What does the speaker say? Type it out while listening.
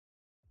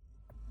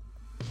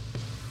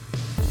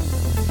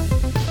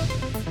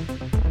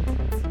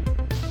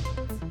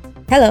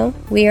Hello,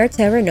 we are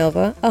Terra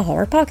Nova, a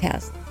horror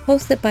podcast,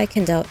 hosted by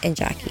Kendall and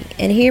Jackie,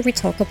 and here we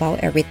talk about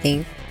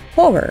everything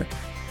horror.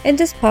 And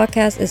this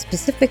podcast is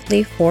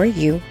specifically for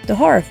you, the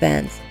horror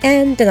fans,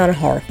 and the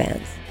non-horror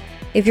fans.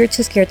 If you're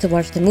too scared to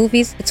watch the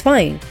movies, it's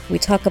fine. We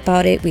talk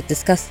about it, we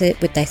discuss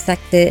it, we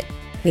dissect it,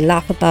 we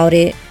laugh about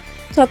it,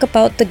 talk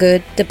about the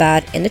good, the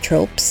bad, and the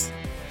tropes.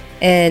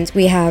 And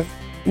we have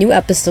new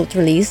episodes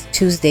released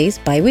Tuesdays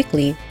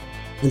bi-weekly.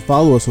 And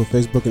follow us on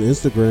Facebook and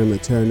Instagram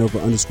at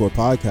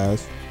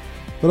terranova_podcast.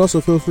 But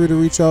also feel free to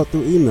reach out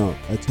through email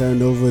at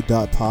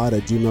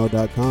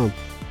terranova.pod@gmail.com.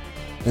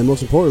 And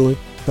most importantly,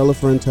 tell a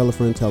friend, tell a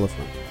friend, tell a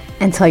friend.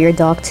 And tell your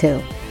dog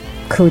too.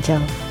 Cujo.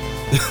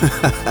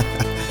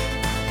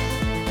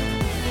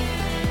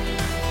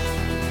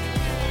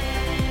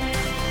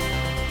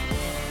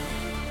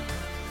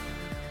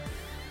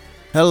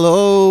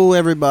 Hello,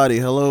 everybody.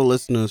 Hello,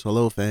 listeners.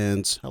 Hello,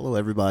 fans. Hello,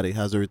 everybody.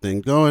 How's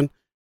everything going?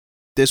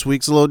 This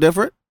week's a little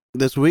different.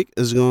 This week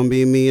is going to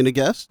be me and a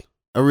guest,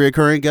 a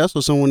reoccurring guest,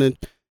 or someone that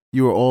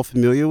you are all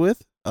familiar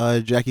with.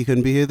 Jackie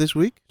couldn't be here this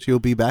week. She'll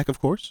be back, of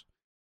course.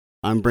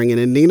 I'm bringing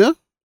in Nina,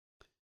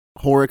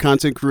 horror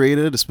content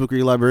creator, the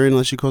spooky librarian,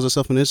 like she calls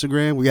herself on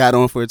Instagram. We had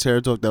on for a Terror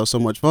Talk. That was so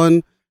much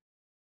fun.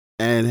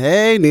 And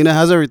hey, Nina,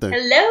 how's everything?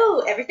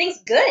 Hello,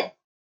 everything's good.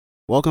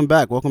 Welcome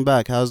back. Welcome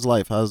back. How's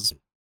life? How's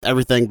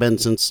everything been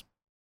since,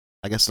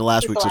 I guess, the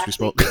last week since we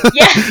spoke?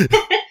 Yeah.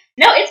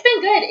 No, it's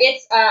been good.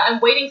 It's I'm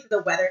waiting for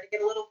the weather to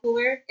get a little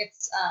cooler.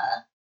 It's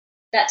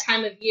that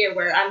time of year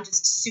where I'm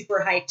just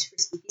super hyped for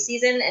spooky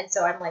season, and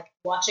so I'm like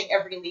watching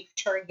every leaf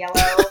turn yellow.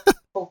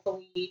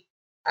 Hopefully,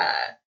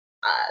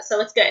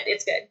 so it's good.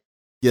 It's good.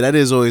 Yeah, that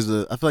is always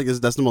I feel like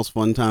that's the most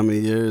fun time of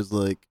year. Is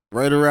like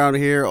right around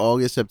here,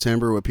 August,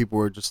 September, where people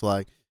are just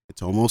like,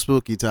 it's almost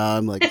spooky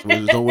time. Like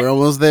we're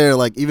almost there.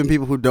 Like even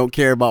people who don't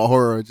care about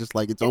horror are just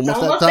like, it's almost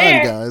that time,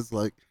 there. Guys.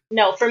 Like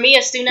no, for me,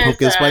 as soon as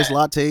pumpkin spice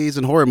lattes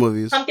and horror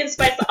movies. Pumpkin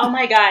spice. Oh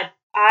my god,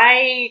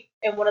 I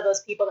am one of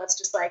those people that's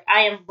just like,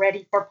 I am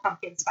ready for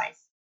pumpkin spice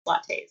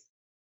lattes.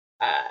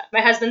 My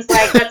husband's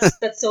like,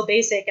 that's so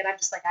basic, and I'm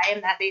just like, I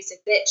am that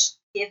basic bitch.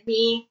 Give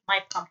me my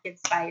pumpkin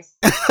spice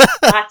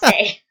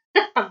latte.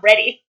 I'm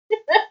ready.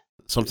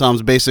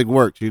 Sometimes basic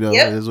works, It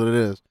is what it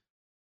is.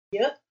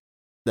 Yep.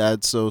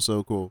 That's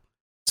so cool.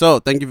 So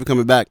thank you for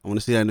coming back. I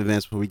want to see that in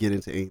advance before we get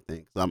into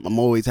anything. I'm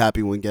always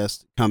happy when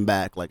guests come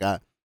back. Like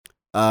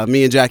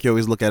me and Jackie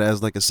always look at it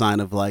as like a sign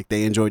of like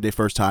they enjoyed their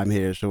first time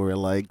here. So we're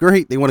like,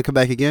 great, they want to come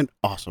back again.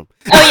 Awesome.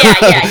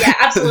 Oh yeah,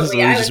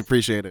 absolutely. So we just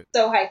appreciate it.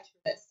 So hyped for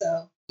this.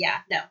 So yeah,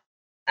 no,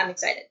 I'm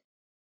excited.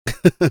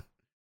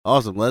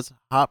 Awesome. Let's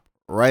hop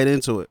right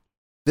into it.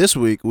 This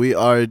week we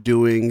are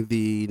doing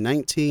the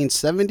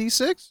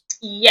 1976.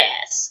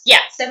 Yes.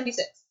 Yeah,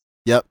 76.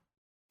 Yep.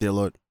 Dear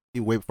Lord.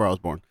 Way before I was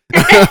born.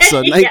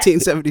 So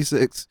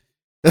 1976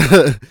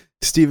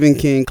 Stephen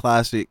King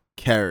classic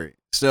Carrie.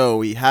 So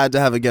we had to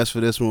have a guest for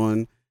this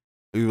one.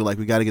 We were like,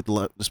 we got to get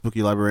the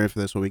spooky librarian for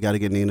this one. We got to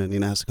get Nina.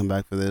 Nina has to come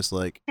back for this.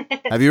 Like,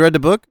 have you read the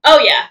book? Oh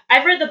yeah,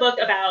 I've read the book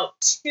about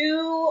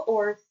 2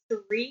 or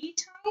 3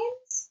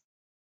 times.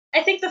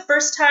 I think the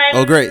first time.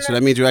 Oh great, so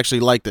that means you actually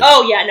liked it.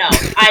 Oh yeah, no,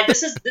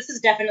 this is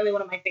definitely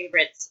one of my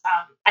favorites.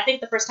 I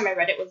think the first time I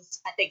read it was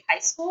high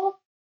school,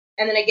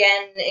 and then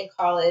again in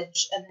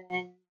college, and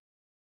then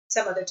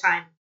some other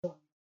time more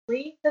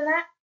than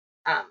that.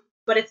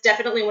 But it's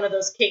definitely one of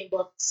those King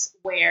books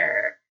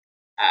where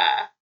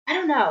I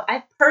don't know.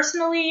 I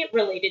personally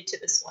related to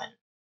this one.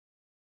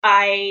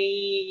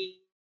 I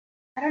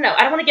don't know.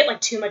 I don't want to get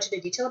like too much into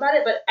detail about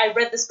it, but I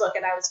read this book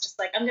and I was just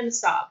like, I'm gonna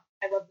sob.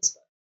 I love this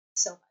book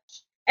so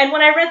much. And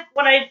when I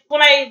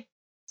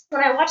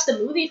watched the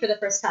movie for the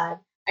first time,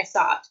 I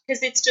sobbed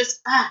because it's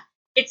just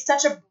it's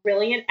such a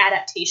brilliant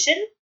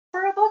adaptation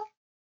for a book.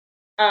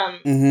 I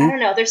don't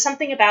know. There's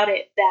something about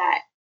it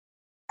that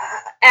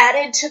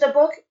added to the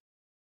book.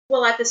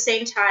 Well, at the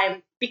same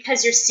time,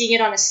 because you're seeing it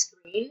on a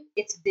screen,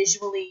 it's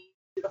visually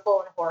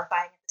beautiful and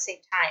horrifying at the same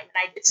time. And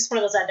it's just one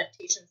of those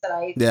adaptations that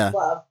I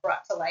love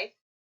brought to life.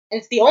 And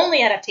it's the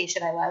only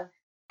adaptation I love.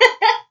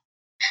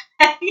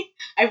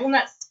 I will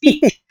not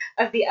speak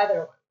of the other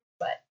one,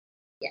 but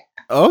yeah.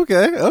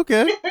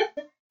 Okay.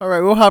 All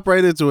right, we'll hop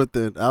right into it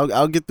then.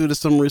 I'll get through the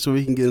summary so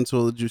we can get into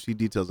all the juicy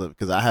details of it,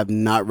 because I have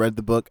not read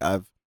the book.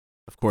 I've,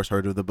 of course,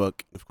 heard of the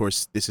book. Of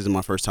course, this isn't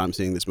my first time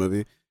seeing this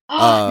movie.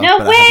 No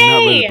but way! I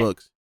have not read the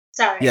books.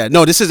 Sorry. Yeah,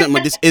 no, this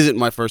isn't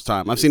my first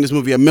time. I've seen this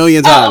movie a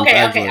million times. Okay.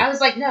 Actually. I was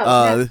like,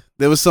 no.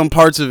 There was some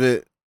parts of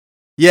it.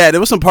 Yeah,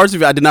 there was some parts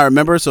of it I did not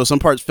remember, so some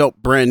parts felt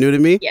brand new to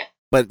me. Yeah.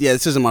 But yeah,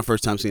 this isn't my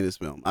first time seeing this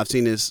film. I've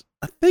seen this,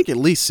 I think, at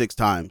least 6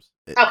 times.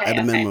 At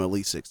a minimum, at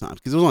least 6 times,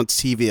 because it was on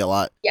TV a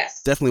lot.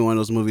 Yes. Definitely one of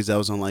those movies that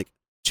was on like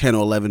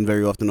Channel 11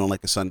 very often on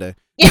like a Sunday.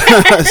 Yeah.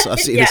 So I've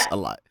seen this a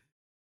lot.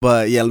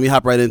 But yeah, let me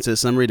hop right into the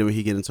summary, then we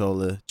can get into all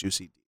the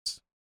juicy deets.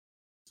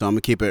 So I'm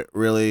gonna keep it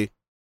really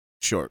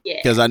short,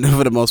 because I know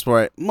for the most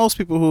part, most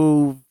people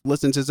who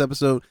listen to this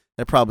episode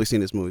have probably seen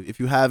this movie. If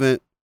you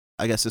haven't,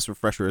 I guess this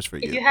refresher is for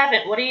you. If you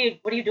haven't, what are you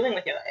doing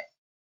with your life?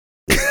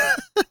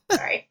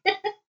 Sorry.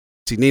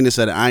 See, Nina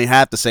said it. I ain't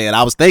have to say it.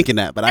 I was thinking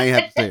that, but I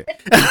ain't have to say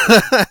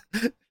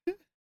it.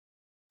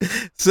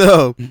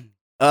 So,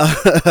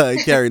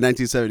 Carrie,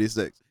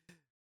 1976.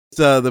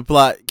 So the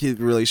plot keeps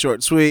really short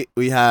and sweet.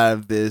 We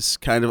have this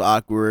kind of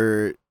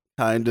awkward,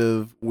 kind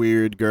of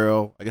weird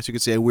girl. I guess you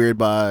could say weird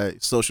by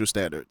social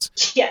standards.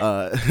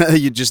 Yeah.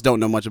 You just don't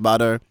know much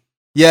about her.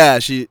 Yeah,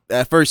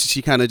 at first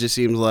she kind of just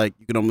seems like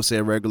you could almost say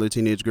a regular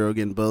teenage girl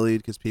getting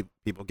bullied because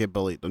people get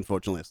bullied.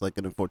 Unfortunately, it's like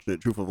an unfortunate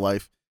truth of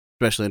life,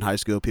 especially in high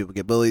school. People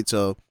get bullied,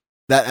 so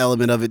that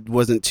element of it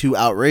wasn't too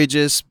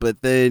outrageous.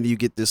 But then you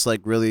get this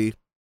like really,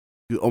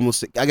 you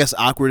almost, I guess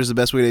awkward is the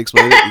best way to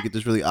explain it. You get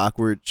this really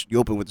awkward. You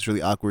open with this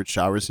really awkward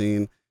shower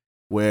scene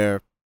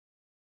where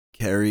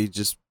Carrie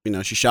just,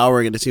 she's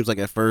showering, and it seems like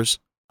at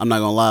first, I'm not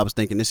gonna lie, I was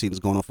thinking this scene is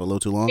going on for a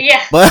little too long.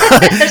 Yeah. But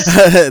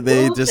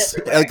they just,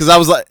 because I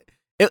was like.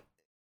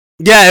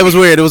 Yeah, it was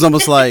weird. It was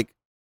almost like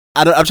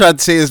I'm trying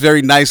to say this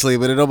very nicely,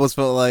 but it almost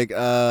felt like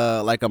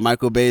a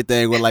Michael Bay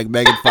thing with like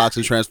Megan Fox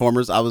and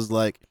Transformers. I was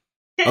like,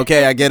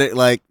 okay, I get it.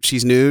 Like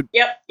she's nude.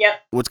 Yep.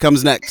 What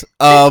comes next?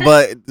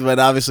 But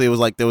obviously it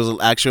was like there was an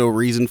actual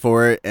reason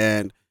for it,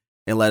 and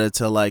it led it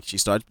to like she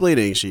starts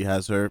bleeding. She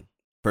has her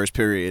first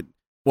period.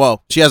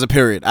 Well, she has a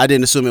period. I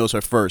didn't assume it was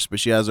her first, but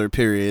she has her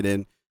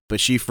period,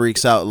 but she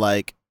freaks out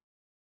like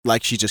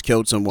she just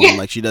killed someone.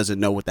 Like she doesn't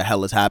know what the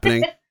hell is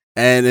happening.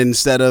 And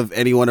instead of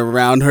anyone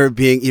around her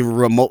being even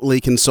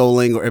remotely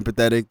consoling or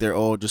empathetic, they're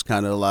all just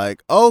kind of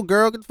like, oh,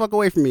 girl, get the fuck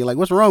away from me. Like,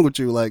 what's wrong with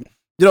you? Like,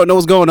 you don't know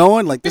what's going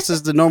on? Like, this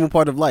is the normal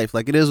part of life.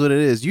 Like, it is what it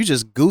is. You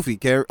just goofy,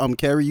 Carrie.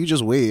 You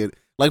just weird.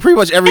 Like, pretty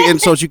much every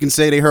insult you can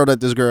say they hurled at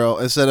this girl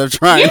instead of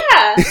trying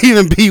to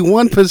even be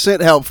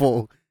 1%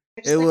 helpful.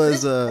 It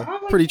was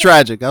pretty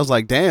tragic. I was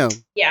like, damn.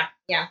 Yeah.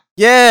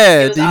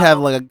 Yeah. Do you have,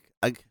 like,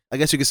 I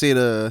guess you could say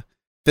the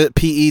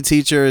PE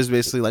teacher is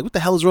basically like, what the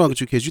hell is wrong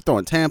with you kids? You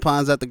throwing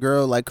tampons at the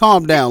girl? Like,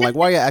 calm down. Like,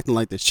 why are you acting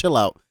like this? Chill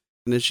out.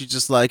 And then she's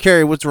just like,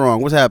 Carrie, what's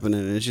wrong? What's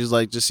happening? And she's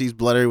like, just sees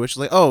blood everywhere. She's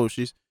like, oh,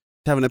 she's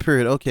having a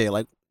period. Okay.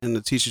 Like, and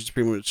the teacher's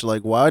pretty much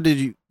like, why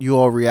did you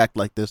all react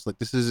like this? Like,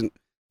 this isn't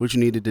what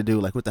you needed to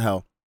do. Like, what the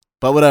hell?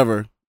 But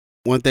whatever.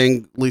 One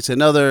thing leads to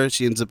another.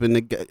 She ends up in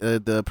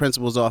the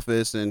principal's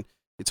office, and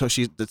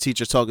the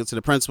teacher's talking to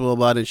the principal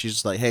about it. And she's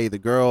just like, hey, the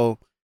girl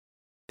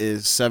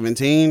is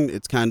 17.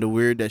 It's kind of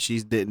weird that she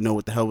didn't know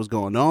what the hell was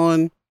going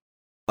on.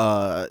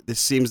 This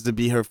seems to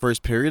be her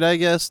first period, I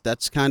guess.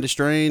 That's kind of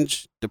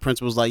strange. The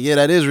principal's like, yeah,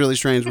 that is really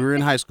strange. We were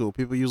in high school.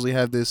 People usually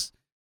have this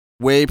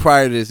way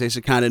prior to this. They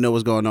should kind of know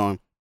what's going on.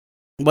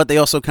 But they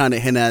also kind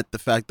of hint at the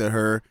fact that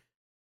her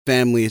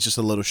family is just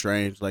a little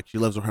strange. Like, she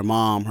lives with her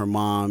mom. Her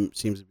mom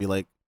seems to be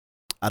like,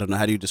 I don't know,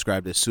 how do you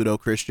describe this?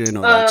 Pseudo-Christian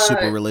or like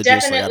super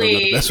religious? Like, I don't know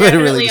the best way to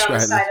really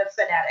describe it. Definitely on the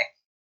side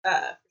of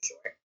fanatic, for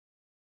sure.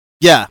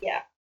 Yeah.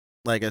 Yeah.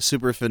 Like a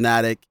super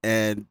fanatic,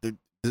 and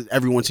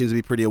everyone seems to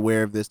be pretty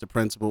aware of this, the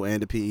principal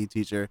and the PE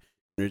teacher.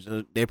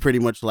 They're pretty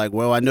much like,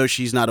 well, I know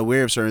she's not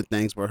aware of certain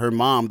things, but her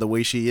mom, the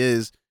way she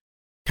is,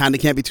 kind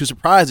of can't be too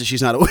surprised that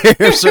she's not aware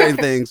of certain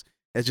things.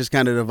 It's just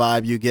kind of the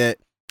vibe you get.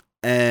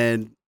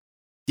 And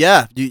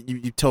yeah,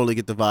 you totally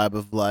get the vibe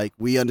of like,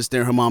 we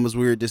understand her mom is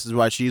weird. This is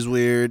why she's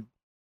weird.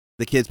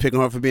 The kids picking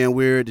her for being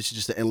weird. This is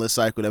just an endless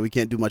cycle that we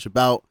can't do much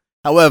about.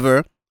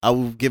 However, I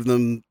will give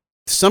them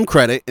some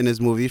credit in this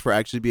movie for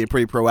actually being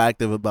pretty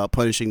proactive about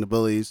punishing the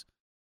bullies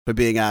for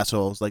being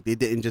assholes. Like, they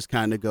didn't just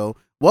kind of go,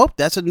 well,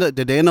 that's the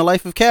day in the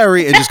life of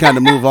Carrie, and just kind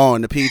of move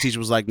on. The PE teacher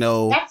was like,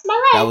 no, that's my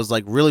life. That was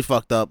like really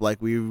fucked up.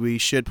 Like, we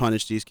should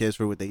punish these kids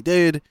for what they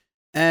did,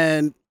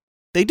 and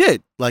they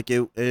did. Like,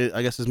 it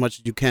I guess as much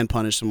as you can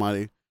punish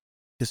somebody,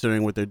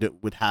 considering what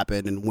would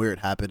happen and where it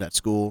happened at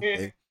school.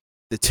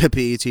 The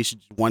PE teacher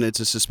wanted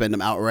to suspend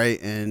them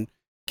outright and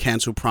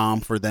cancel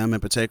prom for them in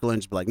particular,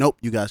 and just be like, nope,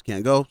 you guys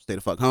can't go, stay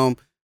the fuck home.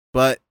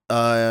 But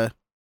I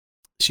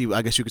guess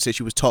you could say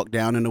she was talked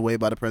down in a way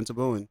by the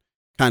principal, and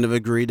kind of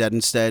agreed that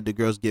instead the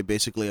girls get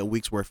basically a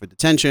week's worth of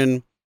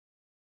detention,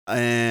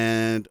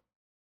 and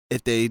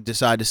if they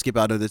decide to skip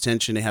out of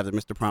detention, they have to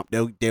miss the prom.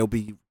 They'll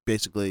be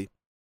basically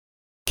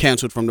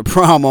canceled from the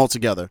prom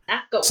altogether.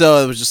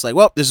 So it was just like,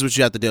 well, this is what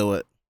you have to deal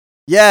with.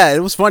 Yeah, it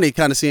was funny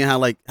kind of seeing how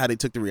they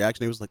took the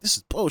reaction. They was like, this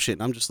is bullshit.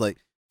 And I'm just like,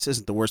 this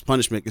isn't the worst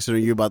punishment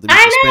considering you're about to be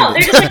suspended. I know.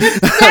 They're just like, this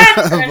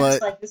sucks. And I'm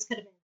just like, this could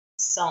have been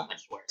so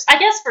much worse. I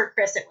guess for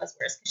Chris it was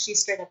worse because she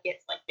straight up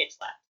gets like bitch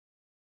slapped.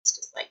 It's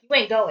just like, you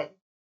ain't going.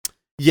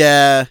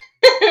 Yeah.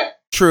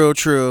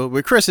 True.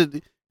 But Chris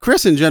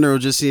in general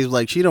just seems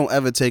like she don't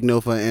ever take no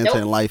for an answer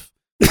in life.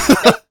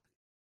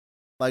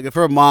 Like, if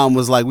her mom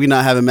was like, we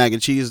not having mac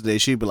and cheese today,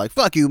 she'd be like,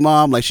 fuck you,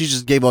 mom. Like, she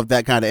just gave off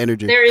that kind of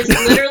energy. There is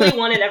literally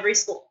one at every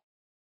school.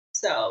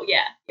 So,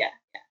 yeah.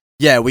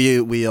 Yeah,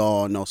 we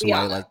all know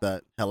somebody like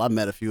that. Hell, I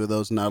met a few of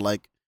those, and I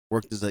like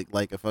worked as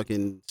like a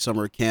fucking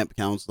summer camp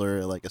counselor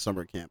at like a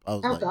summer camp. I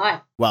was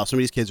God. Wow, some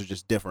of these kids are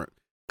just different.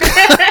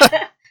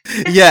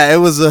 Yeah, it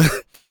was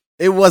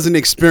an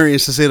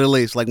experience to say the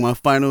least. Like my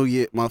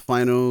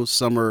final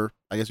summer,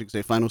 I guess you could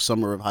say final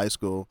summer of high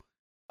school.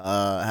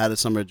 I had a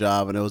summer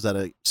job, and it was at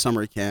a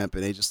summer camp,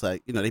 and they just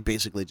like, they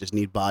basically just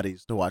need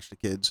bodies to watch the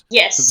kids.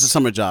 Yes. It's a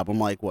summer job.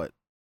 I'm like, what,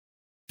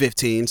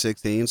 15,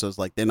 16? So it's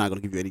like, they're not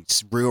going to give you any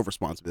real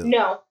responsibility.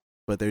 No.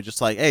 but they're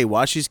just like, hey,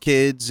 watch these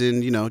kids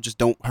and, just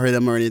don't hurt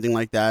them or anything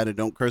like that, and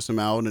don't curse them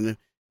out. And if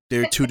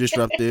they're too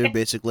disruptive,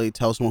 basically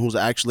tell someone who's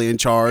actually in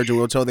charge, and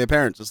we'll tell their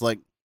parents. It's like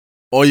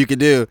all you can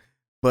do.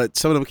 But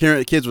some of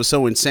them kids were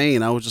so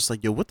insane. I was just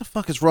like, yo, what the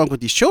fuck is wrong with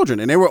these children?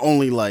 And they were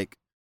only like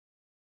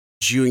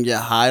junior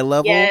high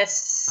level.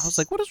 Yes. I was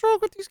like, what is wrong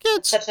with these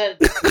kids? Such a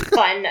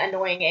fun,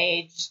 annoying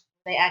age.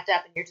 They act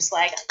up, and you're just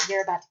like,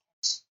 you're about to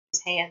catch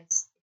his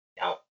hands.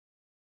 Don't.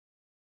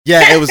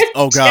 Yeah, it was.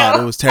 Oh god,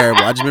 it was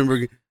terrible. I just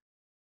remember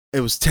it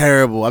was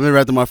terrible. I remember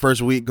after my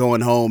first week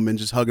going home and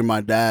just hugging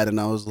my dad, and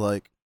I was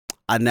like,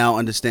 I now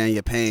understand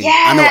your pain.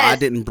 Yes! I know I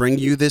didn't bring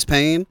you this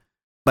pain,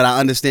 but I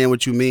understand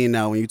what you mean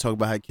now when you talk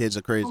about how kids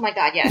are crazy. Oh my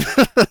god,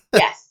 yes.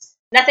 Yes.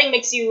 Nothing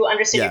makes you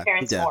understand your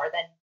parents more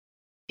than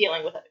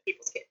dealing with other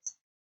people's kids.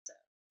 So,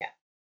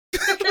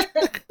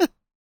 yeah.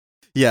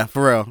 Yeah,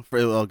 for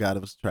real. Oh god,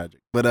 it was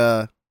tragic.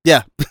 But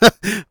yeah,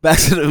 back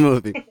to the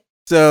movie.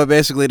 So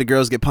basically, the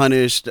girls get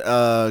punished.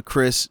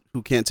 Chris,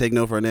 who can't take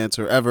no for an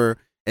answer ever,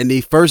 and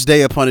the first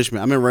day of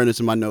punishment, I'm gonna write this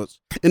in my notes.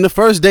 In the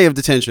first day of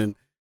detention,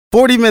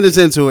 40 minutes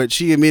into it,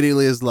 she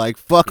immediately is like,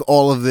 "Fuck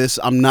all of this.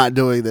 I'm not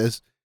doing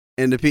this."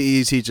 And the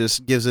PE teacher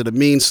gives it a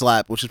mean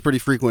slap, which is pretty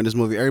frequent in this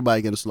movie.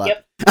 Everybody getting a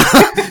slap.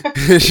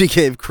 Yep. She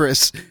gave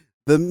Chris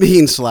the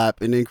mean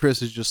slap, and then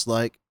Chris is just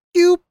like,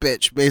 "You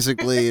bitch,"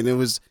 basically, and it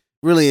was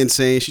really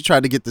insane. She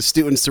tried to get the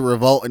students to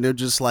revolt, and they're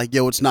just like,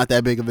 "Yo, it's not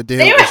that big of a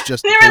deal. It's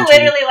just they were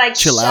literally like,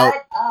 chill shut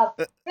out."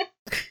 Up.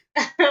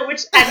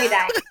 Which had me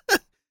dying.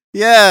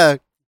 Yeah.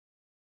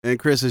 And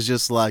Chris is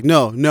just like,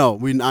 no,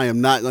 I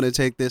am not going to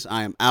take this.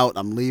 I am out.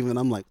 I'm leaving.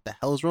 I'm like, what the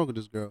hell is wrong with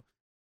this girl?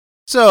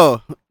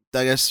 So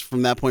I guess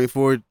from that point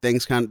forward,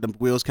 the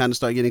wheels kind of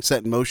start getting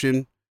set in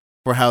motion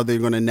for how they're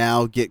going to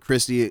now get how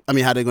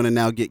they're going to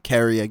now get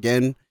Carrie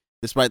again,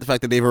 despite the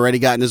fact that they've already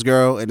gotten this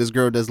girl, and this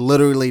girl does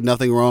literally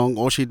nothing wrong.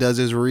 All she does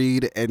is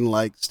read and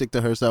like stick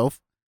to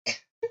herself.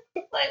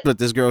 But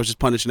this girl is just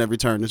punishing every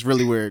turn. It's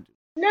really weird.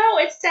 No,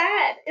 it's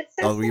sad. It's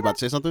so Oh, were you about to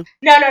say something?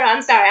 No,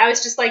 I'm sorry. I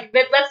was just like,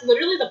 that's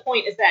literally the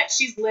point, is that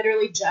she's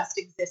literally just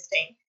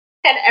existing,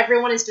 and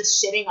everyone is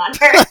just shitting on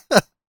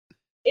her.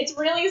 It's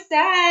really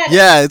sad.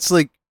 Yeah, it's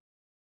like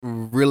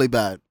really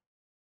bad.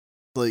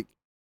 Like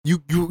you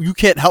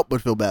can't help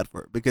but feel bad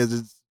for her,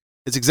 because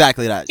it's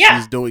exactly that. Yeah.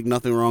 She's doing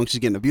nothing wrong. She's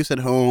getting abuse at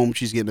home.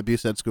 She's getting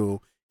abuse at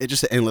school. It's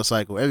just an endless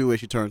cycle. Everywhere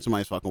she turns,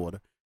 somebody's fucking with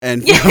her.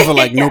 And for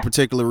like no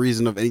particular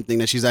reason of anything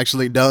that she's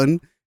actually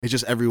done. It's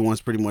just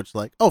everyone's pretty much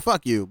like, oh,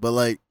 fuck you. But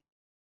like,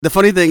 the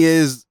funny thing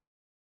is,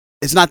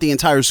 it's not the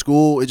entire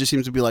school. It just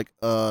seems to be like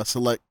a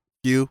select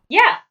few.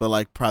 Yeah. But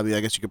like, probably, I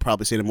guess you could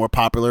probably say the more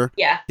popular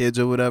kids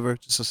or whatever.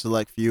 Just a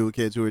select few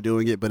kids who are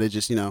doing it. But it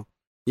just,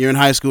 you're in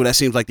high school. That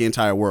seems like the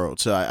entire world.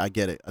 So I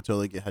get it. I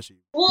totally get how she.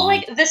 Well,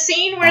 like the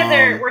scene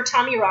where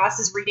Tommy Ross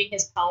is reading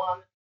his poem,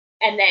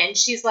 and then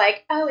she's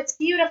like, "Oh, it's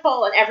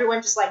beautiful," and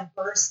everyone just like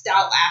bursts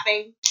out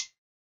laughing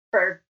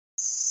for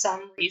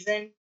some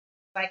reason.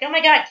 Like, oh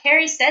my god,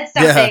 Carrie said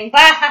something.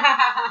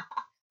 Yeah.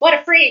 What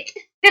a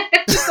freak.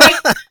 Just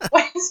like,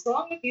 what is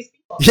wrong with these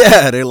people?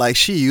 Yeah, they're like,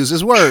 she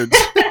uses words.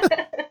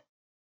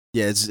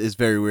 Yeah, it's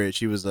very weird.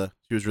 She was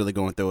really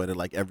going through it at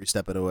like every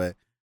step of the way.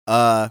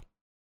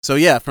 So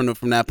yeah, from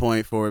that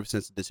point forward,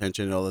 since the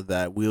detention and all of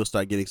that, wheels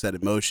start getting set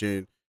in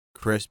motion.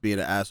 Chris being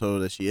an asshole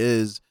that she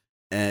is,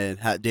 and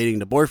dating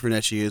the boyfriend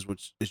that she is,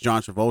 which is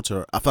John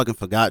Travolta. I fucking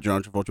forgot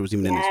John Travolta was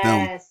even in this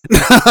film.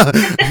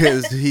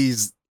 Because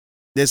he's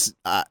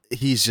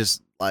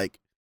just like,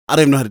 I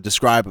don't even know how to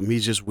describe him.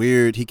 He's just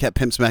weird. He kept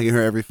pimp smacking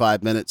her every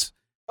 5 minutes.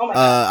 Oh my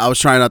God. I was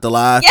trying not to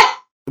laugh,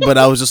 but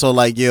I was just so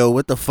like, yo,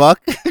 what the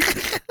fuck?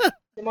 The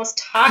most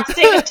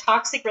toxic of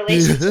toxic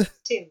relationships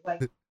too.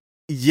 Like,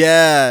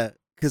 yeah,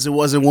 because it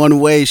wasn't one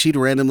way. She'd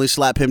randomly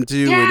slap him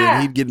too, and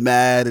then he'd get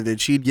mad, and then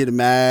she'd get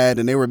mad,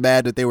 and they were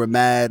mad that they were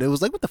mad. It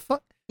was like, what the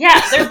fuck?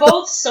 Yeah, they're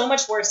both so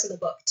much worse in the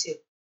book too.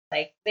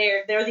 Like,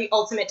 they're the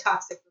ultimate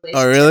toxic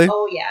relationship. Oh, really?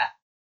 Oh yeah.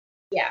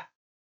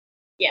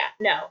 Yeah,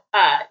 no.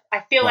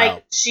 I feel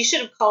like she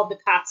should have called the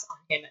cops on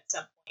him at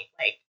some point.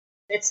 Like,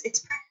 it's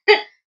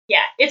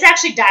yeah, it's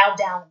actually dialed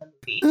down in the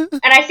movie.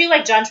 And I feel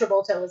like John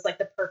Travolta was like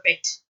the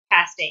perfect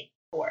casting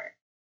for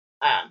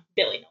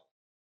Billy Nolan.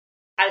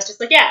 I was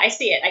just like, yeah, I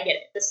see it. I get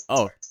it. This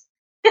works.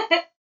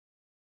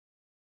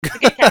 It's a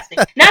good casting.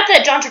 Not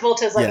that John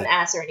Travolta is like an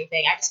ass or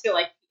anything. I just feel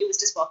like it was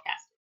just well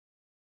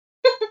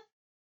casted.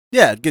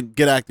 Yeah, good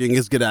acting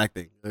is good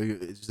acting.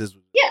 It's just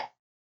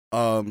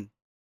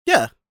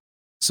yeah.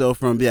 So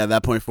from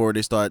that point forward,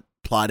 they start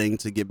plotting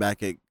to get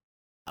back at.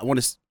 I don't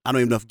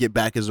even know if "get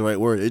back" is the right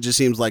word. It just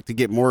seems like to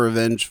get more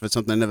revenge for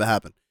something that never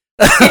happened.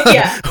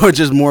 Or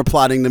just more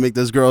plotting to make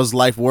this girl's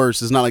life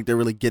worse. It's not like they're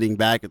really getting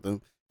back at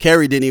them.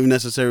 Carrie didn't even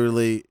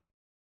necessarily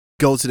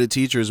go to the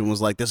teachers and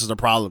was like, "This is a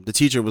problem." The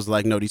teacher was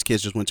like, "No, these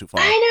kids just went too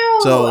far." I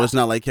know. So it's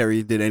not like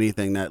Carrie did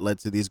anything that led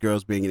to these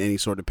girls being in any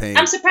sort of pain.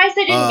 I'm surprised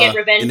they didn't get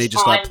revenge and they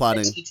just on start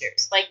plotting. The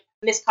teachers, like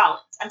Miss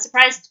Collins. I'm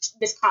surprised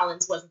Miss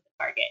Collins wasn't the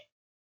target.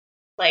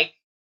 Like,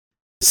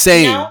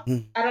 same. I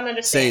don't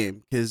understand.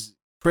 Same, because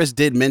Chris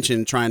did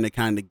mention trying to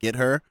kind of get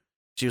her,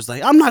 she was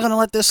like, I'm not going to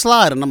let this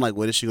slide. And I'm like,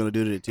 what is she going to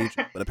do to the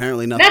teacher? But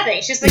apparently nothing.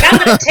 Nothing. She's like,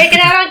 I'm going to take it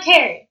out on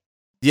Carrie.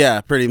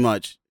 Yeah, pretty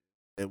much.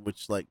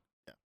 Which, like,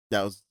 yeah,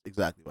 that was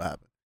exactly what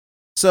happened.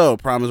 So,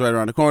 prom is right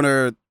around the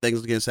corner.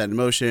 Things are getting set in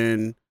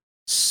motion.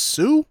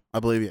 Sue, I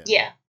believe, yeah.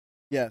 Yeah.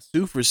 Yeah,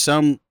 Sue, for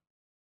some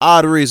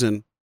odd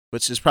reason,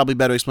 which is probably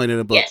better explained in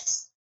a book,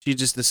 Yes. she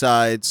just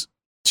decides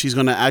she's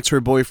going to ask her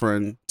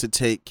boyfriend to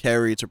take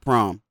Carrie to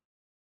prom,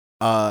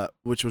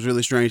 which was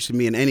really strange to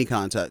me in any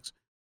context.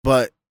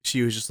 But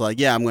she was just like,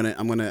 yeah, I'm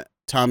gonna.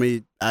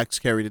 Tommy asks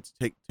Carrie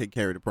to take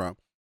Carrie to prom.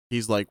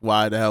 He's like,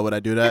 why the hell would I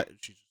do that? And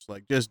she's just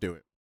like, just do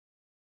it.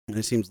 And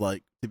it seems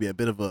like to be a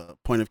bit of a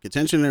point of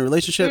contention in a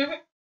relationship. Mm-hmm.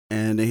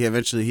 And then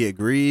he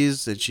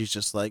agrees, and she's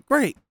just like,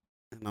 great.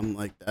 And I'm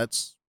like,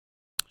 that's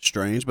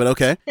strange, but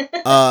okay.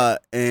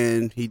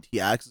 And he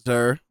asks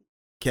her.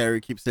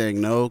 Carrie keeps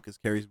saying no, because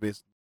Carrie's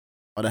basically,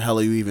 why the hell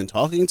are you even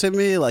talking to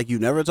me? Like, you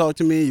never talk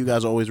to me. You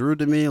guys are always rude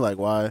to me. Like,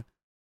 why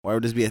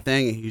would this be a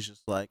thing? And he's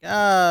just like,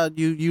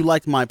 you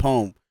liked my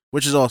poem,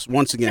 which is also,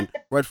 once again,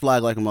 red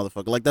flag like a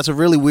motherfucker. Like, that's a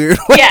really weird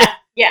way.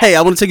 Yeah. Hey,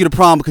 I want to take you to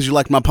prom because you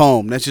liked my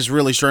poem. That's just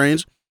really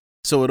strange.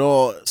 So it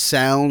all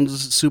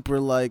sounds super,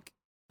 like,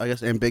 I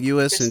guess,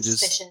 ambiguous and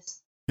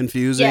just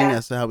confusing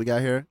as to how we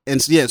got here.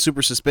 And yeah,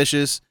 super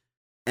suspicious.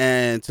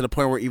 And to the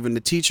point where even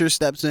the teacher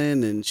steps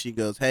in and she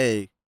goes,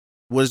 hey,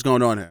 what is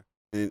going on here?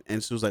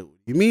 And Sue's like, what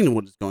do you mean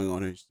what is going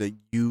on here? She said,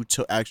 you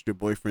asked your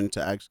boyfriend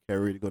to ask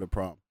Carrie to go to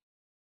prom.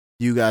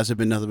 You guys have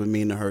been nothing but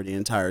mean to her the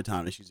entire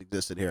time that she's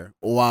existed here.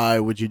 Why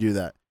would you do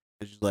that?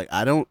 And she's like,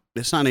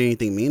 it's not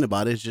anything mean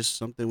about it. It's just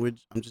something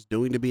I'm just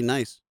doing to be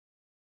nice.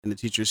 And the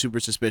teacher is super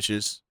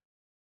suspicious,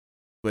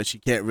 but she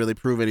can't really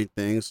prove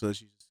anything. So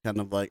she's kind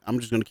of like, I'm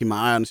just going to keep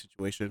my eye on the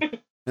situation.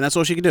 And that's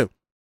all she can do.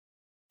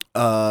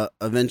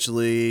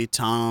 Eventually,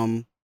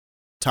 Tommy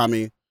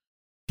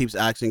keeps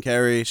asking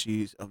Carrie.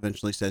 She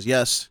eventually says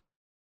yes.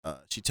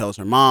 She tells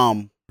her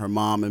mom. Her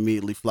mom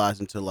immediately flies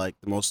into, like,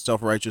 the most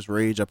self-righteous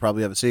rage I've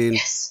probably ever seen.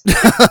 Yes.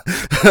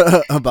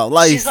 About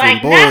life. She's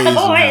like, and boys.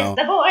 not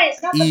the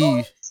boys, not the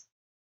boys.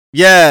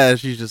 Yeah,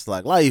 she's just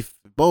like, life,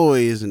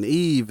 boys, and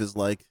Eve is,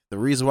 like, the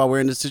reason why we're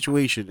in this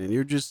situation. And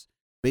you're just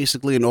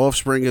basically an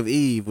offspring of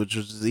Eve, which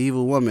was the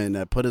evil woman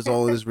that put us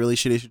all in this really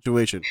shitty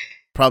situation.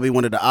 Probably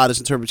one of the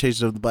oddest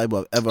interpretations of the Bible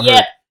I've ever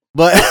heard.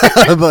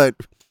 But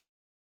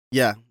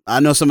yeah, I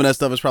know some of that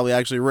stuff is probably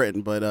actually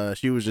written, but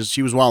she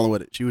was wilding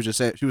with it. She was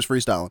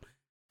freestyling.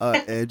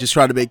 And just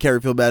trying to make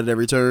Carrie feel bad at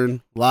every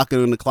turn, locking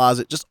her in the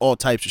closet, just all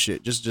types of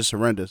shit, just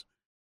horrendous.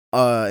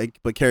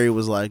 But Carrie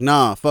was like,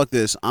 nah, fuck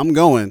this, I'm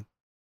going.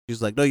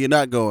 She's like, no, you're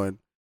not going.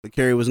 But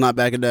Carrie was not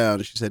backing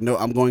down. She said, no,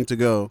 I'm going to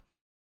go.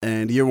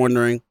 And you're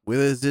wondering, where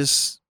is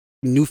this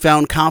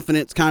newfound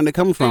confidence kind of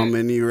come from?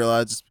 And you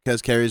realize it's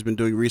because Carrie's been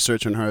doing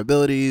research on her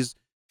abilities.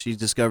 She's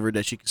discovered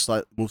that she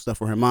can move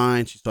stuff with her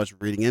mind. She starts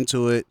reading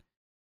into it,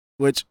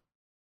 which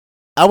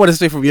I want to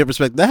say from your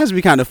perspective, that has to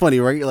be kind of funny,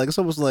 right? Like, it's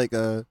almost like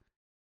a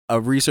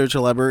research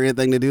librarian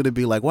thing to do, to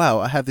be like, wow,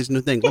 I have this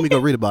new thing. Let me go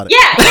read about it.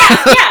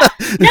 Yeah.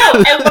 No,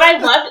 and what I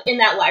loved in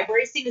that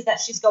library scene is that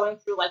she's going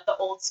through, like, the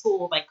old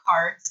school, like,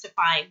 cards to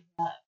find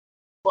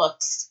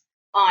books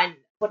on,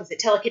 what is it,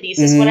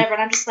 telekinesis, whatever.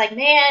 And I'm just like,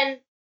 man,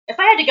 if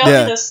I had to go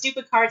through those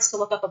stupid cards to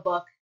look up a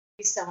book, I'd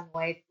be so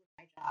annoyed with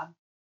my job.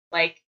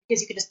 Like,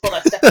 because you can just pull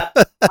that stuff up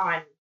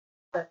on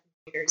the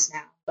computers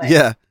now. But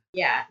yeah,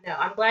 no,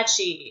 I'm glad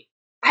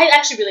I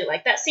actually really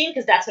like that scene,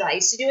 because that's what I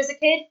used to do as a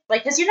kid.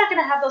 Like, because you're not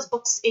going to have those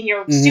books in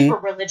your super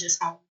religious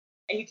home,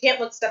 and you can't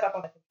look stuff up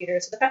on the computer.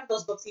 So the fact that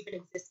those books even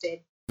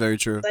existed, very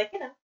true. It's like,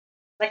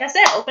 like I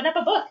said, open up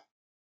a book.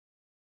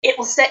 It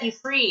will set you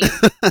free.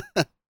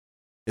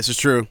 This is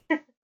true.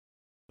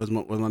 Was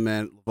my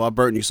man LeVar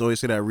Burton used to always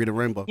say that, read a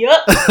rainbow.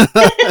 Yep.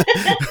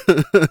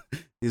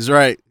 He's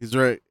right.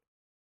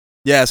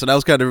 Yeah, so that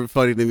was kind of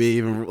funny to me,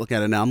 even looking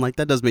at it now. I'm like,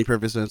 that does make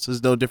perfect sense.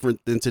 It's no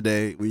different than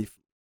today. We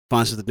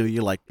find something new,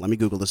 you're like, let me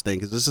Google this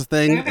thing. Is this a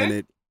thing?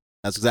 And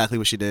that's exactly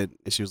what she did.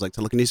 And she was like,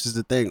 telekinesis is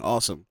the thing.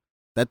 Awesome.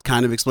 That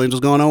kind of explains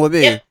what's going on with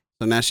me. Yep.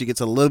 So now she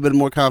gets a little bit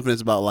more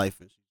confidence about life.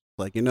 And she's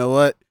like, you know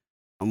what?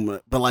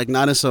 But like,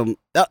 not in some,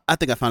 I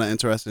think I found it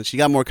interesting. She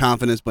got more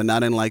confidence, but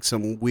not in like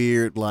some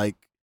weird, like,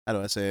 how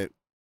do I say it?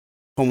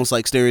 Almost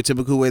like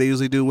stereotypical way they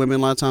usually do women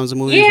a lot of times in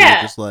movies.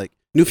 Yeah. Just like,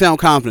 newfound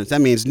confidence. That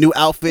means new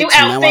outfits,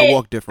 and now I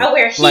walk different. I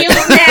wear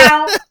heels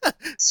now,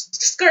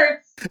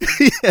 skirts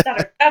that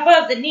are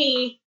above the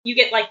knee. You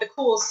get like the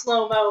cool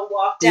slow-mo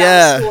walk down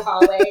the school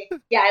hallway.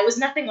 Yeah, it was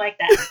nothing like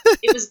that.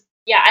 It was,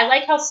 I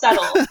like how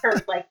subtle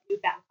her like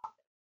newfound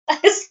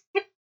confidence.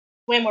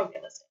 Way more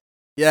realistic.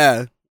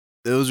 Yeah,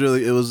 it was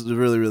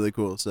really, really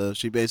cool. So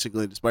she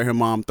basically, despite her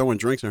mom throwing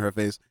drinks in her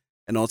face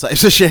and all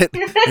types of shit,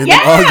 and then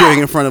arguing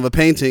in front of a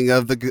painting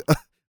of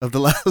the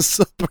Last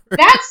Supper.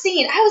 That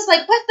scene, I was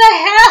like, what the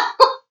hell?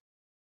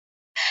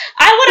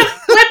 I would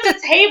have flipped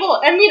the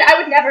table. I mean, I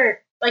would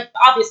never, like,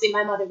 obviously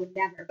my mother would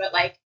never, but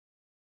like,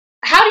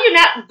 how do you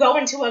not go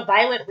into a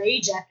violent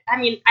rage after? I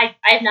mean, I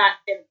have not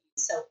been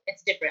abused, so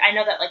it's different. I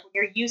know that like when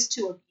you're used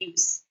to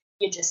abuse,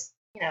 you just,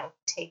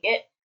 take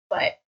it.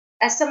 But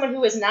as someone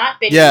who has not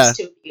been used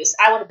to abuse,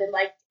 I would have been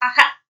like,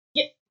 aha,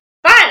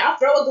 I'll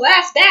throw a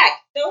glass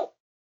back. Don't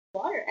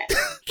water at me.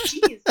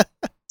 Jeez.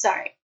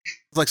 Sorry.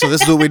 It's like, so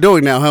this is what we're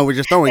doing now, huh? We're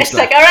just throwing It's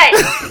stuff. like, all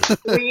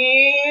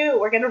right,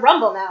 we're gonna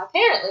rumble now.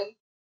 Apparently.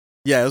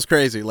 Yeah, it was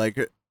crazy. Like,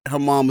 her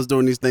mom was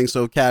doing these things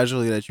so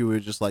casually that you were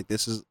just like,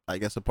 this is, I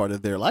guess, a part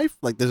of their life.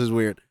 Like, this is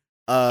weird.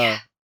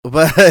 But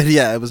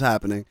yeah, it was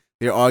happening.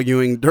 They're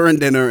arguing during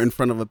dinner in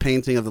front of a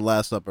painting of the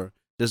Last Supper.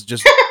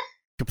 Just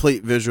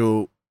complete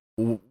visual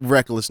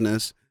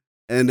recklessness.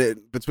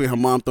 And between her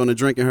mom throwing a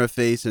drink in her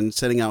face and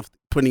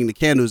putting the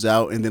candles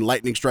out, and then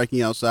lightning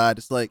striking outside,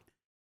 it's like,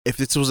 if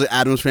this was an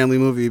Addams Family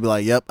movie, you'd be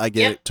like, yep, I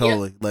get it,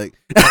 totally. Like,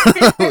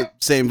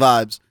 same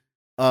vibes.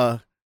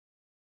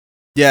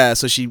 Yeah,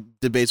 so she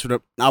debates with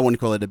her, I wouldn't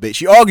call it a debate,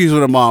 she argues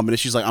with her mom, and then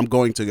she's like, I'm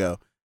going to go.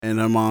 And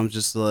her mom's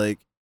just like,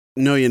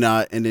 no, you're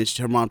not. And then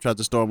her mom tries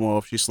to storm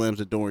off, she slams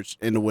the door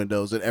in the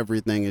windows and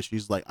everything, and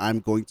she's like, I'm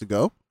going to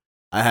go.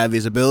 I have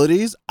these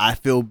abilities. I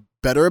feel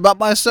better about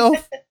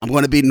myself. I'm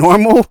going to be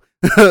normal.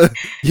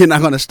 You're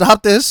not going to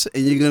stop this,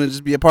 and you're going to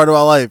just be a part of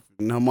our life.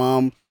 And her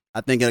mom,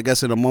 I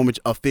guess in a moment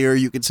of fear,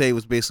 you could say,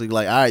 was basically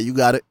like, all right, you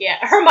got it. Yeah,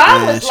 her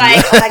mom was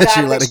like, oh my God,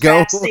 she let it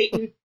go.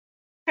 Satan.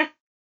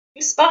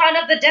 You spawn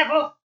of the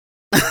devil.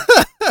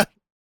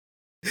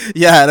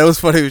 Yeah, that was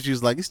funny. She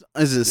was like, is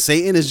it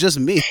Satan? It's just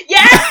me.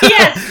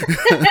 Yes.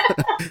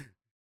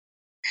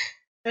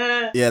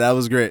 Yeah, that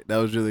was great. That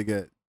was really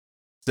good.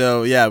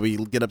 So, yeah, we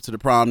get up to the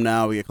prom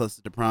now. We get close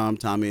to the prom.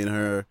 Tommy and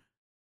her,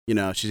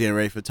 she's getting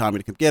ready for Tommy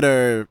to come get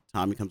her.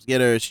 Tommy comes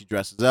get her. She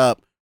dresses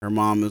up. Her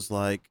mom is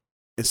like,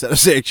 instead of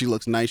saying she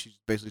looks nice, she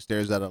just basically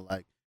stares at her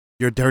like,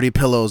 your dirty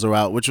pillows are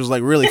out, which was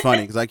like really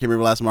funny because I can't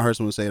remember last time I heard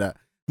someone say that.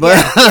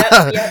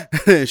 But yep.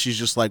 She's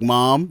just like,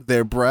 Mom,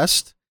 they're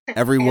breasts.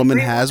 Every woman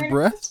has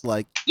breasts.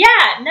 Like, yeah,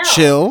 no.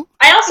 Chill.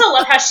 I also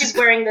love how she's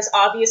wearing this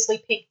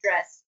obviously pink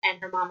dress, and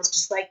her mom is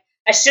just like,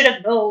 I should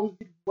have known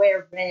you'd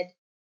wear red.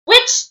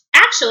 Which,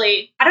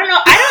 actually, I don't know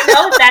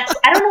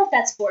if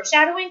that's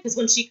foreshadowing, because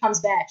when she comes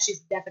back, she's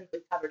definitely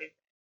covered in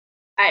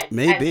red.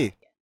 Maybe.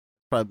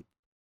 Probably.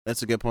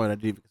 That's a good point. I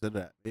didn't even consider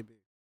that. Maybe.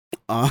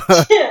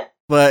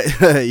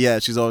 But yeah,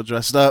 she's all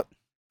dressed up,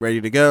 ready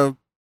to go.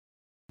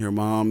 Her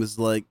mom is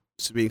like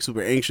being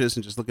super anxious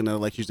and just looking at her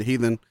like she's a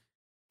heathen.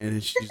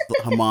 And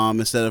her mom,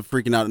 instead of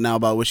freaking out now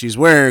about what she's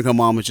wearing, her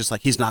mom was just like,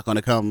 he's not going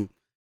to come.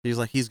 She's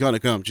like, he's going to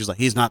come. She's like,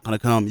 he's not going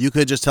to come. You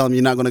could just tell him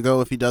you're not going to go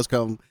if he does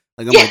come.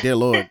 Like, I'm like, dear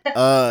Lord.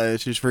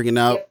 She's freaking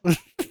out.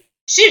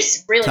 She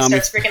just really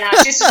starts freaking out.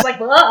 She's just like,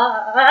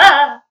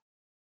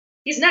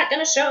 he's not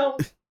going to show.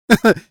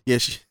 Yeah,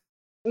 it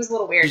was a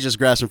little weird. She's just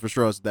grasping for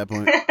straws at that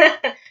point.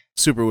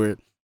 Super weird.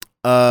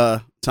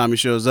 Tommy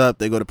shows up.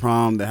 They go to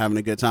prom. They're having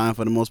a good time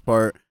for the most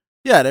part.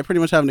 Yeah, they're pretty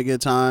much having a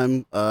good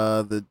time.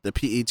 The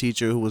PE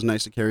teacher, who was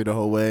nice to Carrie the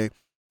whole way,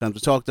 comes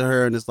to talk to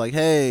her, and it's like,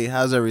 hey,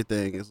 how's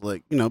everything? It's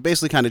like,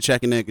 basically kind of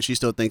checking in because she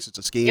still thinks it's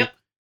a scheme. Yep.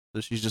 So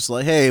she's just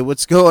like, hey,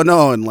 what's going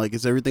on? Like,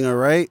 is everything all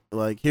right?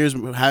 Like, here's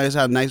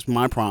how nice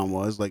my prom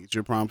was. Like, did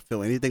your prom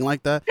feel anything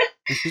like that?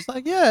 And she's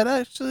like, yeah, it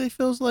actually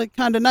feels like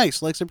kind of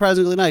nice, like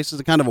surprisingly nice. It's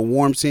a kind of a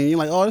warm scene. You're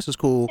like, oh, this is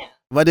cool. Yeah.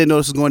 If I didn't know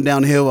this was going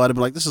downhill, I'd have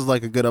been like, this is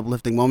like a good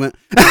uplifting moment.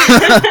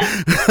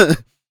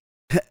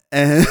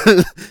 and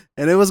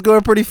it was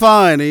going pretty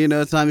fine.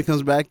 And, Tommy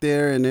comes back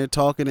there and they're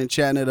talking and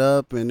chatting it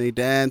up and they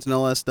dance and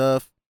all that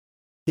stuff.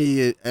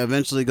 He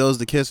eventually goes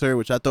to kiss her,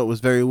 which I thought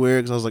was very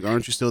weird because I was like,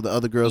 aren't you still the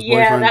other girl's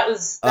boyfriend? Yeah, that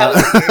was a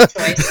weird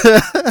choice.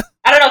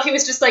 I don't know if he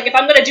was just like, if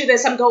I'm going to do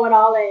this, I'm going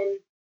all in.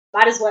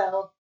 Might as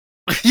well.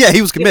 Yeah,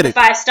 he was committed.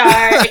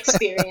 5-star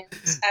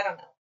experience. I don't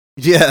know.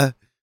 Yeah,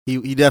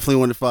 he definitely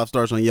wanted 5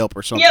 stars on Yelp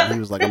or something. Yep. He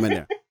was like, I'm in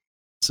there.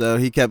 So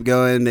he kept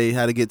going. They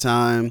had a good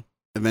time.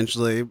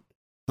 Eventually,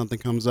 something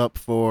comes up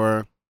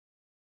for,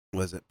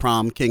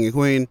 prom king and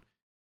queen.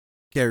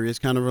 Carrie is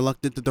kind of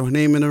reluctant to throw her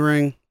name in the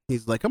ring.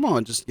 He's like, come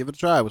on, just give it a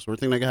try. What's the worst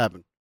thing that could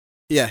happen?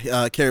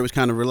 Yeah, Carrie was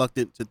kind of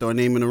reluctant to throw her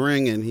name in the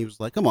ring, and he was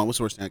like, come on, what's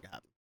the worst thing that could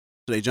happen?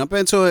 So they jump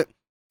into it.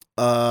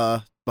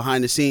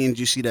 Behind the scenes,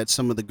 you see that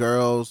some of the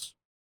girls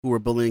who were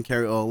bullying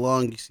Carrie all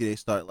along, you see they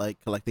start,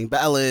 collecting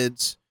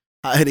ballads,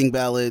 hiding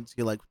ballads.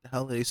 You're like, what the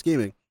hell are they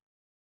scheming?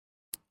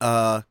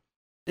 And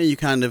you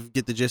kind of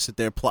get the gist that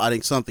they're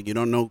plotting something. You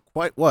don't know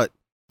quite what.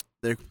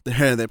 They're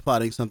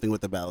plotting something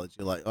with the ballads.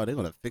 You're like, oh, they're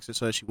going to fix it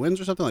so that she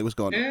wins or something? Like, what's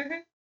going on? Mm-hmm.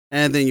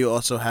 And then you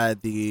also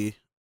had the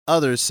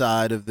other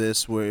side of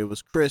this where it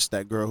was Chris,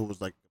 that girl who was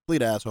like a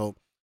complete asshole.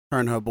 Her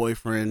and her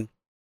boyfriend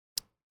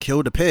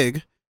killed a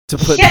pig to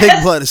put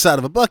pig blood inside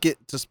of a bucket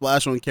to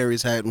splash on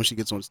Carrie's head when she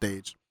gets on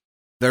stage.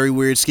 Very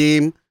weird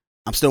scheme.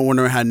 I'm still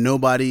wondering how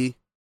nobody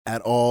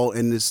at all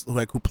in this,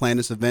 who planned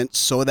this event,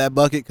 saw that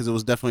bucket because it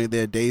was definitely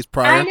there days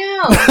prior. I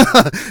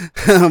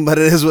know. But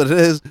it is what it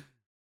is.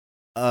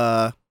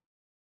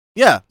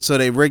 Yeah, so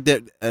they rigged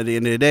it. At the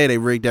end of the day, they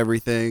rigged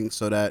everything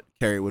so that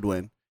Carrie would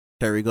win.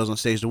 Carrie goes on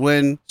stage to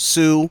win.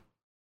 Sue,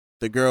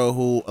 the girl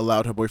who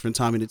allowed her boyfriend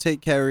Tommy to take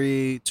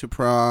Carrie to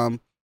prom,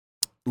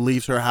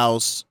 leaves her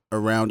house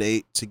around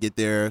 8 to get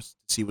there to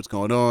see what's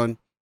going on.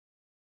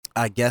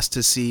 I guess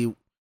to see,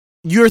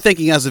 you're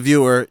thinking as a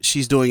viewer,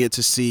 she's doing it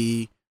to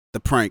see the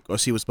prank or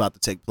see what's about to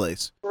take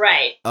place.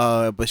 Right.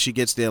 But she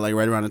gets there like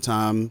right around the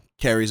time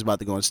Carrie's about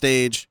to go on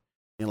stage.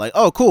 And like,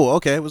 oh, cool,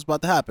 okay, what's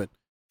about to happen?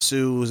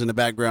 Sue was in the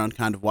background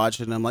kind of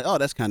watching. And I'm like, oh,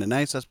 that's kind of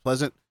nice. That's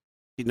pleasant.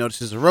 She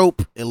notices a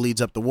rope. It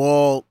leads up the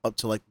wall, up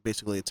to like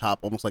basically the top,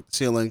 almost like the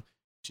ceiling.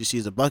 She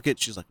sees a bucket.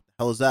 She's like, what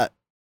the hell is that?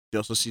 She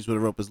also sees where the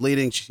rope is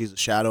leading. She sees a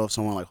shadow of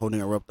someone like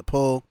holding a rope to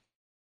pull.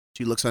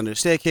 She looks under the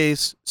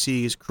staircase,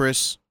 sees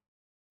Chris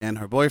and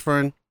her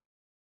boyfriend.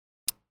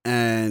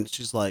 And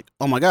she's like,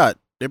 oh my God,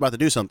 they're about to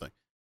do something.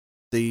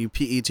 The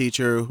PE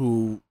teacher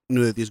who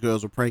knew that these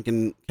girls were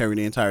pranking Carrie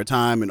the entire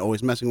time and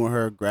always messing with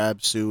her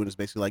grabs Sue and is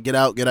basically like, get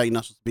out, you're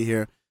not supposed to be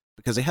here.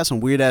 Because they had some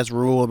weird ass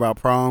rule about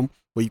prom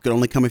where you could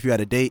only come if you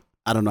had a date.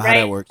 I don't know how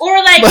that works. Or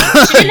like,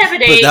 she didn't have a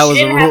date, that was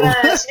she a didn't rule.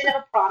 have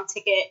a prom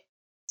ticket,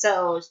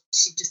 so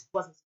she just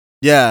wasn't.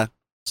 Yeah,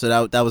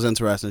 so that was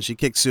interesting. She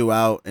kicks Sue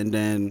out and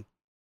then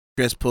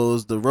Chris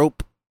pulls the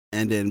rope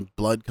and then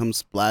blood comes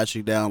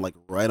splashing down like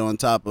right on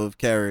top of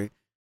Carrie.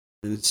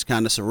 And it's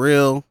kind of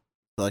surreal.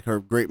 Like her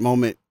great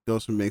moment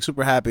goes from being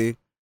super happy.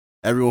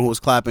 Everyone who was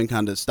clapping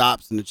kind of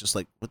stops and it's just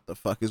like, what the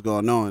fuck is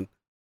going on?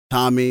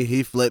 Tommy,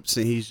 he flips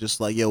and he's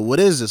just like, yo, what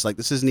is this? Like,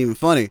 this isn't even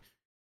funny.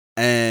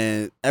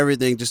 And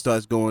everything just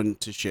starts going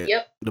to shit.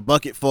 Yep. The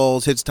bucket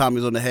falls, hits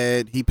Tommy's on the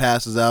head. He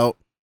passes out.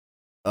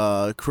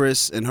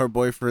 Chris and her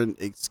boyfriend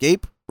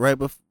escape right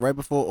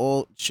before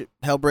all shit,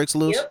 hell breaks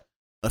loose. Yep.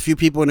 A few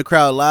people in the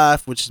crowd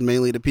laugh, which is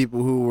mainly the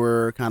people who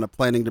were kind of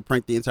planning to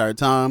prank the entire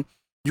time.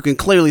 You can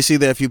clearly see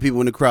there are a few people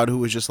in the crowd who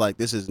was just like,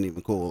 this isn't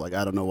even cool. Like,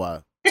 I don't know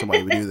why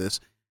somebody would do this.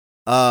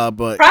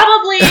 But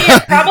probably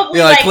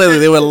yeah, like clearly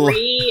they were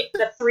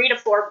the 3 to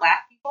 4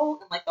 black people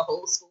in like the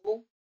whole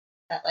school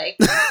that like,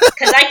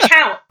 because I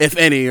count. if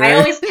any, right? I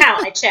always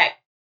count. I check.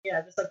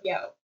 Yeah, just like, yo,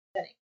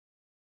 any.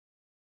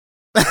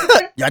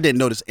 Yeah, I didn't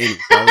notice any. So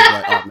I was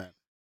like, oh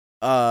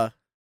man.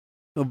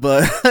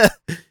 But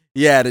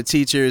yeah, the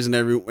teachers and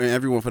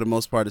everyone for the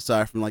most part,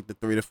 aside from like the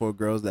 3 to 4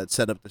 girls that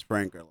set up this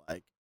prank, are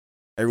like,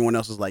 everyone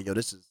else was like, yo,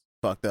 this is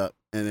fucked up.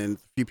 And then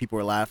a few people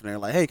were laughing. They're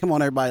like, hey, come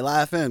on, everybody,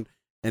 laughing.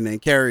 And then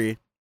Carrie,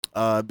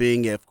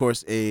 being, of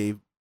course, I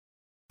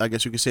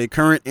guess you could say,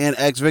 current and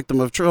ex-victim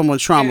of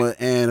trauma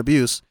and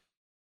abuse,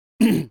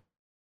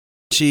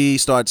 she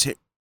starts, you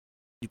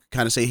could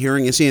kind of say,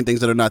 hearing and seeing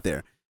things that are not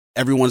there.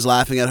 Everyone's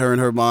laughing at her in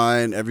her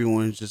mind.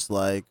 Everyone's just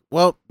like,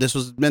 well, this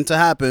was meant to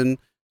happen.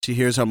 She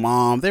hears her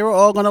mom. They were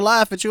all going to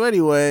laugh at you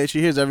anyway.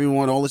 She hears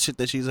everyone, all the shit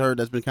that she's heard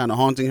that's been kind of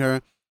haunting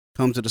her,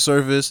 come to the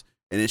surface.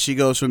 And then she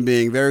goes from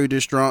being very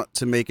distraught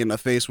to making a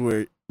face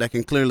that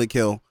can clearly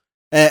kill.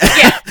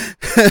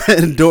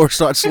 And door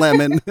starts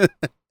slamming.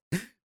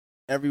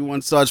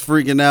 Everyone starts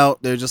freaking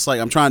out. They're just like,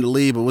 I'm trying to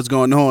leave, but what's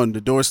going on?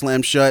 The door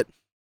slams shut.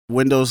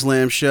 Window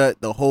slams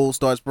shut. The hole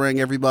starts spraying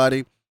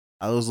everybody.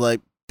 I was like,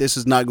 this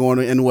is not going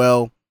to end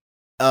well.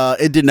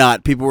 It did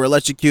not. People were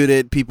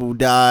electrocuted. People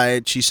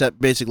died. She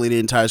set basically the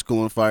entire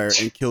school on fire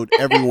and killed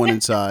everyone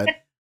inside.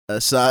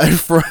 Aside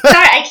from...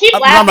 Sorry, I keep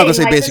laughing. I'm not going to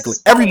say like, basically.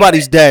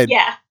 Everybody's dead.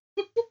 Yeah.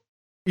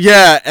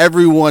 Yeah,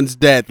 everyone's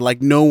dead.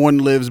 Like, no one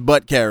lives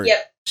but Carrie.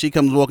 Yep. She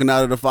comes walking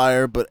out of the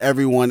fire, but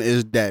everyone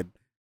is dead.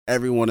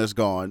 Everyone is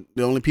gone.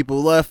 The only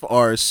people left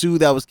are Sue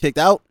that was kicked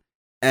out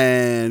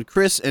and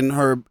Chris and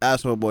her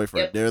asshole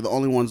boyfriend. Yep. They're the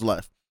only ones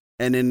left.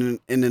 And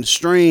in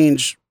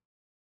strange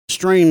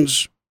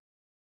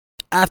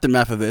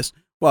aftermath of this,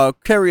 while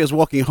Carrie is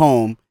walking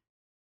home,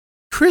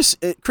 Chris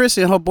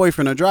and her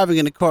boyfriend are driving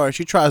in the car.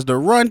 She tries to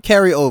run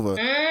Carrie over.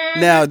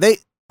 Now,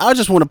 I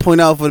just want to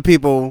point out for the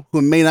people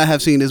who may not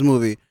have seen this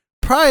movie,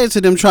 prior to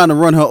them trying to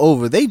run her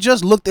over, they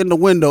just looked in the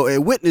window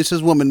and witnessed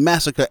this woman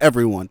massacre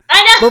everyone. I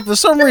know. But for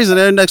some reason,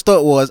 their next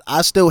thought was,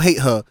 I still hate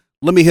her.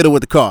 Let me hit her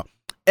with the car.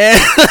 And,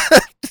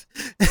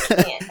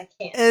 I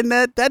can't. and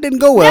that didn't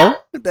go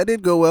well. No. That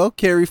didn't go well.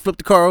 Carrie flipped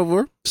the car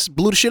over,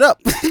 blew the shit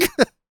up.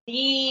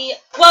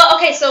 Well,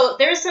 okay, so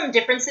there's some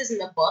differences in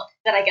the book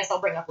that I guess I'll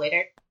bring up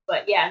later.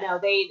 But yeah, no,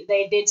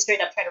 they did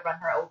straight up try to run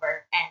her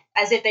over, and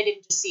as if they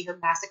didn't just see her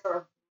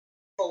massacre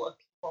full of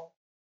people.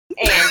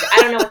 And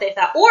I don't know what they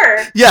thought. Or,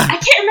 yeah. I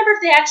can't remember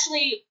if they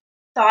actually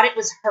thought it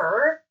was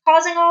her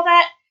causing all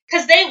that,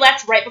 because they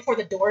left right before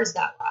the doors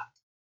got locked.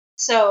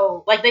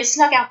 So, like, they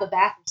snuck out the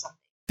back or something.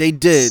 They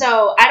did.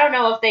 So, I don't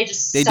know if they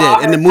just They saw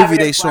did. In her the movie, covered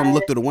they in saw him blood.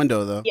 look through the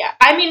window, though. Yeah.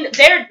 I mean,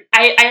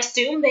 I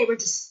assume they were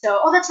just so...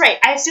 Oh, that's right.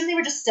 I assume they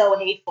were just so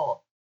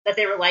hateful that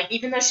they were like,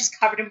 even though she's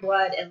covered in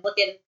blood and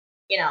looking,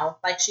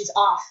 like she's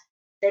off,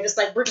 they're just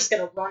like, we're just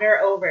going to run her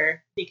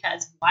over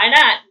because why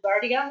not? We've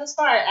already gotten this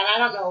far. And I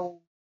don't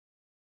know.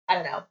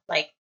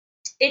 Like,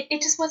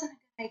 it just wasn't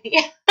a good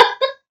idea.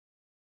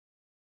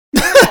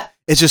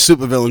 It's just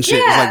supervillain shit.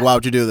 Yeah. It's like, why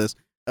would you do this?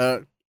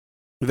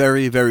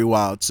 Very, very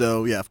wild.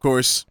 So, yeah, of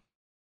course,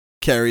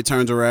 Carrie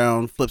turns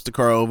around, flips the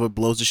car over,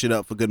 blows the shit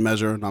up for good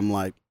measure. And I'm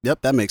like,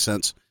 yep, that makes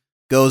sense.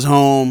 Goes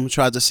home,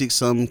 tries to seek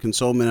some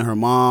consolement in her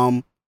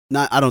mom.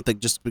 I don't think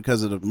just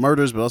because of the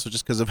murders, but also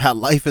just because of how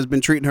life has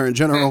been treating her in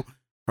general.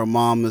 Her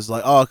mom is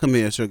like, oh, come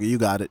here, sugar, you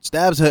got it.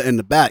 Stabs her in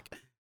the back.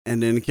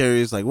 And then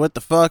Carrie's like, what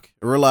the fuck?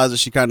 Realizes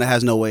she kind of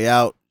has no way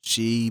out.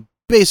 She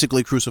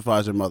basically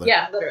crucifies her mother.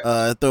 Yeah,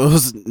 literally.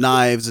 Throws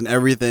knives and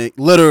everything.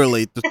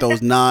 Literally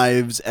throws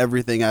knives,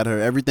 everything at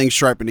her. Everything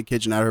sharp in the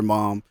kitchen at her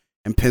mom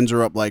and pins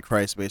her up like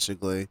Christ,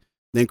 basically.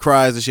 Then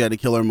cries that she had to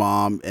kill her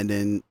mom, and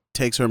then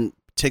takes her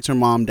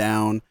mom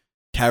down,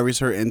 carries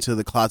her into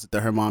the closet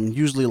that her mom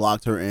usually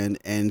locked her in,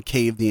 and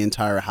caved the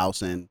entire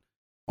house in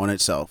on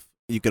itself.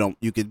 You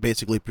could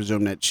basically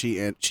presume that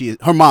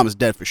her mom is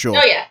dead for sure.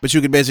 Oh yeah. But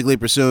you could basically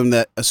assume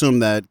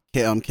that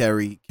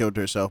Carrie killed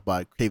herself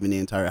by caving the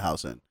entire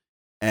house in.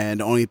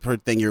 And the only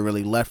thing you're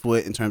really left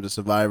with in terms of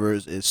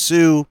survivors is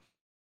Sue,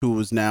 who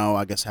was now,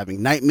 I guess,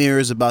 having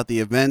nightmares about the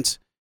event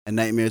and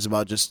nightmares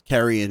about just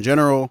Carrie in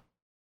general.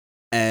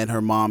 And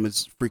her mom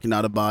is freaking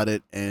out about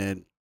it.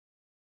 And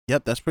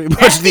yep, that's pretty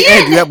much the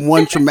end. You have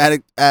one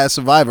traumatic ass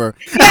survivor.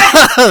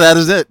 That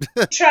is it.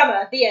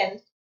 Trauma. The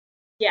end.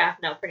 Yeah.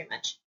 No. Pretty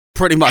much.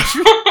 Pretty much.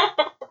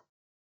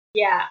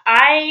 Yeah.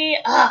 I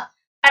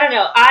don't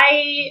know.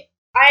 I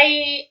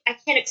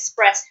can't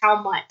express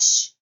how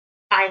much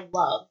I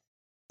love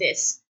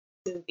this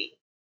movie.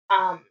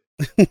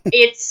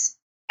 It's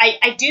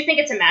I do think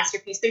it's a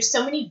masterpiece. There's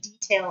so many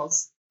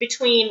details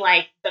between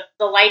like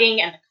the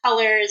lighting and the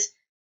colors,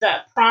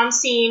 the prom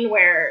scene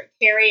where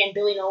Carrie and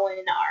Billy Nolan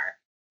are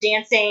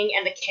dancing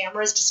and the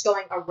camera's just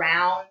going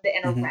around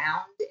and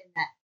around in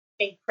that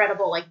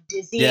incredible like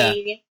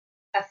dizzying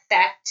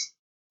effect.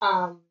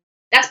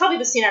 That's probably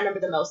the scene I remember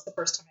the most the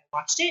first time I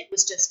watched it.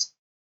 Was just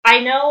I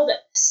know that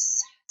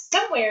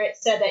somewhere it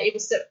said that it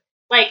was so,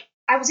 like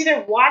I was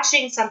either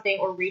watching something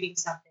or reading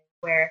something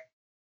where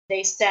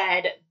they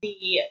said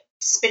the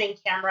spinning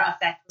camera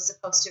effect was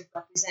supposed to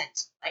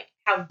represent like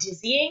how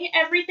dizzying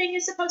everything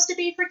is supposed to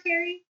be for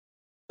Carrie,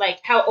 like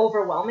how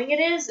overwhelming it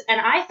is.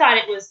 And I thought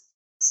it was,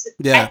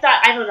 I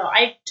don't know,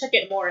 I took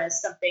it more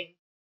as something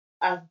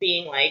of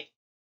being like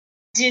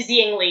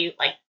dizzyingly,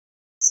 like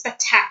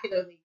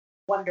spectacularly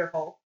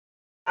wonderful.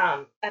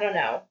 I don't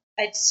know.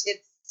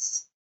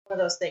 It's one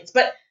of those things,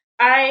 but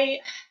I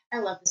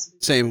love this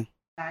movie. Same.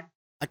 God.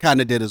 I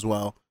kind of did as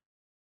well.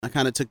 I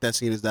kind of took that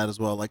scene as that as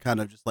well, like kind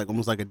of just like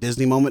almost like a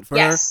Disney moment for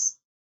her.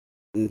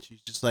 And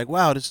she's just like,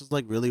 wow, this is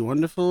like really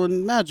wonderful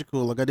and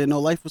magical. Like I didn't know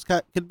life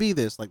could be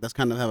this. Like that's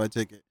kind of how I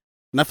take it.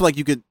 And I feel like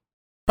you could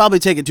probably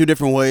take it two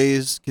different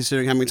ways,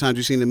 considering how many times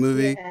you've seen the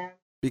movie. Yeah.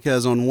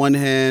 Because on one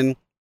hand,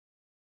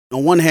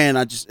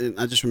 I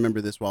just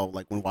remember this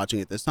when watching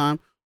it this time.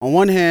 On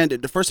one hand,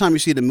 the first time you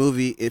see the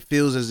movie, it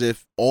feels as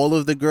if all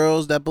of the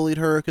girls that bullied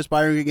her are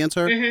conspiring against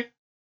her. Mm-hmm.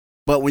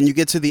 But when you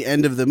get to the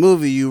end of the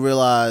movie, you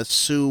realize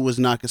Sue was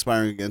not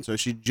conspiring against her.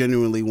 She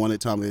genuinely wanted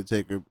Tommy to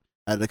take her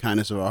out of the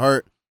kindness of her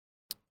heart.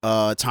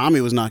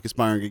 Tommy was not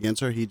conspiring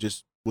against her. He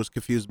just was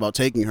confused about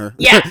taking her.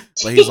 Yeah.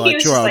 But he's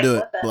like, sure, I'll do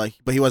it.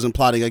 But he wasn't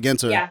plotting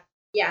against her.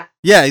 Yeah.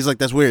 Yeah, he's like,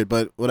 that's weird.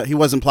 But he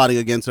wasn't plotting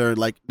against her.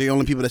 Like, the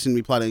only people that seem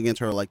to be plotting against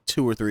her are like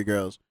 2 or 3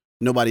 girls.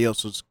 Nobody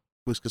else was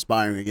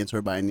conspiring against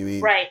her by any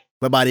means. Right.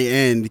 But by the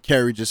end,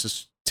 Carrie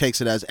just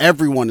takes it as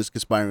everyone is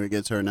conspiring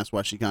against her, and that's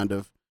why she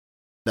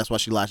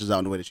lashes out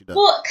in the way that she does.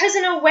 Well, because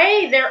in a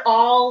way, they're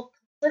all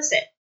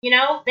complicit. You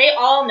know, they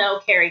all know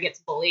Carrie gets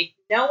bullied.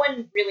 No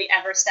one really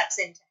ever steps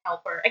in to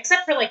help her,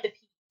 except for like the PE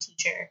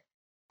teacher,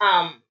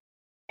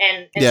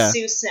 and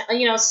Sue.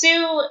 You know,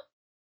 Sue.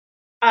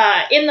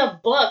 In the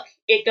book,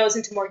 it goes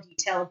into more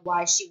detail of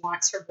why she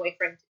wants her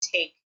boyfriend to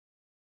take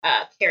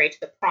Carrie to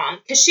the prom,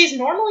 because she's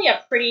normally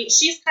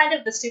she's kind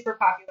of the super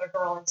popular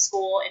girl in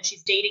school, and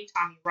she's dating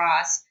Tommy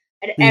Ross,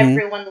 and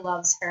everyone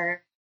loves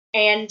her.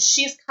 And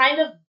she's kind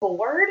of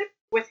bored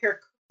with her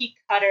cookie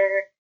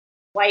cutter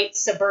white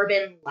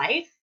suburban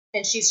life.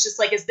 And she's just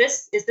like, is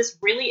this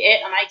really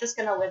it? Am I just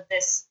going to live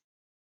this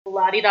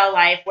la-di-da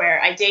life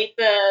where I date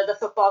the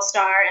football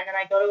star and then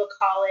I go to a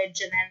college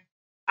and then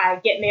I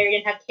get married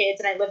and have kids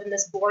and I live in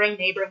this boring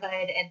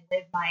neighborhood and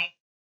live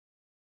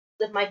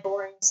my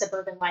boring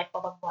suburban life,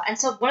 blah, blah, blah. And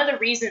so one of the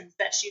reasons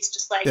that she's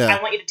just like,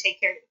 I want you to take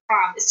care of the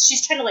prom is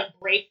she's trying to like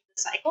break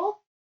the cycle,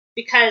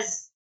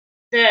 because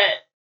the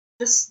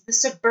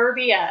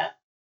suburbia,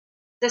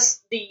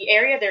 the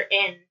area they're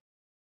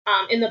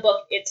in the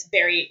book, it's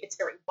very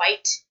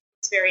white,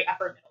 it's very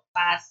upper middle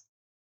class,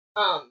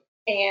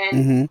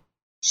 and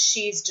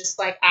she's just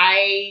like,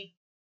 I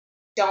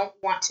don't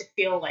want to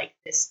feel like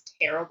this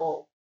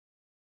terrible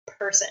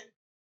person,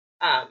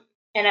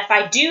 and if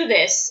I do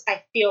this,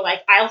 I feel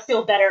like I'll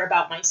feel better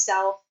about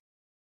myself.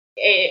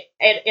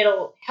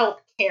 It'll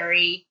help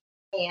Carrie,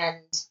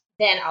 and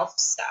then I'll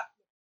stop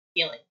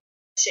feeling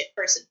shit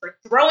person for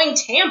throwing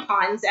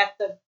tampons at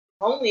the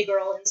only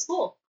girl in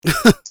school.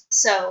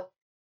 So,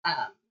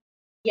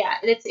 yeah,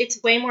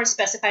 it's way more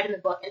specified in the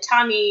book, and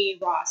Tommy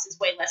Ross is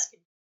way less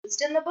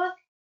confused in the book.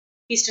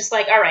 He's just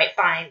like, all right,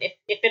 fine,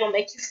 if it'll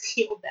make you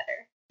feel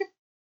better.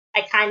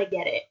 I kind of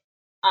get it.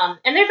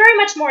 And they're very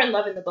much more in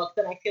love in the book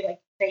than I feel like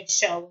they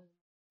show.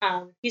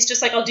 He's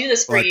just like, I'll do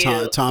this for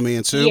you. Tommy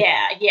and Sue?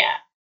 Yeah.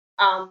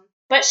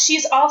 But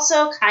she's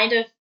also kind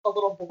of a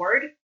little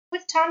bored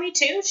with Tommy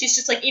too. She's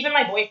just like, even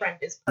my boyfriend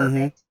is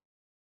perfect.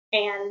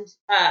 And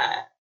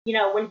you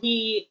know, when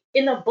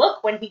in the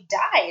book when he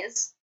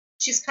dies,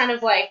 she's kind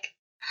of like,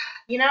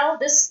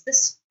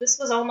 this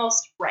was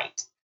almost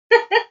right.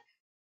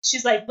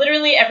 She's like,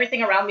 literally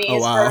everything around me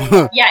is wow.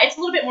 burning. Yeah, it's a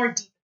little bit more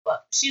deep in the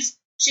book.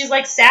 She's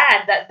like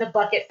sad that the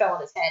bucket fell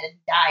on his head and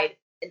died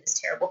in this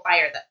terrible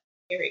fire that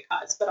Harry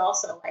caused, but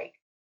also like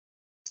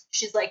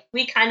she's like,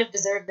 we kind of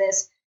deserve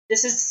this.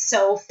 This is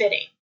so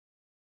fitting.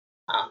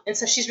 And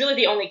so she's really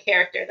the only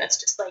character that's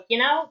just like,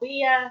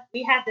 we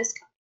had this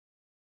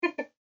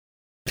coming.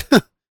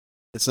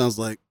 It sounds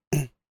like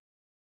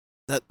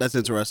that's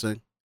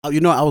interesting. I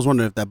was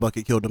wondering if that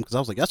bucket killed him because I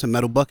was like, that's a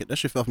metal bucket. That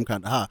shit fell from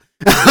kind of high.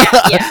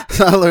 Yeah.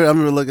 So I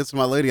remember looking to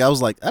my lady. I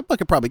was like, that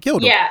bucket probably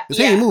killed him. Yeah. Because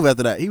he didn't move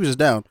after that. He was just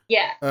down.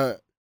 Yeah.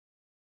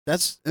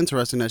 That's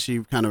interesting that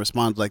she kind of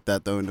responds like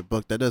that, though, in the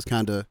book. That does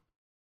kind of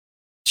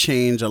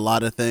change a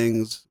lot of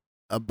things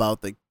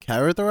about the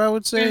character, I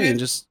would say, and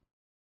just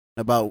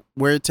about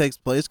where it takes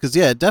place. Because,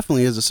 yeah, it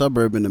definitely is a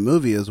suburb in the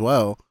movie as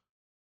well.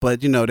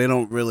 But, they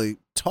don't really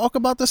talk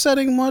about the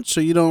setting much,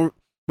 so you don't.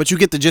 But you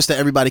get the gist that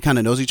everybody kind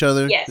of knows each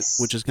other, yes.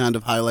 Which is kind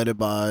of highlighted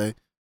by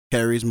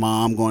Carrie's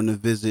mom going to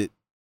visit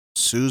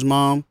Sue's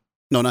mom.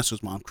 No, not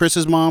Sue's mom.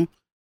 Chris's mom.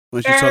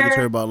 When she's talking to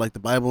her about, like, the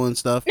Bible and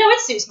stuff. No,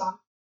 it's Sue's mom.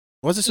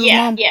 Was it Sue's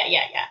mom? Yeah.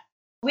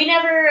 We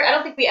never, I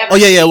don't think we ever Oh,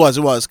 yeah, it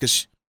was,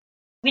 because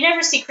we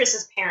never see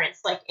Chris's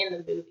parents, like, in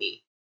the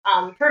movie.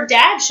 Her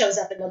dad shows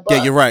up in the book.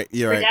 Yeah, you're right.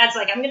 Her dad's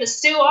like, I'm going to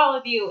sue all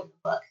of you in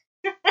the book.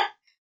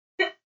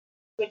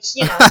 Which,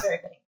 is very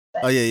funny.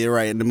 But. Oh, yeah, you're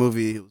right. In the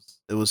movie,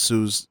 it was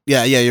Sue's.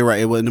 Yeah, you're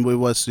right. It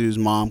was Sue's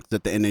mom, because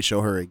at the end they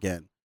show her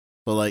again.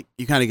 So, like,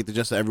 you kind of get the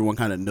gist that everyone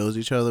kind of knows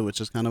each other, which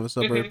is kind of a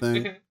suburb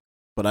thing.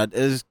 But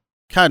it's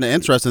kind of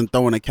interesting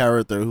throwing a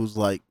character who's,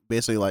 like,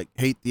 basically, like,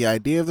 hate the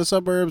idea of the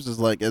suburbs. Is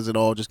like, is it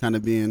all just kind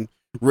of being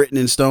written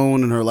in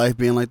stone and her life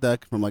being like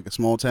that from, like, a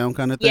small town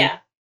kind of thing? Yeah.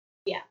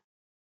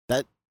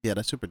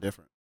 That's super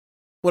different.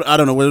 What I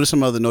don't know. What are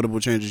some other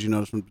notable changes you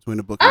noticed from between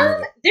the book and the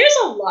movie? There's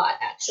a lot,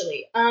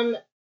 actually.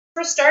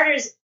 For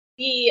starters,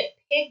 the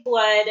pig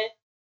blood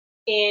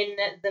in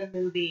the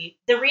movie,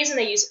 the reason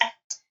they use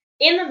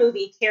in the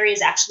movie, Carrie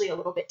is actually a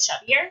little bit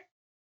chubbier.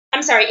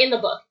 I'm sorry, in the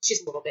book,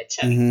 she's a little bit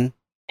chubby.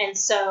 And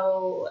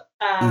so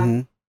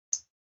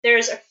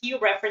there's a few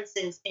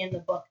references in the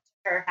book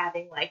to her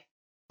having like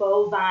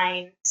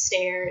bovine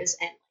stares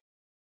and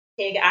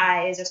pig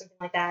eyes or something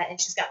like that, and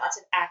she's got lots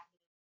of acne.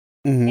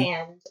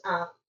 And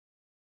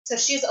so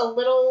she's a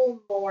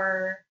little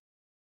more.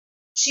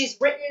 She's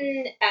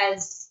written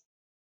as,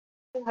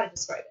 I don't know how to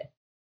describe it.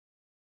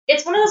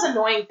 It's one of those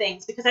annoying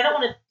things because I don't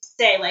want to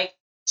say like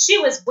she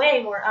was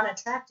way more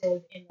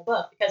unattractive in the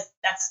book because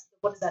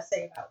what does that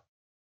say about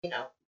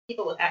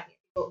people with acne?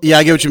 Yeah,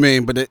 I get what you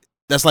mean, but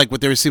that's like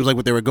seems like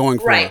what they were going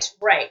for.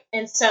 Right.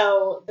 And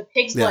so the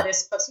pig's blood is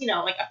supposed,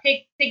 like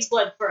pig's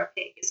blood for a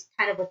pig is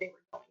kind of what they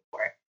were going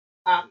for,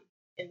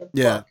 in the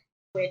book,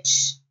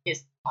 which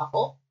is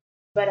awful.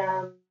 But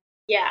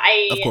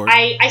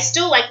I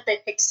still like that they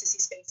picked Sissy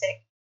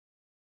Spacek.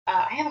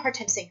 I have a hard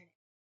time saying her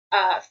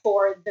name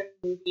for the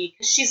movie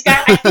because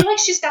I feel like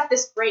she's got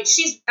this great.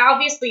 She's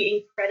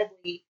obviously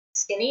incredibly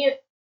skinny,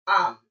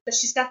 but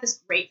she's got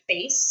this great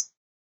face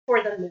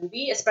for the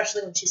movie,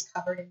 especially when she's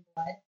covered in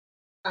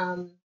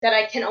blood. That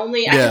I can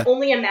only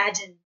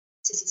imagine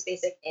Sissy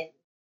Spacek in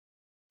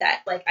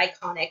that like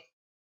iconic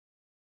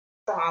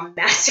prom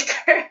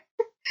massacre.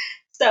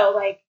 So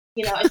like,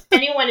 if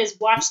anyone has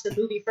watched the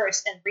movie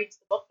first and reads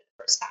the book for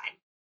the first time,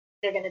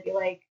 they're gonna be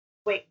like,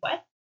 wait,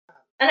 what?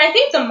 And I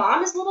think the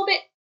mom is a little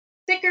bit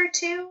thicker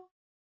too,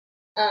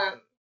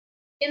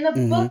 in the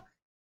book.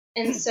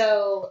 And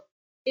so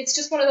it's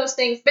just one of those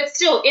things, but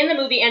still in the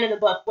movie and in the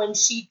book, when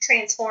she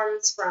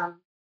transforms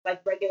from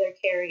like regular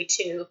Carrie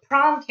to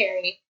prom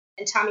Carrie,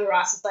 and Tommy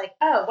Ross is like,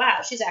 oh wow,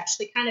 she's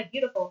actually kind of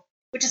beautiful,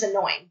 which is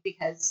annoying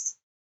because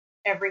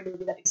every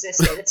movie that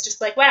existed, it's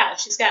just like, wow,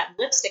 she's got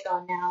lipstick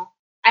on now.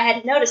 I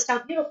hadn't noticed how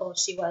beautiful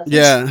she was.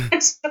 Yeah.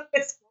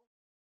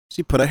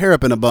 She put her hair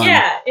up in a bun.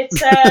 Yeah, it's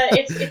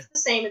the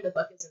same in the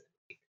book as in the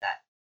movie for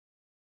that.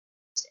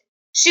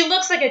 She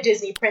looks like a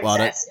Disney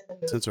princess in the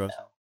movie. That's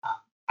interesting.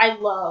 I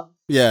love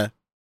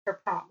her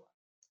prom look.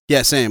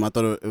 Yeah, same. I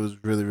thought it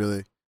was really,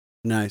 really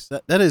nice.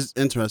 That is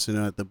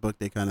interesting. At the book,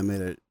 they kind of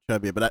made it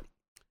chubby, but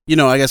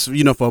I guess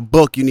for a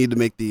book, you need to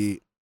make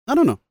I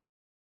don't know.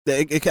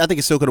 I think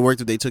it still could have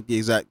worked if they took the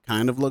exact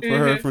kind of look for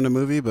her from the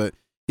movie, but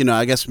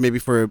I guess maybe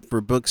for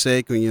book's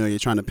sake, when you're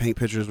trying to paint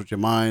pictures with your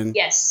mind,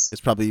 yes,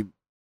 it's probably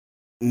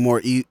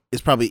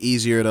it's probably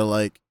easier to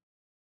like,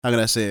 how can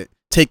I say it?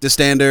 Take the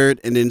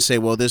standard and then say,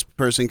 well, this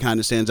person kind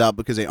of stands out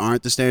because they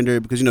aren't the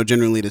standard, because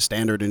generally the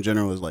standard in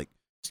general is like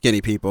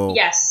skinny people.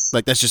 Yes,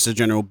 like that's just a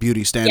general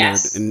beauty standard,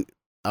 yes. And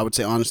I would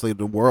say honestly,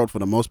 the world for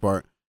the most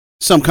part.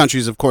 Some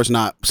countries, of course,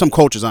 not. Some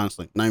cultures,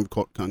 honestly, not even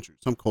countries.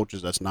 Some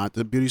cultures, that's not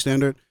the beauty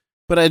standard.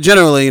 But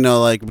generally,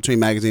 like between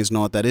magazines and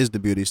all that is the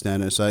beauty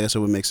standard. So I guess it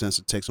would make sense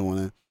to take someone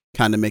and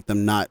kind of make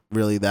them not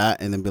really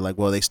that, and then be like,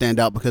 well, they stand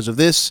out because of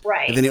this,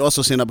 right? And then they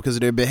also stand out because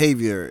of their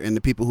behavior, and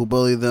the people who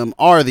bully them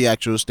are the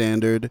actual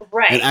standard,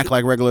 right? And act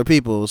like regular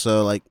people.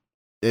 So like,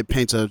 it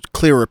paints a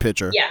clearer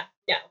picture. Yeah,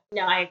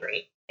 no, I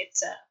agree.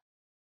 It's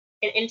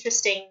an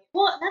interesting,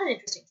 well, not an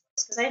interesting choice.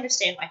 this because I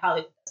understand why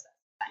Hollywood does that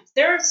sometimes.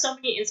 There are so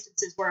many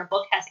instances where a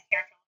book has a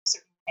character a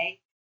certain way,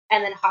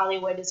 and then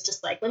Hollywood is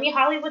just like, let me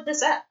Hollywood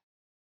this up.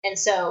 And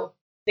so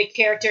the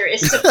character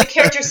is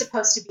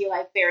supposed to be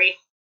like very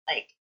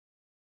like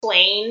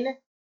plain,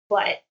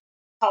 but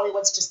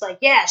Hollywood's just like,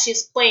 yeah,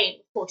 she's plain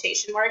with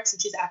quotation marks,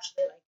 and she's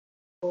actually like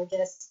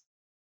gorgeous.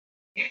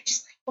 You're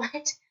just like,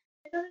 what?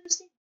 I don't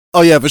understand.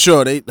 Oh yeah, for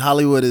sure.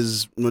 Hollywood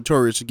is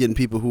notorious for getting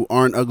people who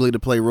aren't ugly to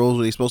play roles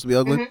where they're supposed to be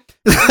ugly.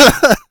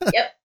 Mm-hmm.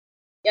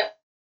 Yep.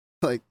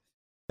 Like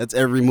that's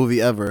every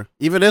movie ever.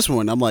 Even this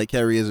one, I'm like,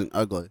 Carrie isn't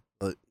ugly.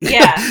 But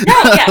yeah, no,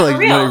 yeah, like for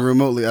real. not even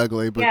remotely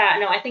ugly. But yeah,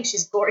 no, I think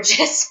she's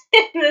gorgeous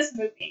in this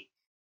movie.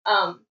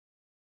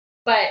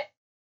 But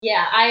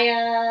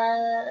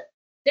yeah,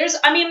 there's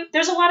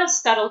a lot of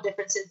subtle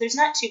differences. There's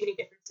not too many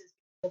differences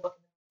between the book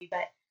and the movie,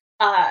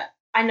 but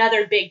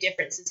another big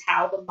difference is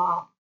how the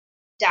mom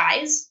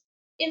dies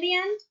in the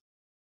end.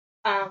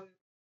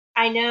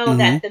 I know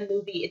that the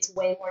movie, it's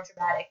way more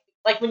dramatic.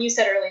 Like when you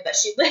said earlier that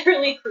she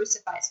literally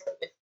crucifies her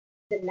with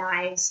the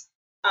knives,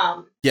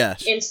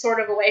 yes, in sort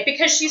of a way,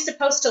 because she's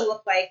supposed to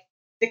look like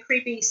the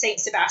creepy Saint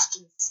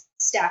Sebastian's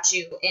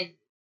statue in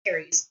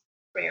Carrie's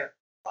prayer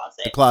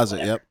closet. The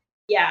closet, yep.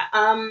 Yeah.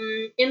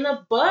 In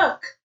the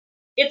book,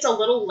 it's a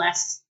little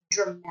less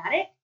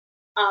dramatic.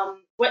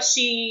 What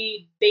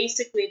she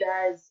basically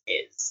does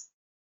is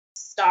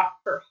stop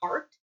her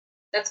heart.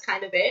 That's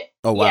kind of it.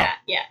 Oh wow.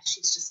 Yeah.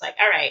 She's just like,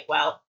 all right,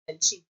 well,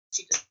 and she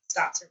just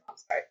stops her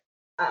mom's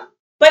heart.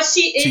 But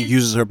she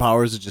uses her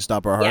powers to just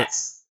stop her heart.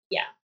 Yes.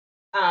 Yeah.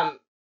 Wow.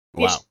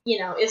 Which,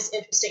 is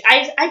interesting.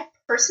 I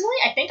personally,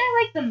 I think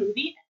I like the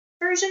movie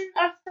version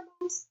of her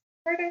mom's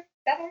murder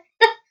better,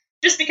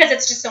 just because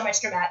it's just so much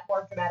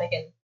more dramatic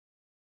and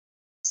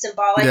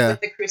symbolic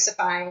with the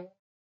crucifying.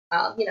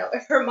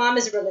 If her mom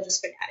is a religious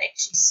fanatic,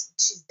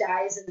 she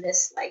dies in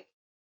this like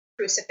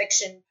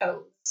crucifixion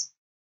pose.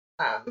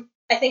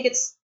 I think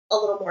it's a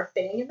little more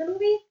fitting in the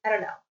movie. I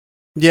don't know.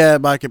 Yeah,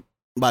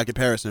 by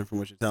comparison from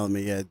what you're telling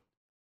me, yeah,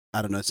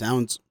 I don't know. It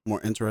sounds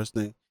more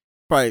interesting.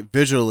 Probably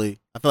visually,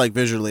 I feel like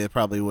visually it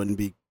probably wouldn't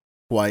be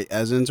quite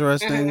as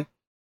interesting. Mm-hmm.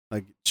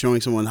 Like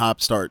showing someone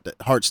heart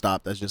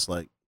stop, that's just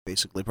like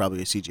basically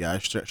probably a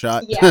CGI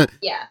shot.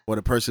 Yeah. Or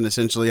the person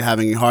essentially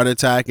having a heart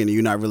attack and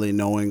you not really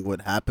knowing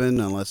what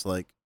happened unless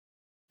like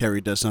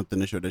Carrie does something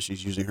to show that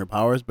she's using her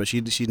powers, but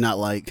she's not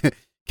like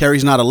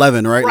Carrie's not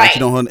 11, right? Like she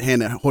don't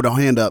hold her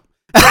hand up.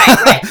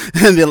 Right.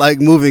 And they're like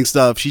moving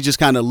stuff. She just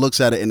kind of looks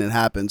at it and it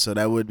happens. So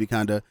that would be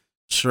kind of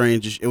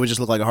strange. It would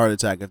just look like a heart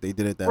attack if they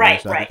did it that way.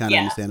 So I can kind of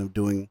understand them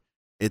doing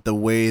it the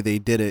way they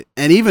did it.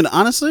 And even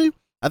honestly,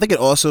 I think it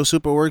also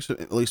super works,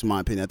 at least in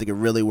my opinion. I think it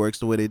really works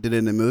the way they did it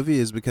in the movie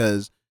is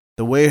because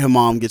the way her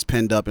mom gets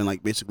pinned up and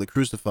like basically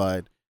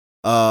crucified,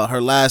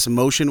 her last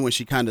motion when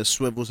she kind of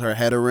swivels her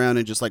head around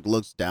and just like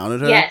looks down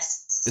at her.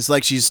 Yes. It's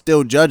like she's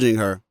still judging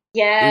her.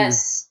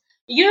 Yes.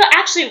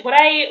 Actually, what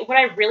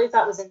I really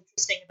thought was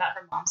interesting about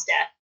her mom's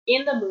death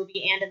in the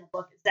movie and in the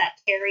book is that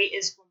Carrie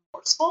is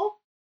remorseful.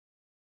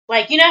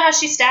 Like, you know how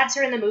she stabs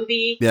her in the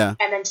movie? Yeah.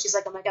 And then she's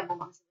like, oh my god, my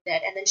mom's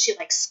dead. And then she,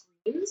 like,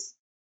 screams.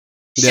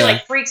 She,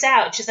 like, freaks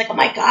out. She's like, oh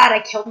my god, I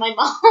killed my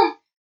mom.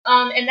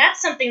 And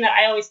that's something that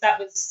I always thought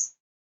was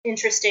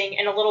interesting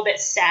and a little bit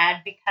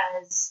sad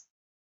because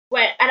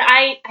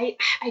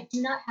I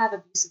do not have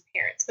abusive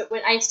parents, but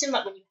I assume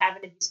that when you have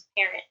an abusive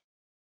parent,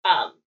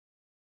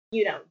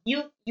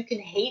 you can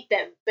hate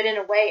them, but in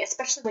a way,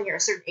 especially when you're a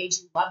certain age,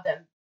 you love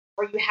them,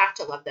 or you have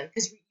to love them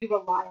because you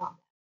rely on them.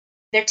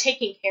 They're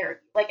taking care of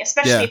you, like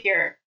especially if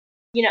you're,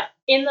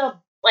 in the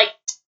like,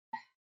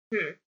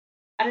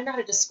 I don't know how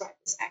to describe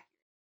this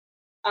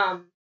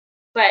accurately.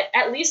 But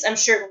at least I'm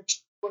sure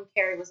when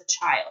Carrie was a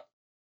child,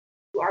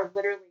 you are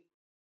literally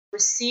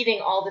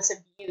receiving all this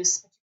abuse,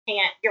 but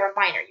you're a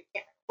minor, you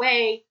can't run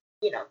away.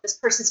 This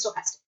person still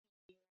has to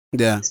feed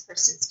you. Yeah. This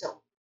person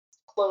still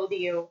clothe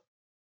you.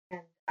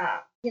 And,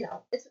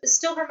 it's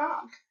still her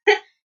mom.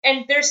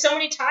 And there's so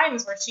many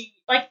times where she,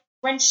 like,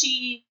 when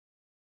she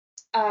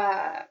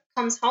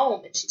comes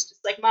home and she's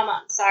just like,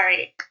 Mama, I'm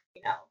sorry,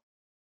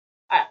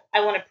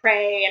 I want to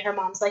pray. And her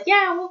mom's like,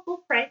 yeah,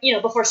 we'll pray,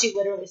 before she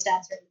literally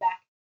stabs her in the back.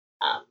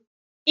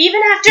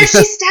 Even after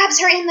she stabs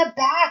her in the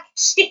back,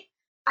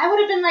 I would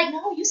have been like,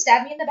 no, you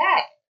stabbed me in the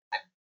back.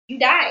 You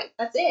died.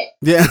 That's it.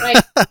 Yeah.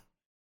 Like,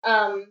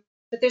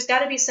 but there's got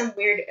to be some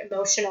weird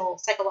emotional,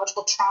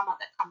 psychological trauma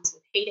that comes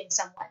with hating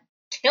someone,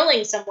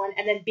 killing someone,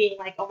 and then being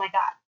like, oh my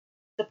god,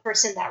 the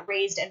person that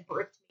raised and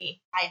birthed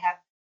me, I have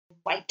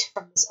wiped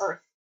from this earth.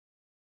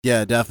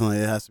 Yeah, definitely.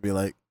 It has to be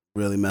like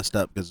really messed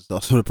up because it's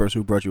also the person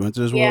who brought you into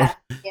this world.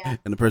 Yeah.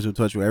 And the person who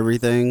taught you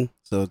everything.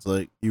 So it's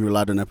like you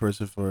relied on that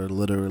person for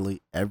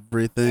literally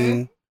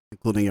everything,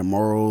 including your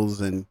morals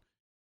and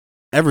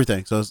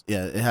everything. So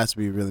it has to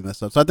be really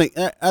messed up. So I think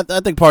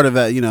part of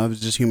that,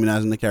 is just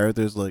humanizing the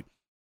characters. Like,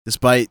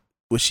 despite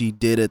what she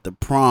did at the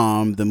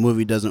prom, the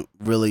movie doesn't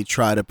really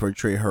try to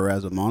portray her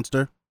as a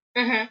monster.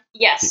 Mm-hmm.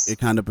 Yes. It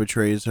kind of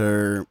portrays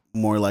her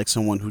more like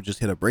someone who just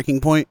hit a breaking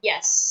point.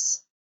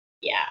 Yes.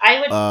 Yeah, I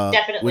would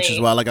definitely. Which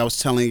is why, like I was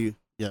telling you.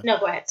 Yeah. No,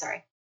 go ahead.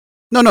 Sorry.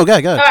 No, go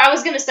ahead. I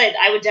was gonna say that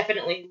I would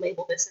definitely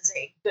label this as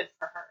a good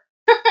for her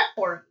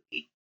horror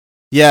movie.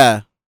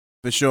 Yeah,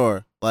 for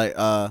sure. Like,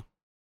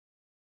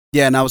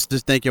 yeah, and I was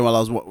just thinking while I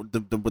was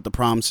with the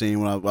prom scene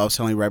when I was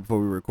telling you right before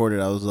we recorded,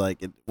 I was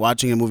like,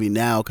 watching a movie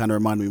now kind of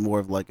reminded me more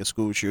of like a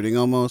school shooting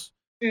almost.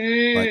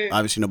 Like,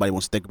 obviously nobody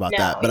wants to think about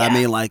that, but I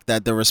mean, like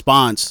that the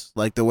response,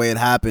 like the way it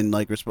happened,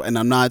 like, and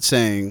I'm not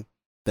saying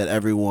that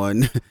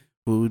everyone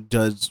who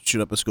does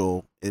shoot up a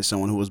school is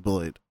someone who was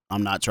bullied.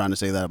 I'm not trying to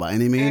say that by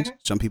any means.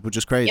 Some people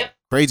just crazy. Yep.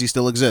 Crazy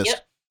still exists.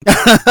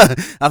 Yep.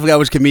 I forgot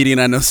which comedian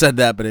I know said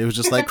that, but it was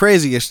just like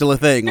crazy is still a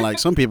thing. Like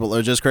some people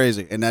are just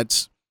crazy, and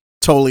that's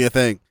totally a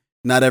thing.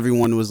 Not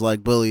everyone was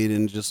like bullied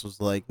and just was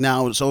like,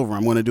 now it's over.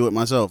 I'm going to do it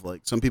myself.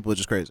 Like some people are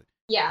just crazy.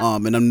 Yeah.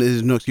 And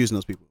there's no excuse in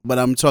those people. But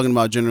I'm talking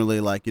about generally,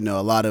 like, you know,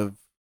 a lot of,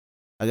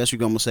 I guess you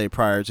can almost say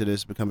prior to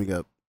this becoming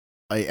a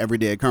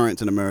everyday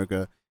occurrence in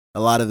America, a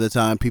lot of the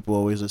time people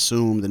always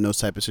assumed in those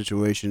type of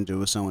situations it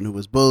was someone who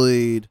was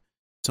bullied,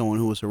 someone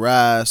who was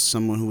harassed,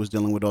 someone who was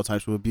dealing with all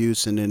types of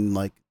abuse, and then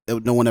like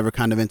no one ever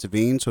kind of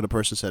intervened. So the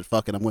person said,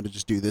 "Fuck it, I'm going to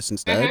just do this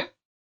instead."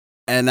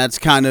 And that's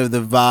kind of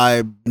the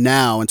vibe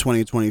now in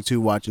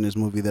 2022 watching this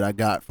movie that I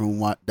got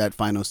from that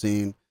final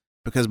scene.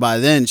 Because by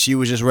then, she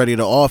was just ready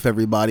to off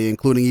everybody,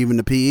 including even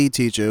the PE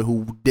teacher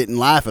who didn't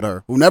laugh at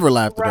her, who never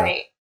laughed at her.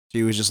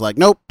 She was just like,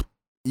 nope,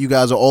 you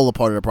guys are all a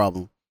part of the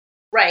problem.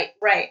 Right.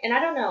 And I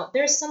don't know.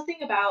 There's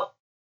something about,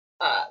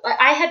 like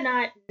I had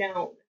not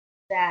known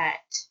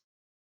that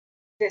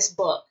this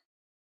book,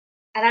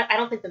 and I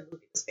don't think the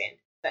movie was banned,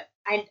 but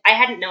I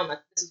hadn't known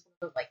that this was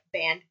one of the like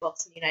banned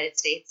books in the United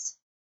States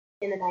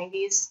in the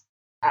 90s.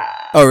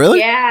 Oh, really?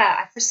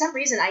 Yeah. For some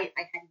reason, I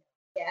hadn't.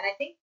 Yeah, and I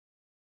think,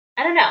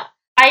 I don't know.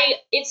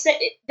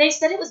 They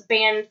said it was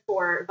banned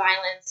for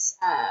violence.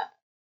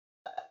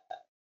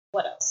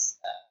 What else?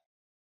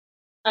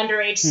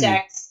 Underage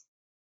sex,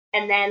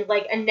 and then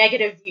like a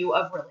negative view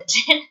of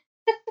religion,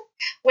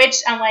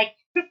 which I'm like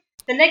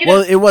the negative.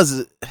 Well, it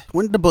was.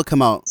 When did the book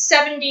come out?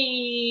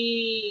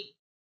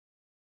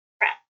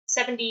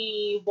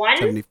 71?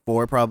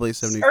 74, probably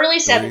 70. Early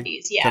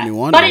 70s, yeah.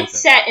 71, but it's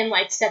set in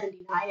like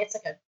 79. It's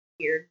like a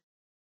weird.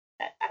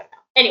 I don't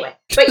know. Anyway,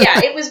 but yeah,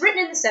 it was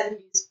written in the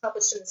 70s,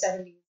 published in the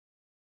 70s.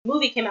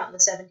 Movie came out in the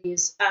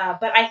 70s,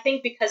 but I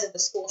think because of the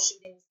school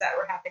shootings that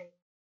were happening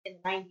in the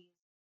 90s,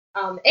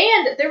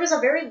 and there was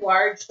a very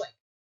large like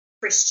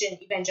Christian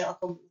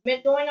evangelical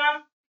movement going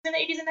on in the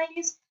 80s and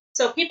 90s,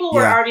 so people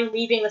were already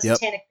leaving the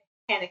satanic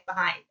panic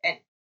behind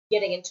and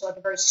getting into like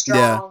a very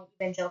strong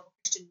evangelical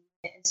Christian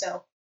movement, and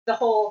so the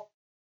whole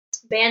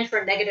ban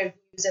for negative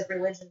views of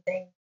religion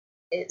thing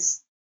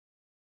is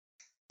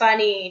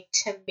funny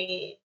to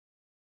me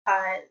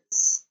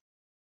because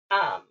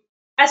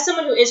as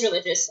someone who is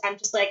religious, I'm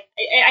just like,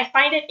 I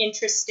find it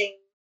interesting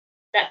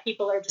that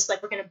people are just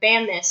like, we're going to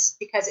ban this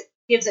because it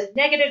gives a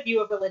negative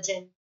view of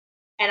religion.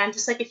 And I'm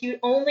just like, if you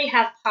only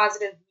have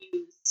positive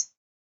views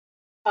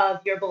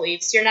of your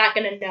beliefs, you're not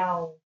going to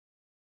know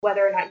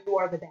whether or not you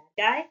are the bad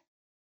guy.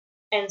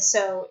 And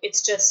so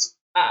it's just,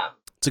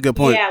 it's a good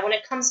point. Yeah, when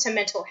it comes to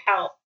mental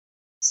health,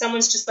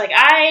 someone's just like,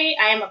 I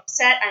am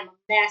upset, I'm a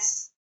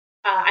mess,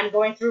 I'm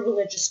going through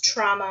religious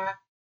trauma,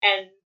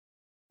 and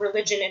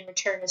religion in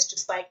return is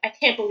just like, I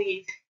can't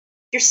believe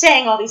you're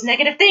saying all these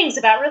negative things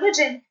about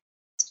religion.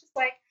 It's just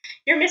like,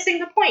 you're missing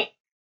the point.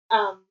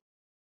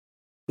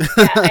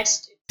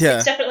 It's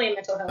definitely a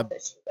mental health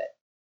issue. But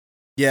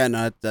yeah,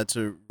 no, that's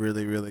a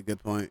really, really good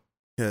point.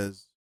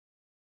 Because,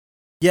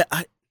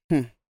 I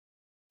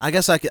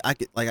guess I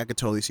could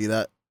totally see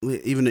that.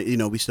 Even, you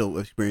know, we still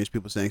experience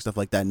people saying stuff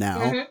like that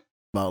now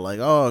about like,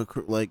 oh,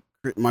 like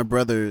one of my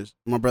brothers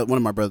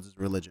is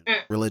religious.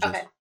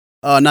 Okay.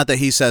 Not that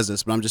he says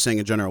this, but I'm just saying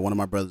in general, one of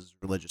my brothers is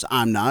religious.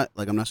 I'm not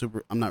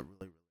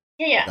really.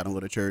 Yeah. Like, I don't go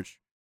to church.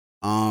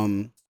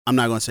 I'm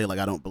not going to say like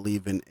I don't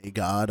believe in a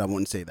God. I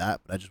wouldn't say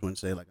that, but I just wouldn't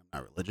say like I'm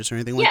not religious or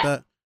anything like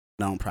that.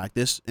 I don't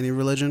practice any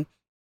religion.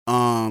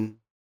 But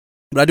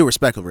I do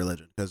respect of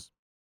religion because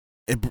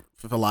for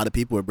a lot of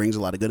people, it brings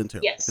a lot of good into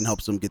it. It can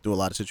help them get through a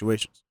lot of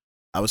situations.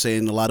 I would say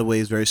in a lot of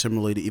ways, very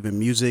similarly to even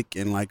music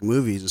and like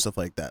movies and stuff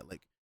like that.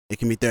 Like it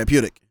can be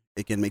therapeutic.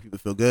 It can make people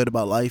feel good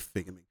about life.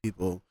 It can make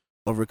people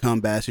overcome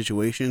bad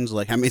situations.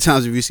 Like how many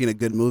times have you seen a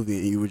good movie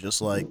and you were just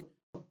like,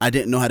 I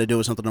didn't know how to deal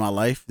with something in my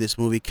life. This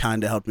movie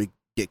kind of helped me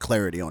get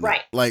clarity on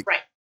it. Like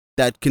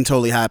that can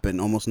totally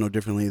happen almost no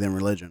differently than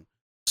religion.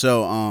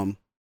 So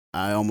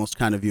I almost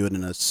kind of view it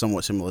in a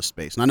somewhat similar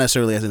space, not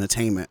necessarily as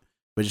entertainment,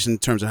 but just in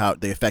terms of how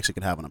the effects it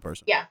could have on a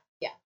person. Yeah.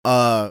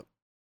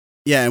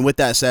 And with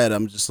that said,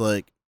 I'm just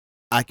like,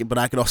 I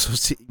could also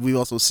see, we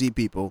also see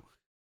people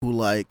who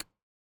like,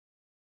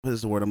 what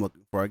is the word I'm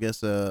looking for? I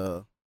guess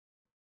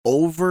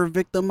over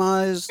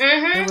victimize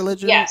their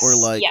religion, or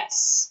like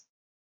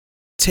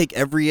take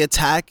every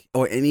attack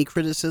or any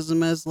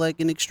criticism as like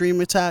an extreme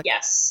attack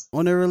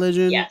on their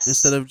religion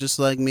instead of just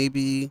like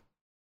maybe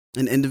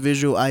an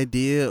individual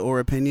idea or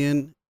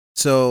opinion.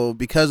 So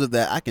because of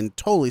that, I can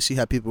totally see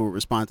how people would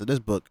respond to this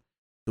book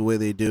the way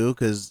they do.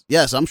 Because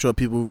yes, I'm sure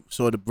people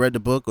read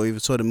the book or even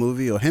saw the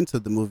movie or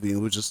hinted the movie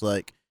and was just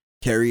like,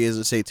 Carrie is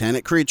a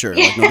satanic creature,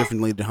 like no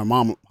differently than her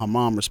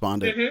mom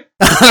responded.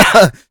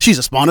 Mm-hmm. She's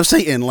a spawn of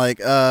Satan, like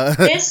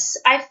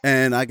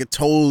and I could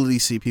totally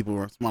see people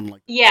responding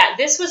like, yeah,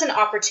 this was an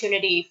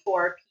opportunity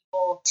for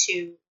people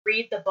to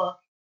read the book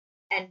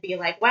and be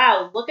like,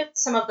 wow, look at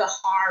some of the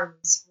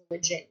harms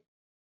religion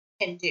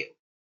can do.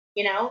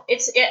 You know,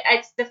 it's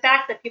the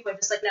fact that people are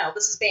just like, no,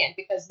 this is banned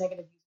because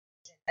negative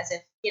religion, as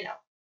if, you know,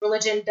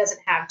 religion doesn't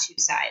have two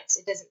sides.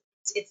 It doesn't.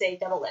 It's a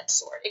double-edged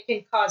sword. It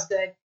can cause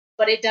good,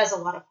 but it does a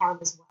lot of harm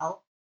as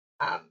well.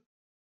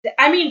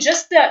 I mean,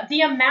 just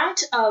the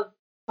amount of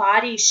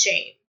body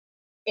shame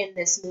in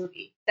this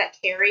movie that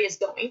Carrie is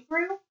going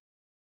through,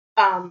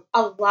 a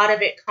lot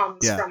of it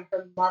comes from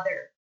her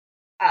mother,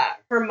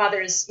 her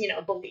mother's, you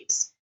know,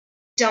 beliefs,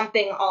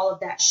 dumping all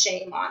of that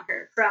shame on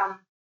her, from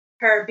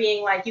her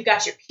being like, you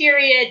got your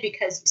period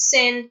because you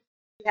sinned,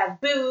 you have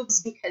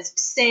boobs because you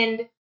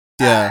sinned.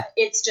 yeah,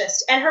 It's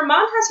just, and her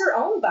mom has her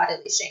own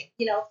bodily shame,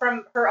 you know,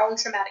 from her own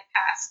traumatic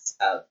past.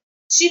 Of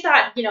she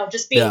thought, you know,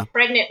 just being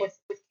pregnant with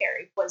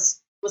Carrie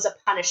was a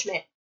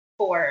punishment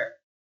for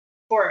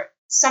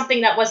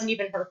something that wasn't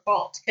even her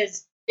fault,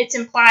 because it's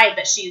implied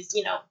that she's,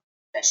 you know,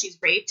 that she's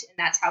raped, and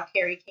that's how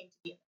Carrie came to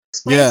be in the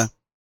first place.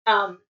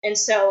 Yeah. And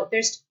so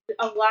there's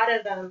a lot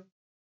of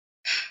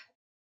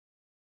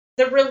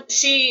the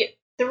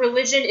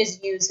religion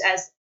is used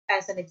as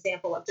an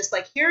example of just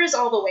like, here is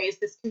all the ways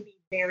this can be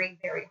very,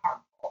 very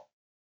harmful.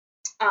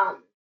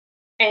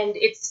 And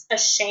it's a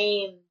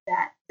shame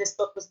that this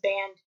book was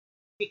banned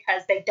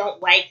because they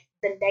don't like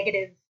the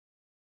negative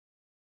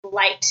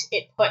light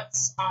it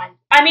puts on,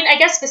 I mean, I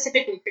guess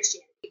specifically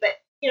Christianity, but,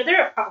 you know, there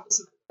are probably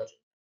some other religions.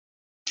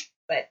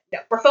 But no,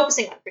 we're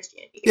focusing on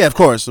Christianity here. Yeah, of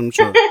course, I'm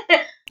sure.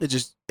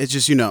 It's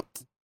just, you know,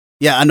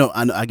 yeah, I know,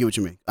 I get what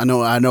you mean. I know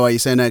why you're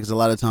saying that, because a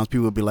lot of times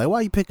people will be like, why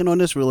are you picking on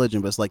this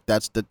religion? But it's like,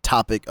 that's the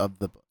topic of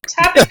the book.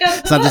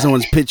 It's not just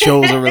someone's pit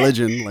shows or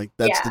religion. Like,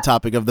 that's the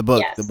topic of the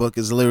book. Yes. The book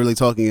is literally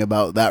talking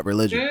about that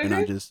religion. Mm-hmm. You're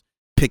not just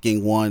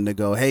picking one to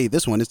go, hey,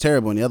 this one is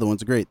terrible and the other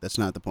one's great. That's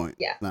not the point.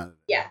 Yeah.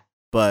 Yeah.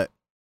 But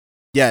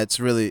yeah, it's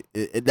really,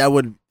 it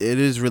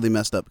is really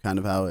messed up kind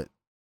of how it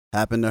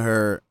happened to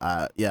her.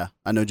 Yeah,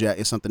 I know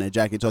it's something that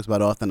Jackie talks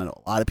about often. I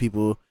know a lot of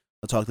people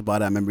talked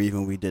about it. I remember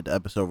even when we did the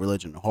episode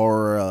Religion and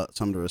Horror,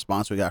 some of the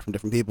response we got from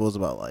different people was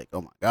about like,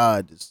 oh my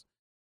God, this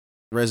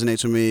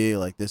resonates with me.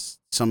 Like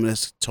some of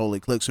this totally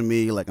clicks with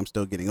me. Like I'm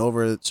still getting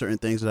over certain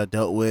things that I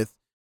dealt with.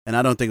 And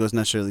I don't think it was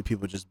necessarily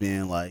people just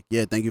being like,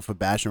 yeah, thank you for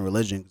bashing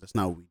religion, because that's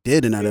not what we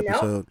did in that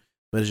episode.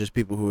 But it's just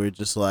people who are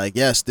just like,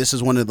 yes, this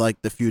is one of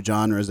like the few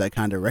genres that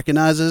kind of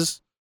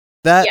recognizes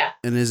that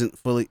and isn't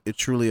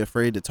truly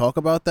afraid to talk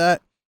about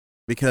that,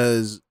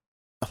 because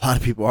a lot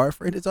of people are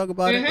afraid to talk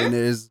about it. And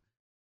there's,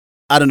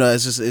 I don't know,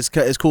 it's just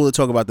it's cool to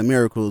talk about the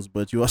miracles,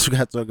 but you also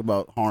got to talk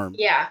about harm.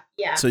 Yeah.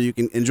 So you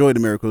can enjoy the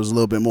miracles a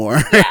little bit more.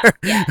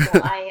 Yeah.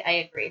 No,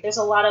 I agree. There's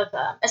a lot of,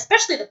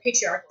 especially the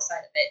patriarchal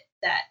side of it,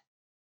 that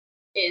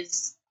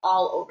is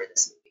all over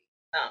this movie.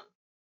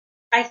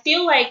 I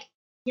feel like,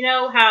 you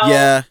know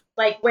how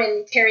like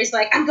when Carrie's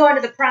like, I'm going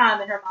to the prom,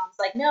 and her mom's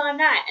like, no, I'm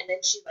not, and then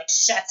she like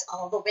shuts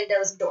all the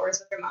windows and doors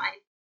with her mind,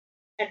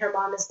 and her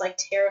mom is like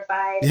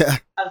terrified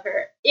of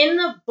her. In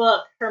the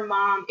book, her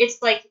mom,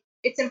 it's like,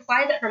 it's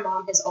implied that her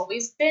mom has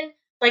always been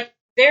like,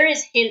 there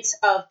is hints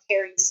of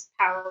Carrie's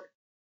power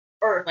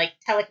or like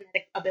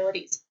telekinetic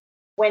abilities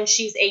when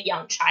she's a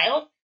young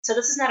child. So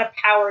this is not a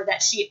power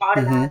that she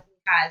automatically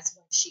has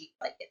when she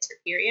like gets her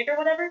period or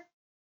whatever.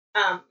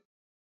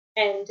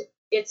 And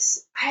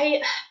it's,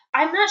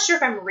 I'm not sure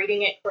if I'm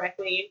reading it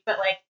correctly, but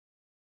like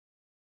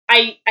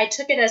I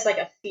took it as like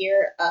a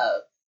fear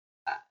of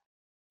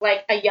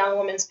like a young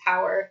woman's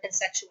power and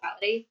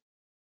sexuality.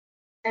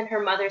 And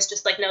her mother's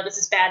just like, no, this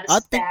is bad. This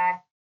is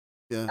bad.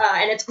 Yeah.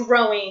 And it's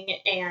growing,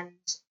 and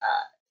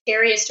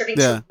Carrie is starting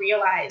to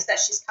realize that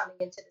she's coming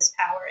into this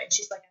power, and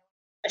she's like,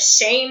 I'm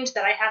ashamed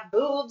that I have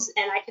boobs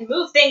and I can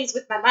move things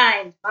with my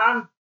mind,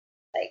 Mom.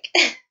 Like,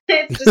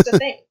 it's just a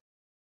thing.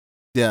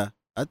 Yeah,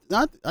 I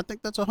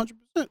think that's 100%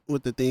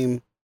 with the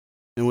theme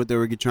and what they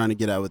were trying to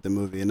get at with the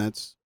movie, and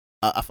that's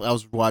I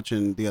was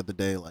watching the other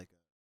day like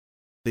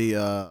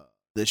the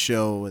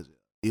show was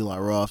Eli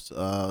Roth's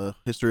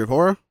History of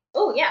Horror.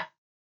 Oh yeah.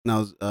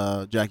 Now,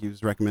 Jackie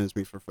was recommending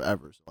me for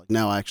forever. So, like,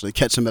 now I actually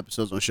catch some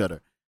episodes on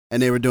Shudder.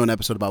 And they were doing an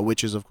episode about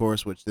witches, of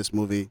course, which this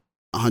movie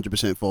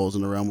 100% falls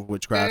in the realm of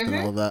witchcraft and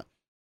all of that.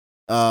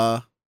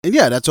 And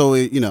yeah, that's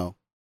always, you know,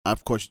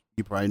 of course,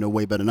 you probably know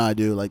way better than I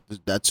do. Like,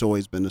 that's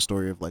always been the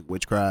story of, like,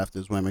 witchcraft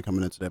is women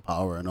coming into their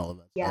power and all of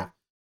that stuff.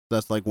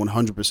 That's, like,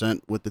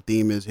 100% what the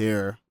theme is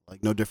here.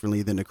 Like, no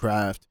differently than The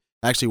Craft.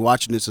 Actually,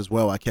 watching this as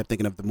well, I kept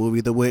thinking of the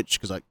movie The Witch,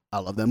 because I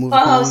love that movie.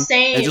 Oh,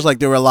 same. It's just, like,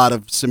 there were a lot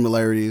of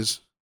similarities.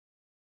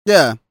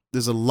 Yeah,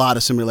 there's a lot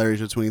of similarities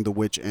between The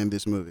Witch and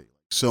this movie.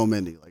 So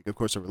many. Like, of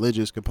course, a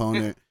religious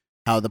component,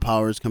 how the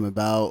powers come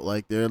about.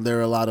 Like, there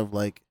are a lot of,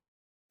 like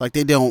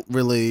they don't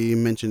really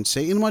mention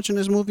Satan much in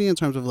this movie in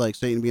terms of, like,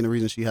 Satan being the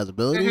reason she has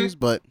abilities,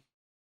 but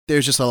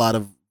there's just a lot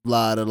of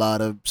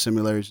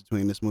similarities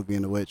between this movie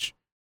and The Witch.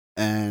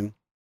 And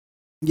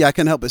Yeah, I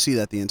couldn't help but see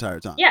that the entire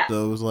time. Yeah.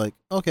 So it was like,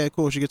 okay,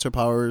 cool. She gets her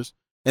powers,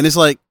 and it's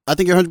like, I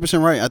think you're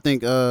 100% right. I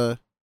think, I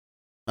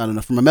don't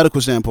know, from a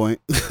medical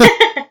standpoint,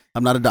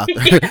 I'm not a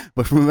doctor,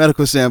 but from a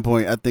medical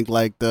standpoint, I think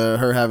like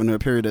her having her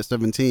period at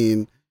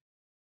 17.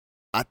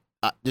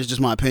 It's just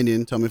my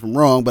opinion. Tell me if I'm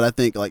wrong, but I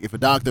think like if a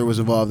doctor was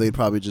involved, they'd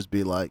probably just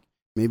be like,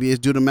 maybe it's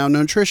due to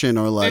malnutrition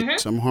or like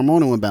some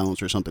hormonal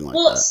imbalance or something like that.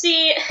 Well,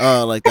 see,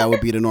 like that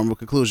would be the normal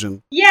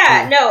conclusion.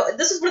 Yeah, no,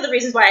 this is one of the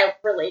reasons why I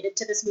related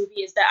to this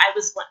movie is that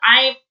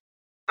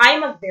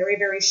I'm a very,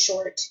 very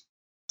short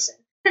person.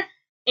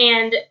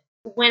 And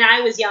when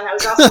I was young, I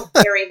was also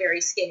very,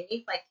 very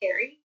skinny, like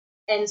Carrie.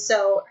 And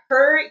so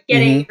her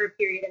getting her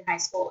period in high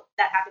school,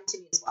 that happened to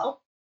me as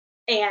well.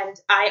 And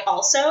I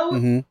also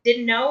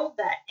didn't know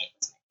that it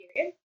was my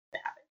period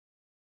that happened.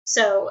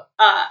 So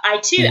I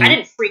too, I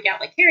didn't freak out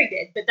like Carrie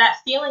did, but that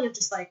feeling of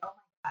just like, oh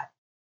my God,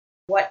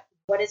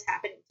 what is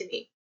happening to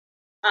me?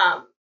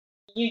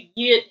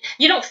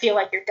 You don't feel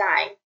like you're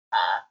dying,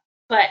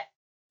 but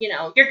you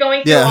know you're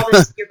going through all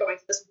this. You're going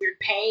through this weird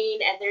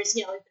pain, and there's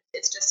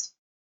it's just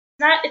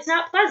it's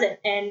not pleasant.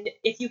 And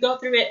if you go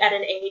through it at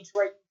an age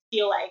where you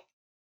feel like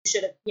you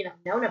should have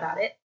known about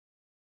it,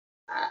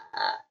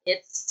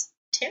 it's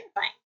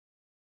terrifying.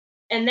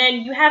 And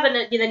then you have an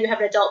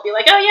adult be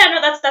like, oh yeah,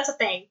 no, that's a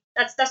thing.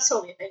 That's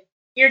totally a thing.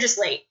 You're just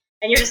late,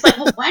 and you're just like,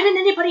 well, why didn't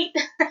anybody?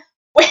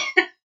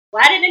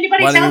 Why didn't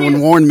anybody tell me?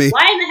 Warn me?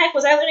 Why in the heck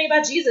was I learning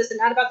about Jesus and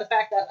not about the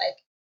fact that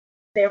like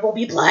there will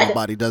be blood?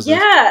 Nobody does this.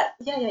 Yeah.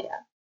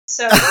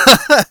 So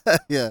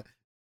yeah.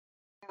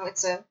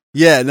 It's a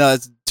no,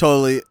 it's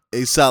totally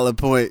a solid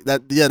point.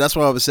 That's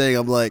what I was saying.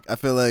 I'm like, I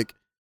feel like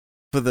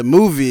for the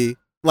movie,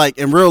 like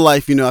in real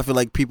life, I feel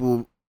like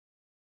people,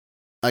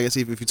 I guess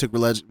if you took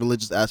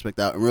religious aspect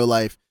out, in real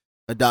life,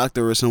 a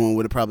doctor or someone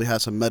would have probably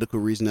had some medical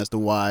reason as to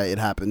why it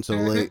happened so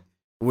late.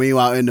 When you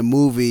are in the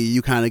movie,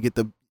 you kind of get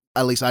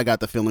at least I got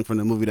the feeling from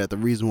the movie that the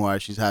reason why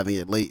she's having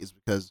it late is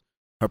because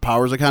her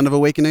powers are kind of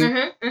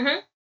awakening.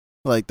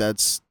 Like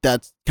that's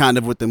kind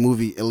of what the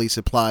movie at least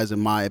applies in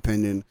my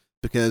opinion,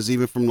 because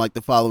even from like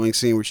the following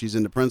scene where she's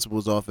in the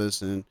principal's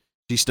office and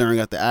she's staring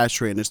at the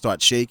ashtray and it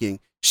starts shaking,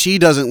 she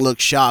doesn't look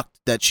shocked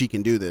that she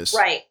can do this.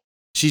 Right.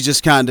 She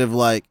just kind of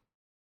like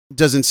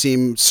doesn't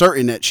seem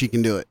certain that she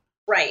can do it.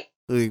 Right.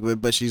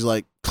 But she's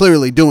like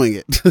clearly doing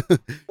it.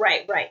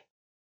 Right.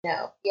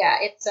 No. Yeah,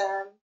 it's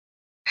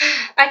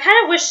I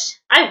kind of wish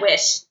I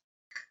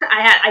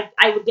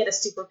would get a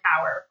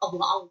superpower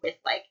along with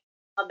like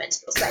a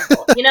menstrual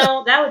cycle.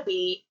 That would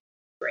be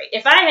great.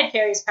 If I had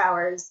Carrie's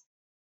powers,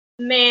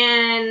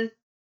 man,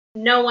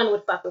 no one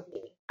would fuck with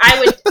me. I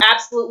would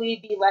absolutely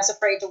be less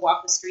afraid to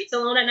walk the streets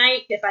alone at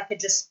night if I could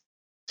just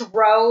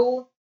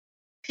throw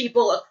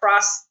people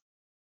across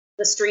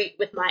the street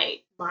with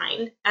my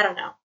mind. I don't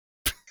know.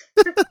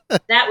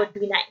 That would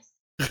be nice.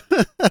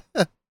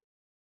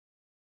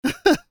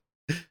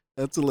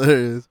 That's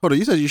hilarious. Hold on,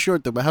 you said you're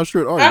short though, but how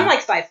short are you? I'm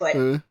like 5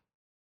 foot.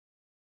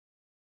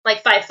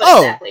 Like 5 foot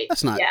exactly.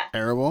 That's not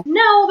terrible.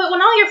 No, but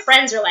when all your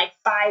friends are like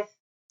 5'6",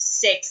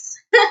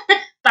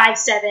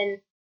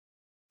 5'7",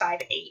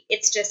 5'8",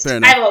 it's just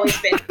I've always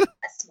been a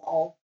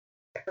small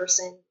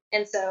person,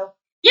 and so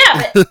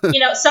yeah.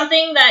 But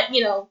something that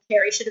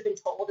Carrie should have been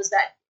told is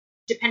that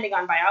depending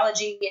on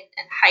biology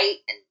and height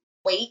and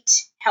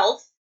weight,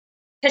 health,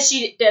 because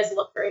she does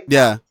look very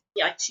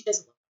like she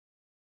doesn't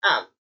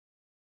look.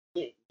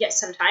 Yes,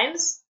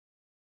 sometimes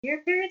your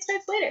period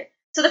starts later.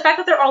 So the fact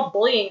that they're all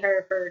bullying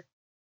her for,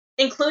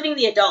 including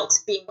the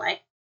adults, being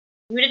like,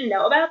 "You didn't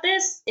know about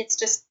this?" It's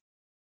just,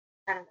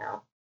 I don't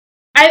know.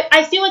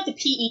 I feel like the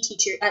PE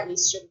teacher at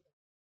least should.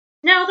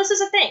 No, this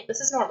is a thing.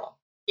 This is normal.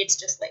 It's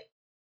just late.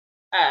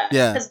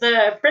 Because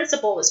the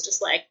principal was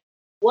just like,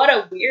 "What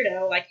a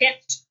weirdo! I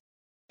can't.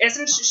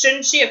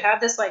 Shouldn't she have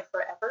had this like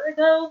forever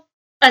ago?"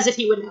 As if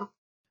he would know.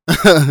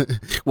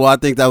 Well, I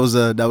think that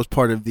was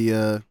part of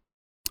the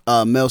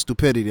male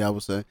stupidity, I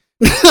would say.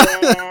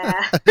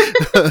 Yeah.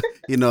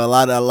 A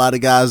lot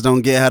of guys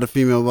don't get how the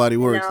female body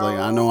works. No. Like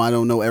I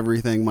don't know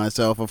everything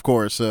myself, of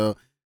course. So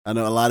I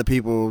know a lot of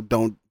people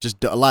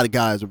a lot of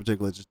guys in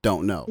particular just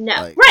don't know. No,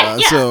 like, right?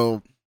 Yeah.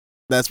 So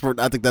I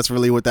think that's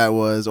really what that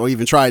was, or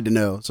even tried to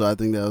know. So I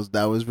think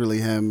that was really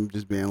him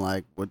just being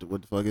like, what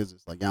the fuck is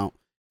this? Like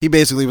he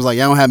basically was like,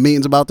 y'all don't have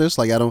meetings about this?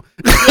 Like, I don't...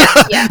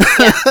 Yeah.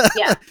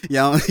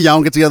 y'all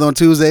don't get together on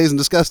Tuesdays and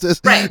discuss this?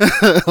 Right.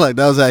 Like,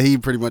 that was how he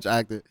pretty much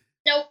acted.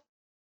 Nope.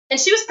 And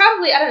she was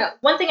probably, I don't know,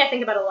 one thing I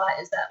think about a lot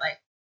is that, like,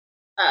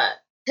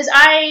 because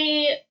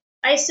I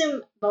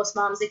assume most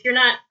moms, if you're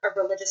not a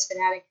religious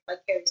fanatic like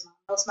Carrie's mom,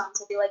 most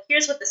moms will be like,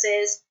 here's what this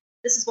is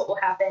what will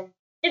happen.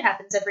 It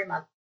happens every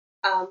month.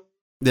 I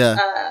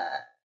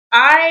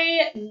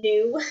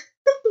knew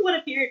what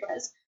a period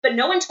was, but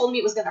no one told me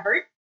it was going to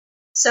hurt.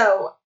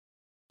 So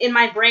in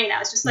my brain, I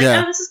was just like,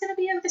 oh, this is going to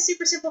be like a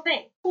super simple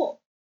thing.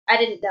 Cool. I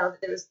didn't know that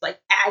there was like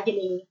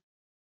agony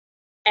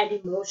and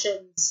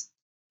emotions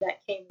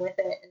that came with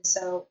it. And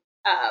so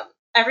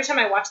every time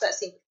I watch that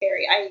scene with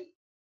Carrie,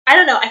 I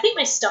don't know. I think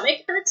my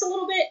stomach hurts a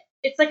little bit.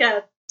 It's like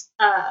a,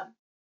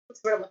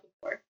 what's the word I'm looking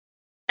for?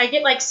 I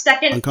get like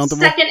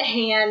Uncomfortable?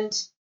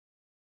 secondhand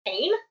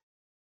pain,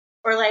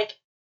 or like,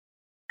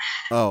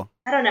 Oh,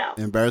 I don't know,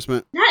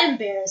 embarrassment? not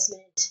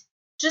embarrassment,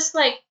 just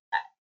like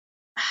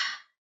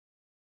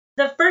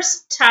the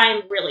first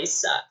time really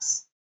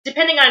sucks,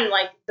 depending on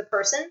like the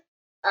person.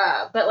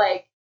 But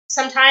like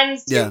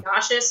sometimes Yeah. you're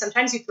nauseous,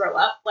 sometimes you throw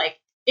up. Like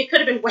it could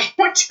have been way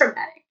more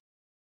traumatic.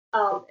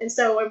 And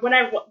so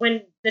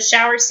when the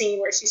shower scene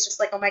where she's just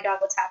like, oh my god,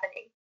 what's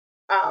happening?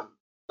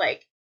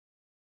 Like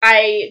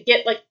I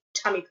get like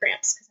tummy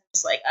cramps because I'm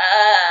just like,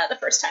 the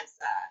first time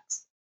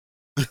sucks.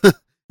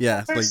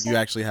 Yeah, it's like First you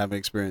time. actually have an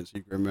experience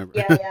you can remember.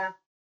 Yeah.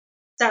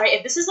 Sorry,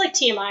 if this is like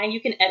TMI,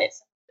 you can edit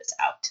some of this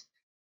out.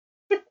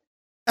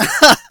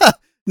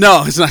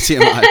 No, it's not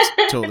TMI.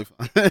 It's totally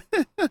fine.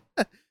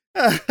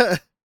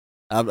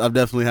 I've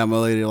definitely had my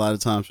lady a lot of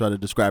times try to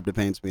describe the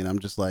pain to me, and I'm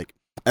just like,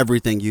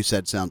 everything you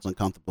said sounds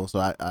uncomfortable.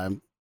 So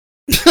I'm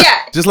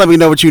Yeah. just let me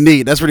know what you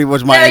need. That's pretty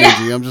much my No, yeah.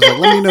 energy. I'm just like,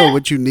 let me know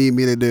what you need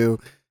me to do,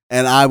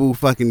 and I will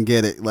fucking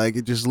get it.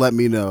 Like, just let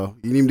me know.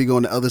 You need me to go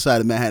on the other side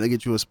of Manhattan to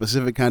get you a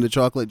specific kind of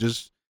chocolate.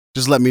 Just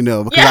let me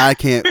know, because Yeah. I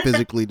can't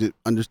physically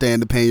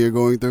understand the pain you're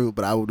going through,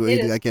 but I will do It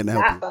anything is I can to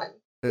help not you. fun.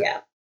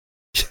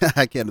 Yeah.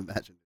 I can't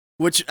imagine.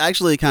 Which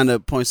actually kind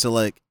of points to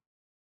like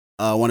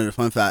one of the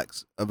fun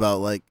facts about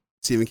like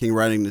Stephen King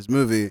writing this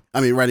movie.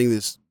 I mean, writing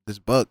this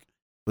book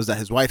was that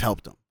his wife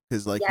helped him,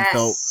 because like he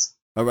felt. Yes.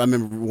 I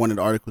remember one of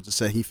the articles that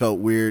said he felt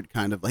weird,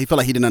 kind of. He felt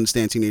like he didn't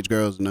understand teenage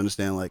girls and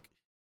understand like,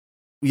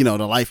 you know,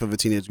 the life of a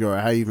teenage girl, or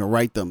how you even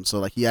write them. So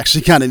like he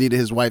actually kind of needed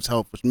his wife's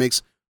help, which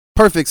makes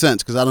perfect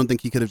sense, because I don't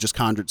think he could have just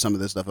conjured some of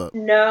this stuff up.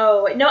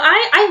 No,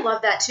 I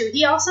love that too.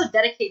 He also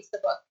dedicates the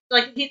book.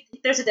 Like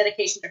there's a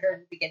dedication to her in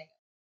the beginning,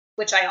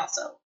 which I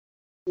also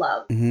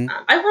love. Mm-hmm.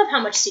 I love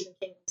how much Stephen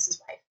King loves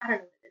his wife. I don't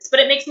know what it is, but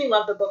it makes me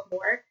love the book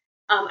more.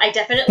 I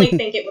definitely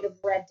think it would have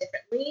read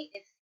differently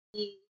if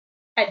he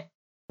had,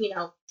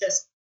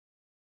 just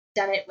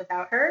done it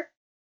without her.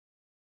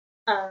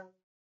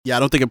 Yeah, I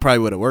don't think it probably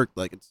would have worked.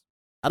 Like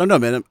I don't know,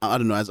 man. I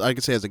don't know. As I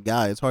can say, as a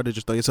guy, it's hard to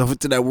just throw yourself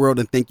into that world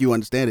and think you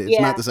understand it.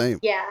 It's not the same.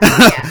 Yeah.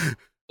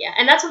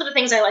 And that's one of the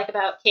things I like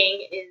about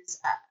King is,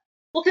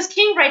 because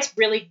King writes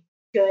really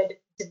good,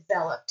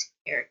 developed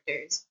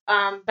characters.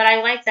 But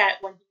I like that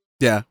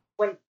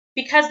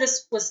because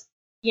this was,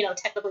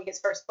 technically his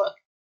first book.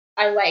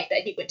 I like that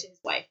he went to his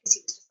wife, because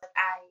he was just like,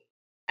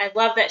 I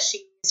love that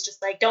she's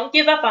just like, don't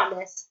give up on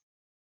this.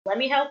 Let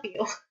me help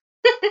you.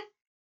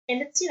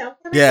 And it's, one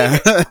of my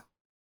favorites.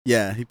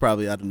 Yeah, he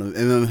probably, I don't know, and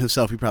then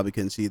himself, he probably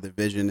couldn't see the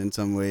vision in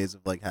some ways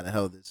of like how the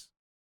hell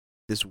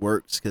this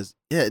works, because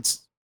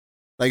it's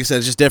like I said,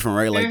 it's just different,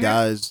 right? Like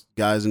guys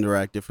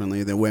interact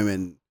differently than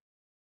women.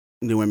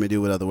 The women do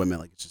with other women.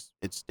 Like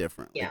it's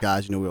different. Yeah. Like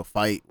guys, we'll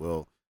fight,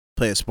 we'll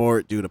play a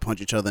sport, to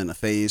punch each other in the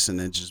face, and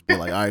then just be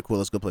like, all right, cool,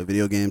 let's go play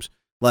video games.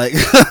 Like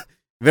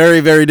very,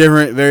 very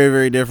different, very,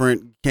 very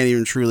different. Can't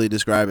even truly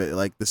describe it.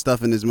 Like the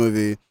stuff in this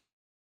movie,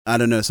 I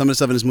don't know. Some of the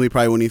stuff in this movie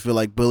probably wouldn't even feel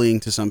like bullying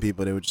to some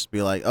people. They would just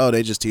be like, oh,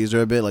 they just teased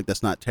her a bit. Like,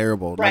 that's not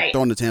terrible. Right. Like,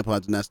 throwing the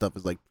tampons and that stuff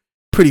is, like,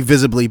 pretty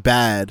visibly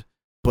bad.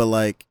 But,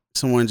 like,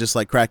 someone just,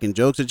 like, cracking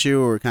jokes at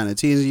you or kind of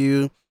teasing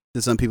you,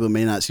 to some people,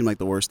 may not seem like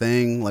the worst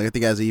thing. Like, I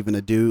think as even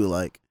a dude,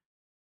 like,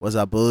 was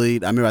I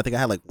bullied? I remember, I think I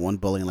had, like, one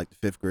bully in, like,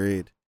 the 5th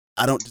grade.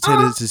 I don't,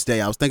 to this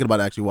day, I was thinking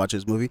about actually watching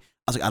this movie.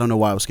 I was like, I don't know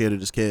why I was scared of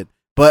this kid.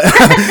 But,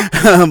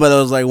 but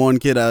it was, like, one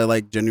kid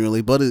like,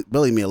 genuinely bullied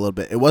me a little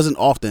bit. It wasn't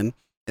often,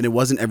 and it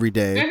wasn't every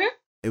day. Mm-hmm.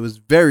 It was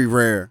very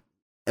rare,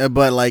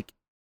 but like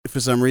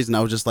for some reason I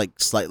was just like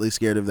slightly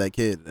scared of that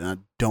kid, and I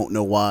don't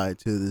know why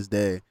to this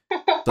day.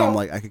 So I'm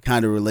like, I could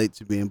kind of relate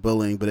to being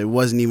bullying, but it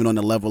wasn't even on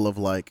the level of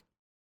like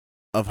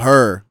of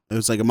her. It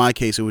was like in my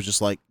case, it was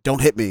just like,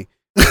 don't hit me.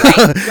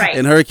 Right.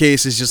 In her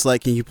case, it's just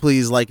like, can you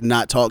please like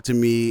not talk to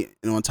me,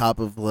 on top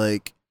of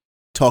like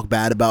talk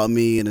bad about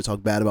me and then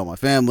talk bad about my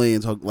family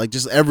and talk like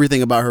just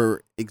everything about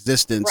her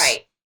existence.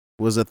 Right.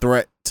 Was a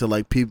threat to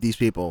like these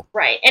people,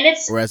 right? And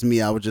whereas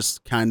me, I was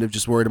just kind of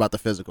just worried about the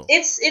physical.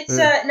 It's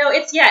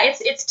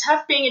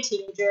tough being a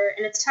teenager,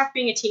 and it's tough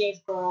being a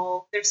teenage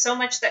girl. There's so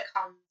much that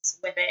comes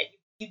with it.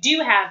 You do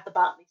have the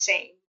bodily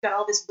shame. You've got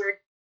all this weird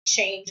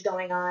change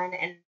going on,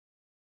 and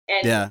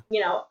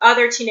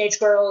other teenage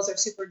girls are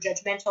super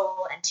judgmental,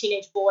 and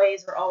teenage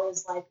boys are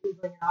always like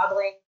oogling and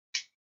ogling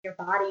your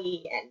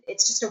body, and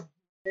it's just a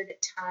weird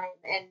time.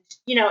 And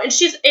and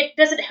it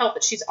doesn't help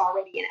that she's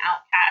already an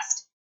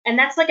outcast. And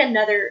that's like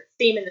another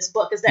theme in this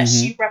book, is that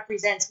she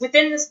represents,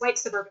 within this white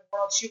suburban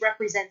world, she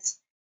represents,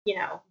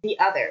 the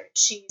other.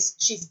 She's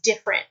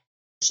different.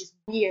 She's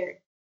weird.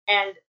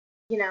 And,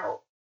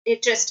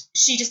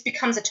 she just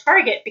becomes a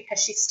target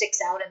because she sticks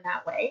out in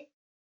that way.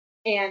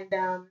 And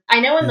I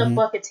know in the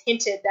book it's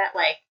hinted that,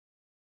 like,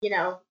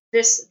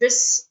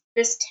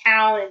 this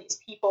town and these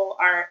people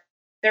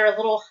they're a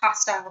little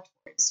hostile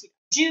towards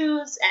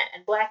Jews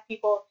and Black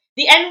people.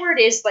 The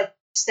N-word is, like,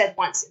 said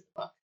once in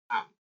the book.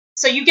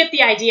 So you get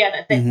the idea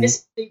that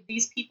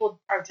these people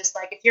are just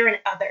like, if you're an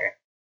other,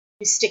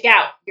 you stick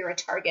out, you're a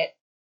target.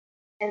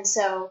 And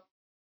so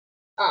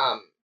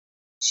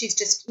she's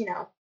just,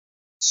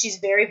 she's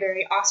very,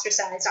 very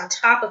ostracized on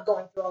top of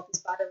going through all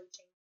these bodily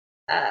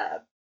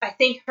changes. I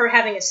think her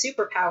having a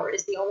superpower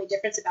is the only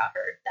difference about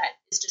her that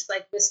is just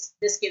like this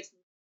gives me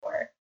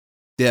more.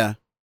 Yeah,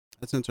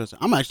 that's interesting.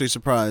 I'm actually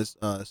surprised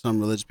some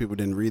religious people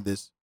didn't read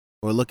this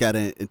or look at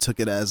it and took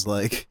it as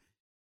like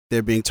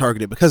they're being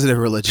targeted because of their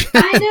religion.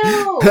 I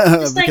know.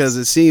 Because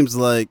it seems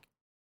like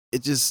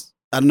it just,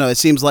 I don't know, it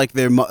seems like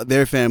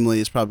their family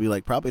is probably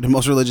the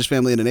most religious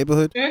family in the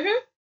neighborhood. Mm-hmm.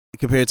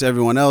 Compared to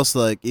everyone else,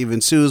 like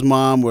even Sue's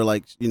mom, where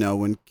like, you know,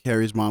 when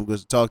Carrie's mom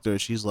goes to talk to her,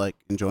 she's like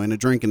enjoying a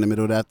drink in the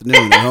middle of the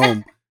afternoon at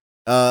home.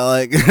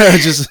 Like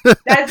just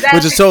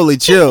which is totally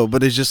chill,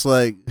 but it's just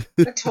like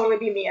would totally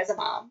be me as a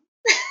mom.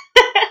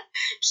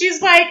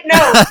 She's like, no,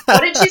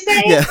 what did she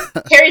say? Yeah.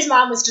 Carrie's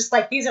mom was just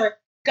like, these are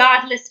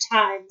godless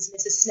times,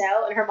 Mrs.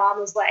 Snell, and her mom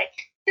was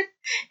like,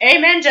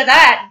 amen to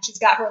that, and she's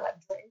got her like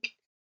drink.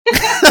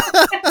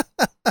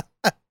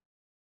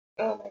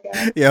 Oh my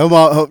god. Yeah,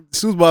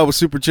 Sue's mom was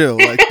super chill,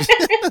 like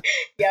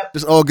yep,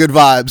 just all good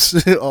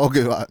vibes, all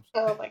good vibes.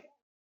 Oh my god.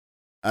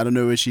 I don't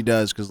know what she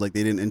does because like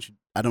they didn't.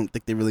 I don't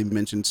think they really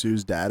mentioned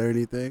Sue's dad or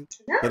anything.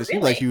 No, but it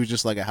seemed like he was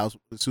just like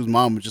Sue's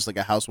mom was just like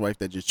a housewife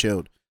that just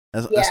chilled.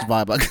 That's the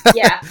vibe I got.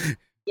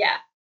 Yeah.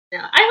 No,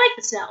 I like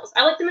the Snells.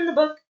 I like them in the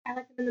book. I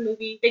like them in the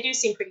movie. They do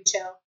seem pretty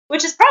chill,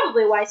 which is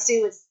probably why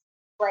Sue is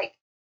like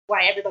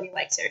why everybody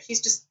likes her.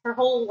 She's just her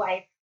whole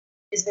life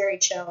is very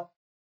chill,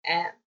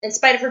 and in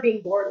spite of her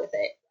being bored with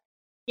it,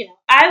 you know,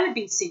 I would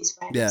be Sue's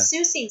friend. Yeah.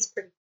 Sue seems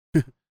pretty.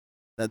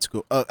 That's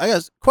cool. I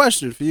guess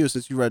question for you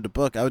since you read the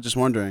book. I was just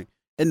wondering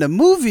in the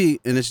movie,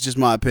 and it's just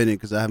my opinion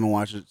because I haven't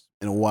watched it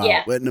in a while.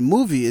 Yeah. But in the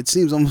movie, it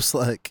seems almost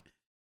like,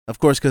 of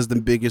course, because the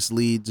biggest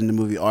leads in the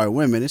movie are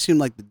women. It seemed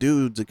like the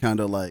dudes are kind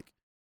of like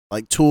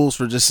tools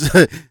for just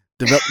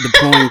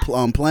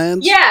deploying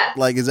plans. Yeah.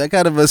 Like, is that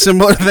kind of a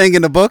similar thing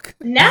in the book?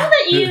 Now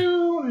that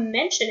you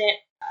mention it,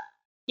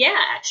 yeah,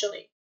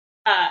 actually,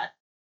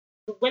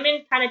 the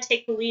women kind of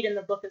take the lead in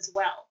the book as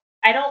well.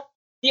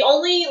 The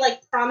only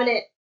like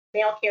prominent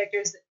male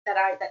characters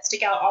that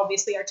stick out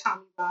obviously are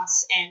Tommy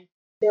Ross and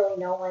Billy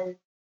Nolan.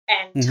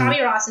 And Mhm.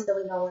 Tommy Ross and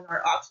Billy Nolan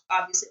are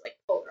obviously like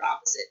polar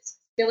opposites.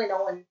 Billy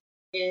Nolan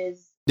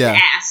is an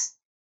ass,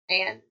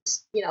 and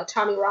you know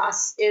Tommy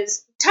Ross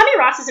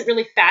isn't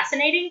really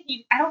fascinating.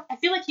 I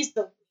feel like he's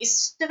the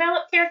least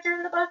developed character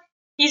in the book.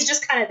 He's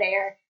just kind of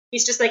there.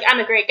 He's just like, I'm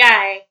a great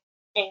guy,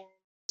 and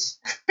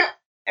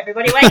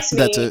everybody likes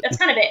me. That's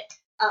kind of it.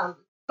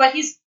 But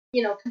he's,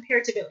 you know,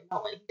 compared to Billy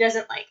Nolan, he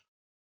doesn't like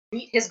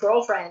beat his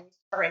girlfriend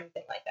or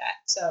anything like that.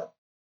 So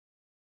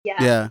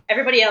yeah.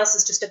 Everybody else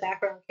is just a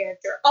background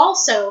character.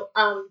 Also,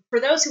 for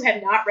those who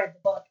have not read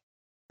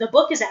the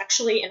book is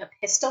actually an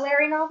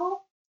epistolary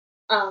novel,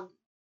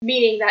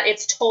 meaning that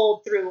it's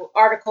told through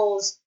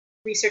articles,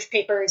 research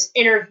papers,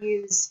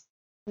 interviews,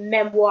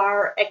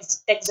 memoir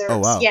excerpts. Oh,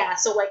 wow. Yeah,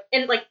 so like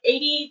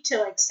 80 to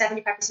like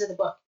 75% of the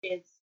book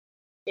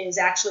is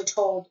actually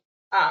told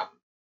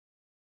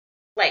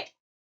like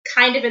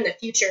kind of in the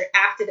future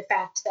after the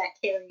fact that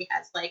Carrie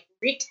has like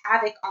wreaked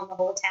havoc on the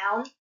whole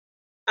town.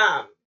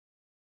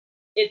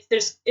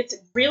 It's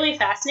really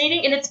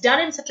fascinating, and it's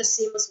done in such a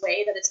seamless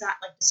way that it's not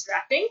like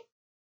distracting.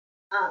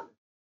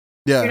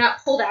 You're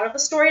not pulled out of the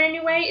story in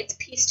any way. It's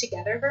pieced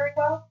together very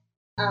well.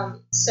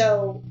 That's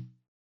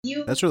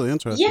really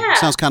interesting. Yeah. It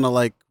sounds kind of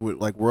like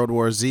World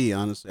War Z.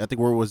 Honestly, I think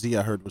World War Z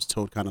I heard was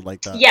told kind of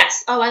like that.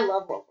 Yes. Oh, I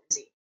love World War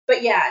Z.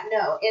 But yeah,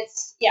 no,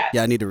 it's Yeah,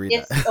 I need to read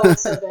that.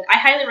 It's so good. I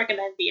highly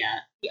recommend the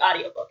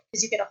audiobook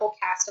because you get a whole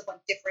cast of like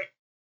different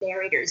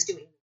narrators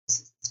doing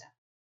voices and stuff.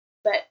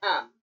 But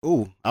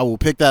ooh, I will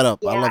pick that up.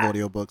 Yeah. I love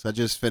audiobooks. I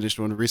just finished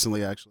one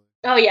recently, actually.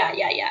 Oh yeah.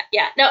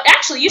 No,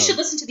 actually, you should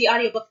listen to the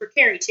audiobook for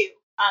Carrie too.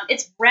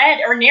 It's read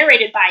or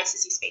narrated by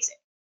Sissy Spacek.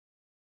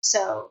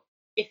 So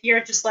if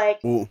you're just like,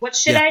 what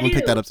should I do? We'll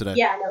pick that up today.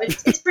 Yeah, no,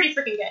 it's pretty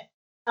freaking good.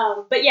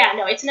 But yeah,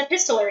 no, it's an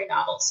epistolary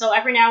novel. So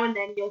every now and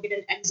then you'll get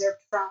an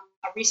excerpt from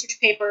a research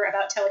paper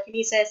about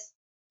telekinesis,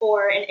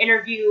 or an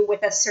interview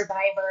with a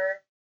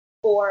survivor,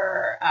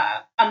 or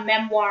a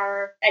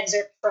memoir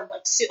excerpt from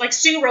like Sue. Like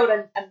Sue wrote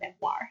a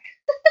memoir.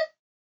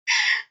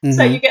 Mm-hmm.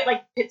 So you get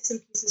like bits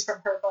and pieces from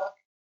her book,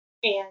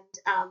 and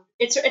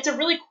it's a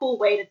really cool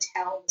way to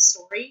tell the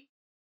story.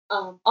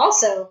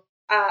 Also,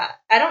 I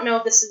don't know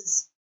if this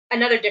is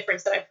another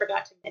difference that I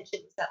forgot to mention,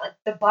 is that like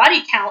the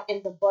body count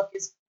in the book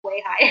is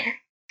way higher.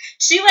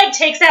 She like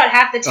takes out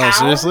half the town. Oh,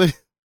 seriously?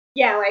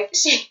 Yeah, like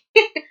she.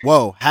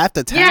 Whoa, half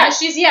the town.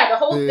 Yeah, the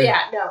whole.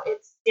 Yeah, no,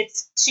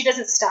 it's she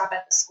doesn't stop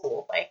at the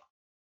school. Like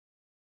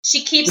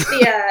she keeps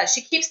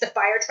the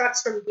fire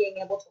trucks from being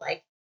able to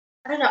like,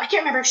 I don't know, I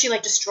can't remember if she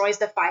like destroys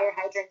the fire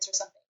hydrants or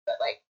something, but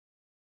like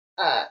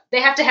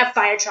they have to have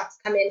fire trucks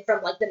come in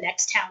from like the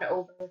next town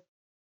over,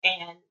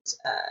 and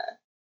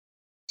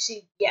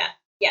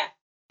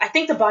I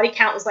think the body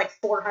count was like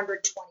 420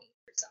 or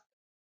something.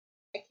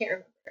 I can't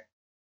remember.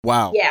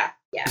 Wow. Yeah.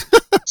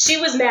 She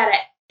was mad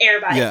at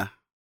everybody. Yeah.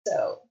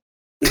 So.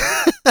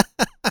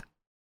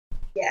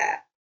 Yeah.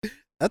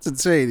 That's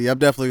insane. Yeah, I'm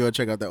definitely gonna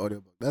check out that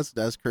audiobook.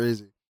 That's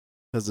crazy.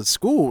 Because the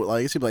school,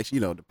 like, it seems like, you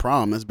know, the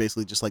prom is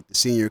basically just like the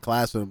senior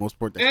class for the most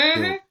part. That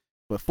you do.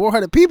 But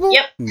 400 people?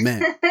 Yep.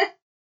 Man.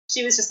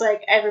 She was just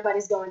like,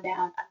 everybody's going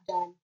down. I'm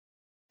done.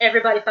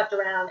 Everybody fucked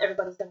around.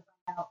 Everybody's going to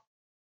find out.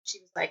 She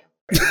was like,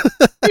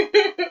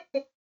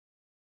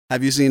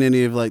 Have you seen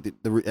any of like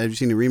have you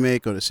seen the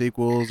remake or the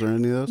sequels or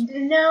any of those?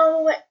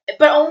 No,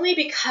 but only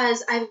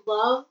because I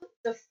love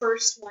the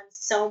first one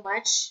so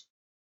much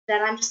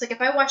that I'm just like,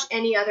 if I watch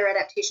any other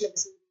adaptation of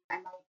this movie, I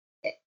might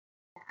get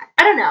mad.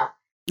 I don't know.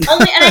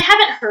 And I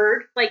haven't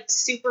heard like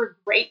super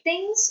great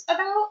things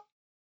about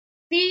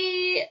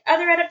the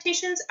other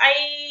adaptations.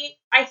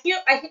 I feel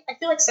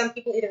like some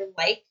people either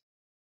like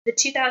the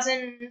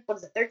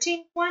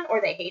 2013 one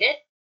or they hate it.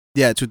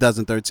 Yeah,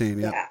 2013.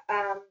 Yeah.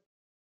 Yeah.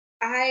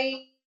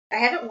 I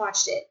haven't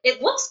watched it.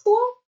 It looks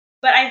cool,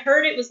 but I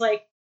heard it was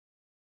like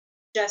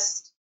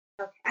just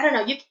okay. I don't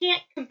know. You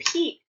can't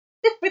compete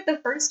with the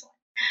first one.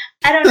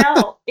 I don't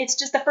know. It's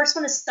just the first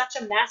one is such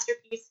a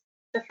masterpiece.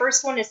 The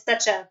first one is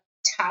such a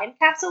time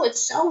capsule. It's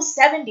so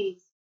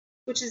 70s,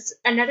 which is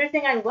another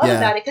thing I love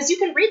about it, because you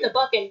can read the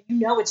book and you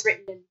know it's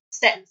written and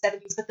set in the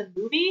 70s, but the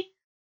movie,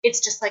 it's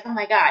just like, oh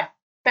my god,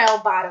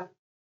 bell bottom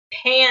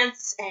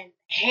pants and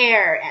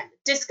hair and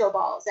disco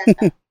balls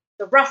and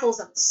the ruffles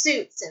on the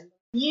suits and the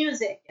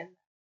music, and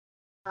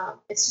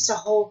it's just a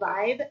whole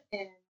vibe.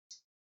 And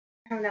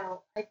I don't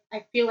know,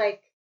 I feel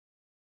like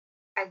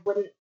I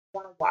wouldn't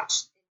want to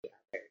watch the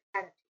other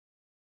kind of.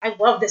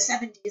 I love the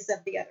 70s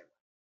of the other one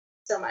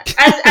so much.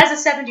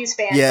 As a 70s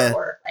fan for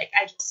horror, like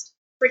I just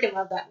freaking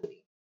love that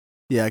movie.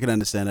 Yeah, I can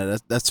understand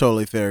that. That's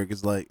totally fair,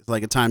 because it's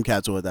like a time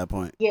capsule at that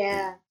point.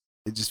 Yeah.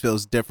 It just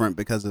feels different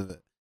because of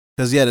it.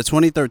 Because the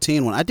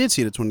 2013 one, I did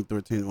see the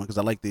 2013 one because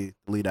I like the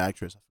lead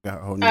actress. I forgot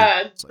her whole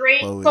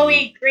name.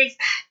 Chloe Grace.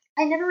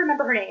 I never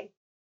remember her name.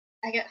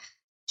 I get.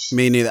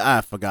 Me neither.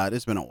 I forgot.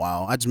 It's been a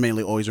while. I just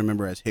mainly always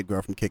remember her as Hit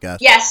Girl from Kick-Ass.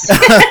 Yes.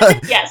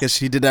 Yes. Because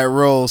she did that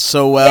role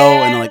so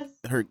well, and like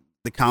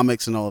the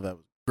comics and all of that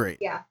was great.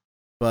 Yeah.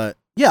 But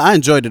yeah, I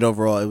enjoyed it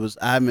overall. It was.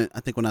 I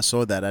think when I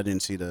saw that, I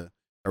didn't see the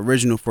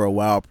original for a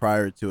while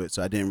prior to it,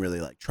 so I didn't really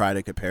like try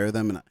to compare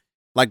them. And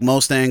like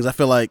most things, I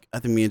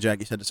think me and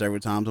Jackie said this several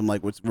times. I'm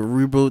like, with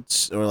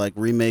reboots or like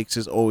remakes,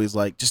 is always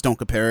like, just don't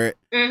compare it.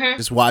 Mm-hmm.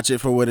 Just watch it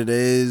for what it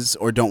is,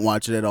 or don't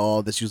watch it at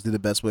all. That's usually the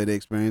best way to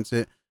experience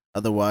it.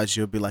 Otherwise,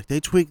 you'll be like, they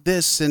tweaked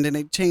this and then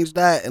they changed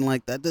that, and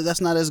like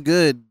that's not as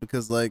good,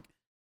 because like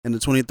in the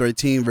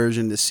 2013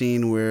 version, the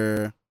scene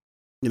where,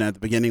 you know, at the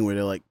beginning where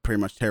they're like pretty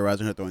much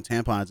terrorizing her, throwing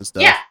tampons and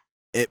stuff,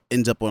 it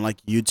ends up on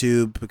like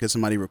YouTube because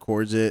somebody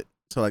records it.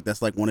 So like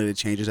that's like one of the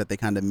changes that they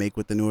kind of make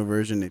with the newer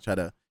version. They try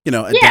to, you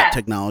know, adapt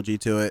technology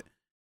to it,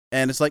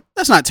 and it's like,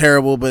 that's not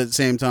terrible, but at the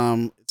same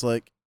time, it's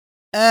like,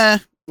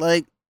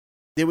 like,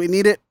 did we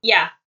need it?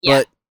 Yeah.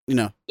 But you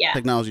know,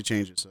 technology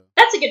changes. So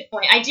that's a good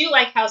point. I do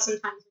like how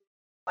sometimes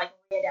like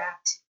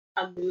readapt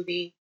a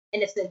movie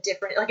and it's a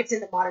different, like it's in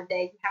the modern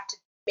day, you have to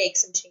make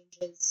some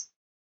changes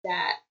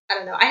that, I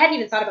don't know. I hadn't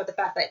even thought about the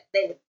fact that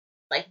they would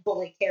like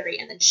bully Carrie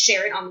and then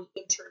share it on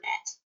the internet.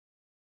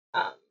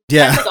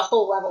 That's like a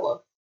whole level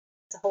of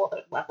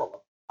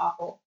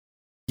awful.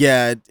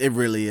 Yeah, it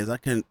really is. I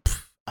couldn't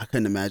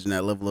imagine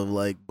that level of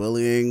like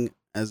bullying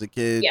as a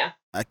kid. Yeah.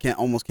 I can't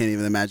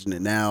even imagine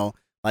it now.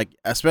 Like,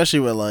 especially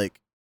with like,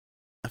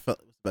 I felt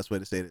the best way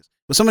to say this.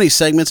 With so many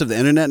segments of the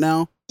internet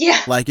now.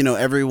 Yeah. Like, you know,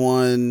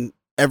 everyone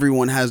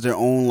has their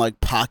own like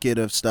pocket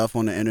of stuff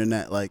on the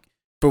internet. Like,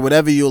 for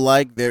whatever you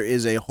like, there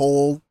is a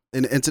hole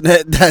in the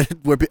internet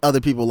where other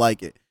people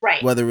like it.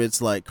 Right. Whether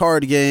it's like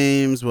card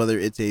games, whether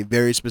it's a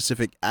very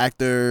specific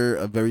actor,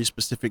 a very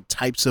specific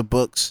types of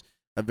books,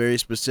 a very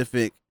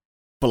specific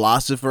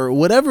philosopher,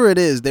 whatever it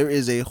is, there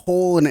is a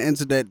hole in the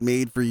internet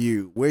made for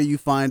you. Where you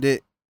find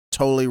it,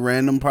 totally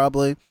random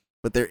probably,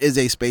 but there is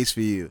a space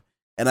for you.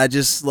 And I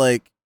just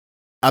like,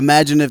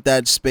 imagine if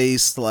that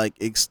space like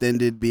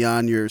extended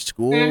beyond your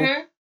school.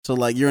 Mm-hmm. So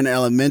like you're in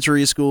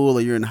elementary school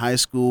or you're in high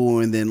school,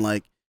 and then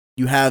like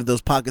you have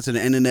those pockets of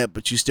the internet,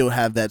 but you still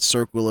have that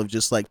circle of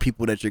just like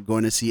people that you're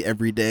going to see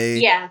every day.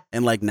 Yeah.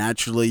 And like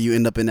naturally you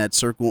end up in that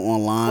circle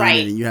online,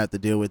 right. and you have to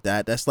deal with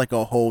that. That's like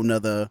a whole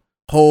nother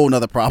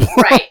problem.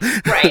 Right.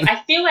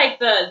 I feel like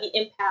the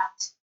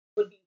impact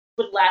would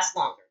last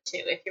longer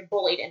too if you're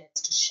bullied and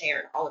it's just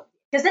shared all of it.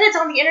 Because then it's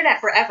on the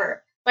internet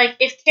forever. Like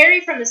if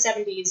Carrie from the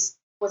 70s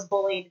was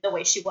bullied the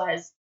way she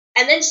was,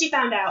 and then she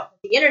found out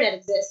that the internet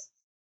exists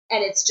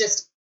and it's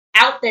just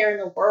out there in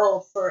the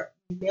world for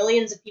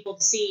millions of people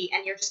to see,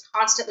 and you're just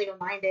constantly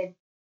reminded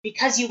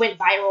because you went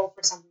viral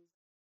for something.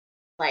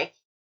 Like,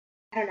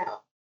 I don't know.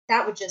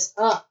 That would just,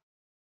 that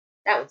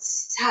would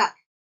suck.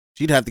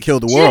 She'd have to kill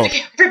the world.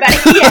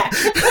 Everybody, yeah.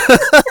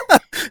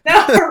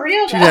 No, for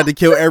real. She'd have to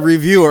kill every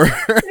viewer.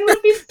 It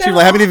would be so She'd be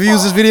like, how many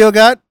views this video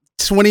got?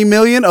 20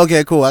 million?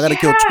 Okay, cool. I got to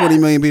kill 20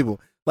 million people.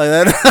 Like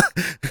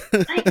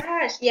that. My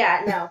gosh.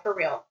 Yeah, no, for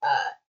real.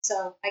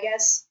 So I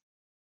guess,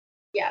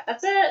 yeah,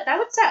 that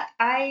would suck.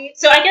 I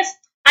guess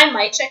I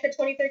might check the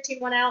 2013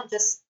 one out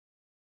just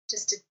to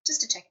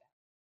check it out.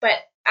 But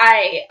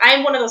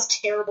I'm one of those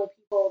terrible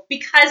people,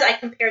 because I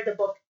compared the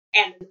book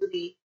and the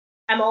movie.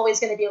 I'm always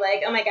going to be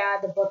like, oh my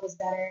god, the book was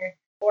better.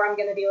 or I'm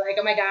gonna be like,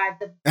 oh my god,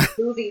 the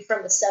movie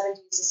from the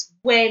 70s is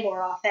way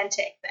more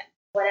authentic than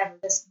whatever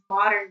this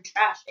modern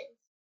trash is,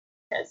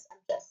 because I'm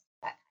just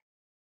that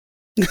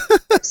kind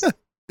of person.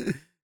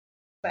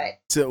 But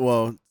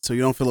So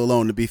you don't feel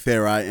alone. To be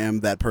fair, I am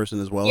that person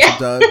as well yeah.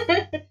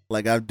 sometimes.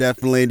 Like I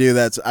definitely do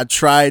that. I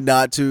try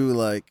not to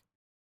like.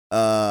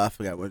 I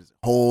forgot what is it?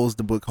 Holes,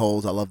 the book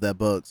Holes. I love that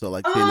book. So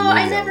like seeing the movie,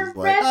 I never was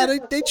like, read the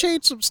book they Holes.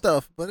 changed some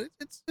stuff, but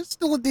it's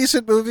still a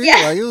decent movie.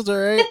 Yeah. Like it was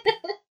alright.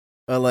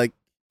 Like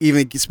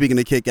even speaking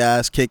of Kick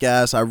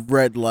Ass, I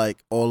read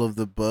like all of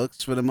the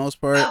books for the most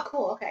part. Oh,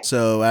 cool. Okay.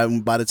 So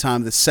by the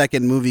time the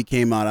second movie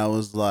came out, I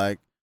was like,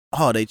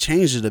 oh, they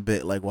changed it a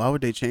bit. Like, why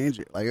would they change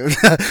it? Like, Yeah.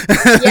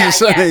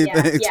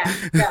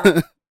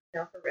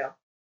 No, for real.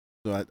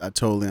 So I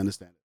totally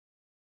understand it.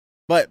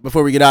 But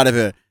before we get out of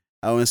here,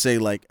 I want to say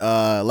like,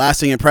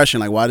 lasting impression.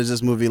 Like, why does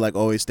this movie like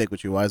always stick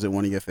with you? Why is it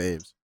one of your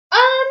faves?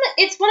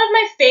 It's one of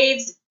my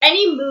faves.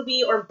 Any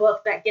movie or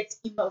book that gets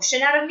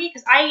emotion out of me,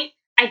 because I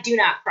do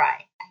not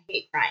cry. I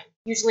hate crying.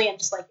 Usually, I'm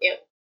just like, ew,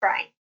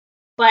 crying.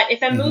 But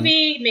if a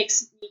movie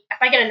makes me, if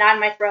I get a knot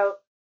in my throat,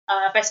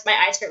 if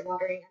my eyes start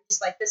watering, I'm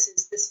just like, this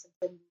is a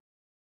good movie.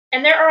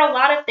 And there are a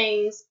lot of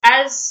things,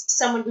 as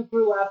someone who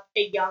grew up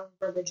a young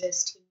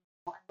religious teen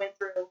and went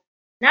through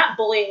not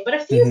bullying, but a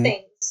few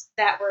things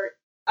that were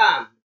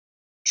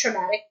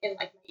traumatic in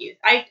like my youth.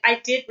 I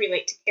did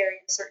relate to Carrie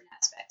in certain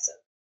aspects of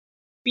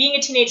being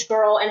a teenage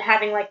girl and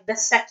having like the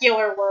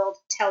secular world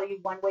tell you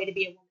one way to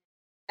be a woman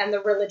and the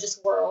religious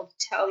world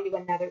tell you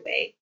another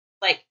way,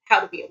 like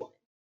how to be a woman.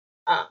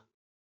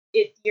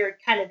 You're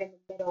kind of in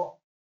the middle,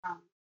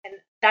 and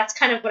that's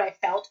kind of what I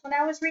felt when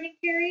I was reading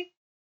Carrie.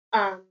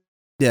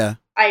 Yeah.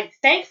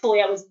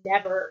 Thankfully I was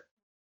never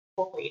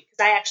bullied because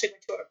I actually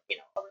went to a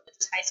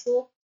religious high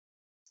school.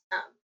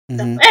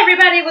 So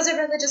everybody was a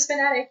religious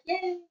fanatic,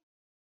 yay!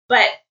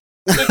 But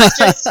it's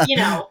just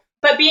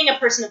but being a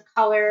person of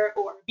color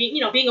or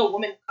being a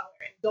woman of color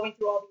and going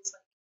through all these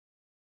like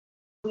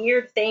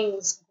weird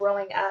things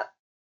growing up,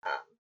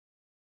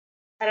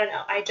 I don't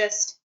know. I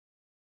just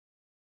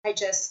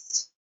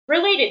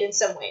related in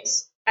some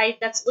ways. I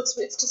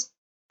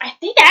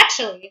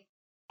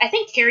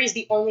think Carrie's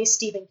the only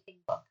Stephen King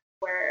book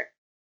where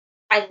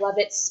I love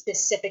it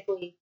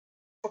specifically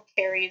for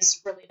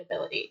Carrie's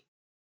relatability.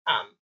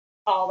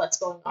 All that's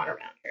going on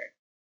around her.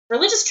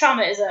 Religious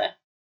trauma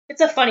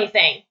it's a funny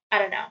thing. I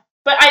don't know.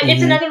 But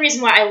it's another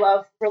reason why I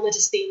love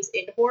religious themes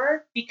in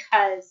horror,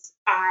 because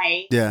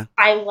I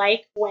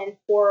like when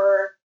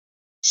horror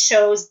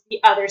shows the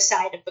other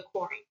side of the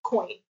coin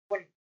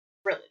when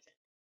religion is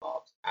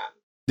involved.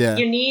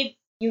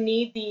 You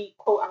need the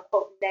quote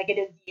unquote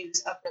negative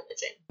views of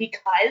religion,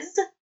 because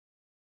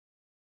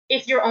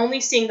if you're only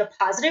seeing the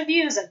positive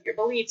views of your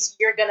beliefs,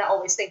 you're gonna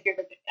always think you're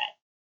the good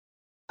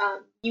guy.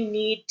 You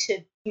need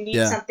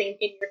something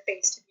in your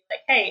face to be like,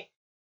 hey,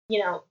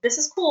 this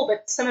is cool,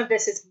 but some of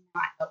this is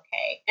not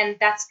okay, and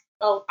that's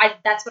what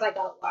I got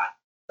a lot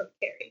from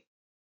Carrie.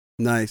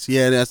 Nice,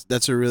 yeah,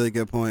 that's a really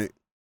good point.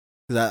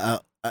 Because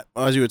I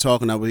as you were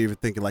talking, I was even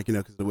thinking like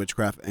because of the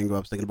witchcraft angle, I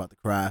was thinking about the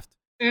craft.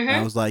 And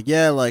I was like,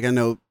 yeah, like I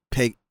know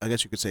I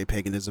guess you could say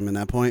paganism in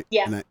that point.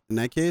 Yeah. In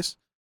that case,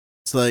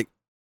 it's like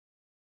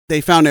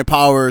they found their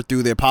power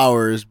through their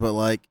powers, but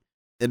like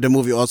the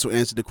movie also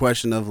answered the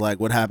question of like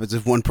what happens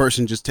if one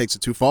person just takes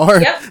it too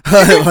far. Yep.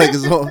 Like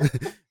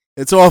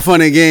it's all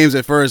fun and games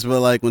at first, but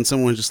like when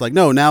someone's just like,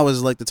 no, now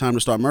is like the time to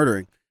start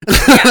murdering.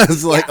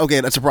 It's like,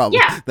 okay, that's a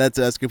problem. Yeah. That's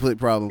a complete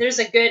problem. There's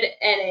a good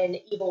and an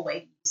evil way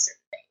to use certain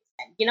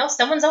things, and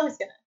someone's always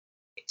gonna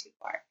get too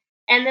far,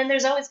 and then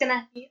there's always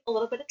gonna be a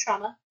little bit of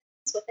trauma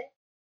with it.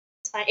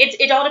 It's fine.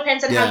 It all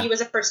depends on how you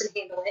as a person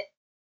handle it,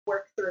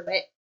 work through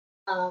it.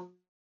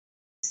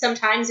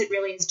 Sometimes it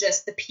really is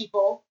just the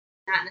people,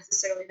 not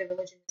necessarily the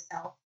religion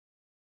itself.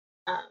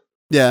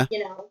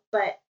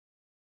 But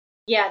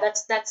yeah,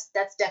 that's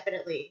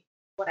definitely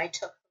what I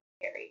took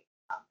from Carrie.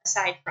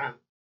 Aside from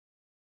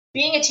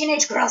being a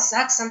teenage girl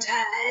sucks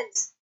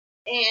sometimes,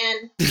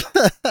 and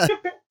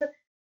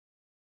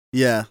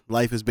yeah,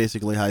 life is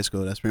basically high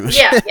school. That's pretty much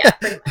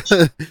pretty much.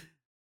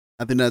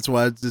 I think that's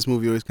why this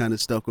movie always kind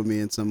of stuck with me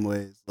in some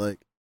ways. Like,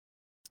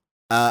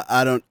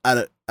 I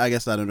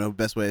guess I don't know the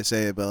best way to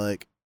say it, but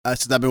like,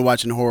 since I've been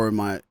watching horror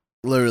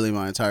literally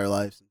my entire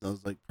life, since I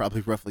was like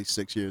probably roughly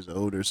 6 years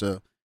old or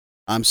so,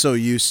 I'm so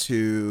used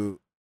to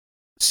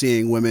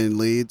seeing women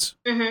leads,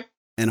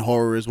 and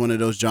horror is one of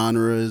those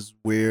genres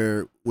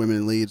where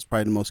women leads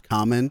probably the most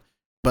common,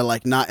 but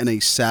like not in a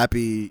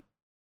sappy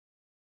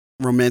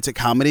romantic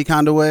comedy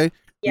kind of way.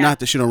 Yeah. Not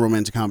to shit on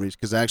romantic comedies,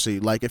 because I actually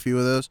like a few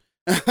of those.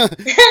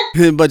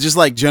 But just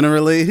like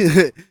generally,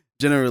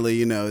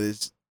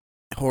 there's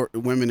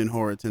women in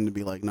horror tend to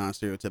be like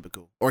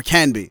non-stereotypical, or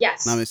can be.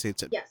 Yes. Not gonna say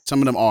typical. Yes. Some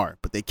of them are,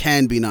 but they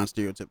can be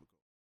non-stereotypical.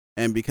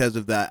 And because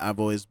of that, I've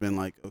always been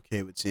like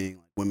okay with seeing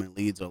like women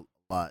leads a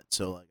lot.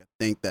 So like I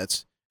think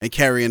and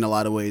Carrie in a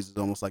lot of ways is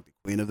almost like the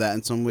queen of that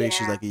in some ways. Yeah.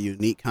 She's like a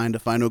unique kind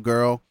of final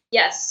girl.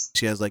 Yes.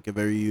 She has like a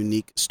very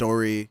unique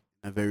story,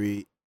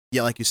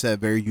 like you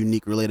said, very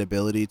unique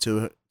relatability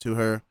to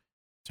her in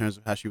terms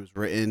of how she was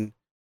written.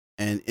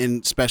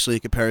 and especially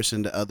in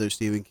comparison to other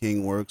Stephen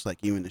King works, like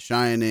even The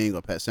Shining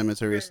or Pet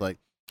Sematary, it's like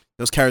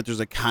those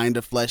characters are kind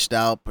of fleshed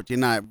out, but you're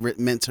not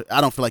meant to.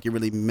 I don't feel like you're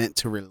really meant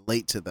to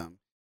relate to them.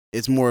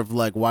 It's more of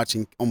like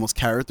watching almost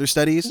character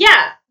studies.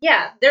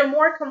 Yeah, they're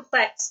more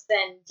complex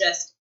than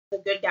just the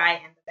good guy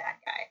and the bad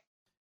guy.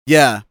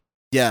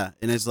 Yeah,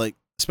 and it's like,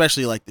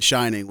 especially like The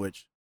Shining,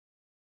 which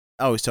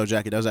I always tell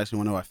Jackie that was actually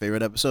one of our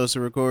favorite episodes to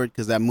record,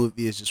 because that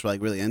movie is just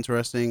like really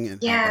interesting,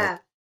 and how,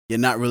 like, you're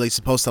not really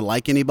supposed to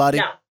like anybody,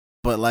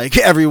 but like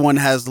everyone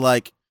has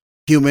like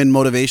human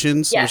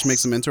motivations, which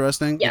makes them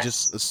interesting. It's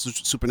just a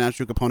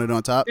supernatural component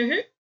on top.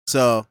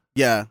 So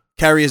yeah,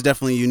 Carrie is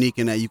definitely unique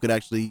in that you could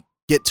actually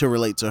get to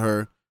relate to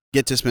her,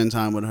 get to spend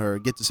time with her,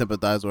 get to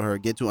sympathize with her,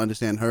 get to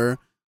understand her.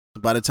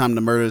 So by the time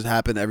the murders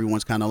happen,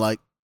 everyone's kind of like,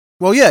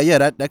 well, yeah,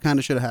 that kind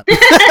of should have happened.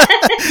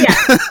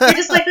 You're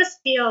just like, this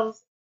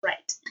feels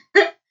right.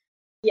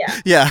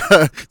 Yeah.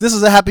 This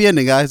is a happy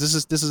ending, guys. This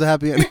is a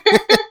happy ending.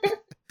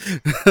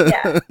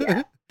 Yeah.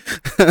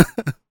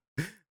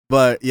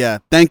 But yeah,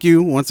 thank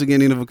you once again,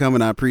 Nina, for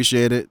coming. I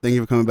appreciate it. Thank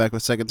you for coming back for a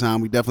second time.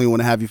 We definitely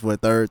want to have you for a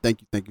third.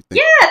 Thank you.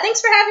 Yeah, thanks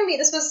for having me.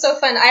 This was so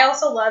fun. I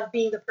also love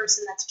being the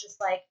person that's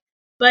just like,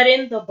 but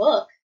in the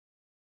book.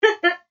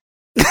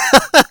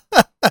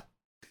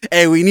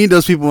 Hey, we need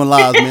those people in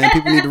lives, man.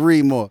 People need to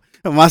read more.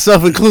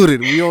 Myself included.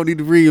 We all need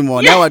to read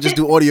more. Now I just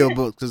do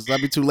audiobooks because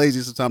I'd be too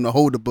lazy sometimes to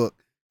hold the book.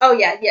 Oh,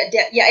 yeah.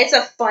 It's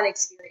a fun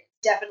experience.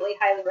 Definitely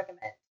highly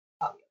recommend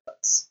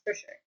audiobooks, for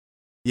sure.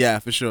 Yeah,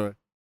 for sure.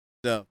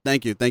 So,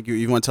 thank you.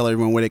 You want to tell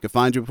everyone where they can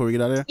find you before we get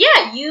out of there?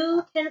 Yeah,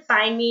 you can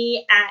find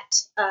me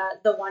at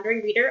The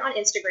Wandering Reader on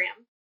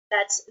Instagram.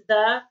 That's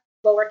the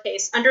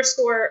lowercase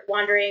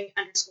 _wandering_reader.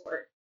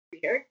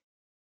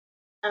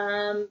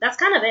 That's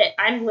kind of it.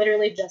 I'm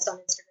literally just on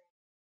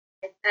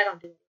Instagram. I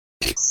don't do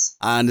it.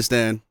 I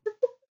understand.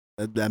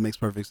 That makes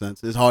perfect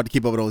sense. It's hard to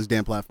keep up with all these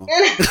damn platforms.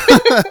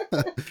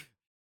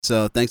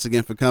 So thanks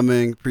again for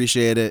coming.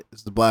 Appreciate it.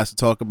 It's a blast to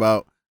talk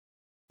about.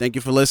 Thank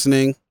you for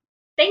listening.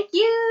 Thank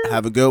you.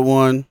 Have a good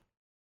one.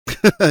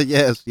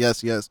 Yes.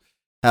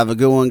 Have a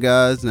good one,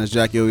 guys. And as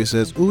Jackie always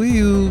says,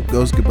 ooh,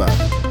 goes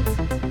goodbye.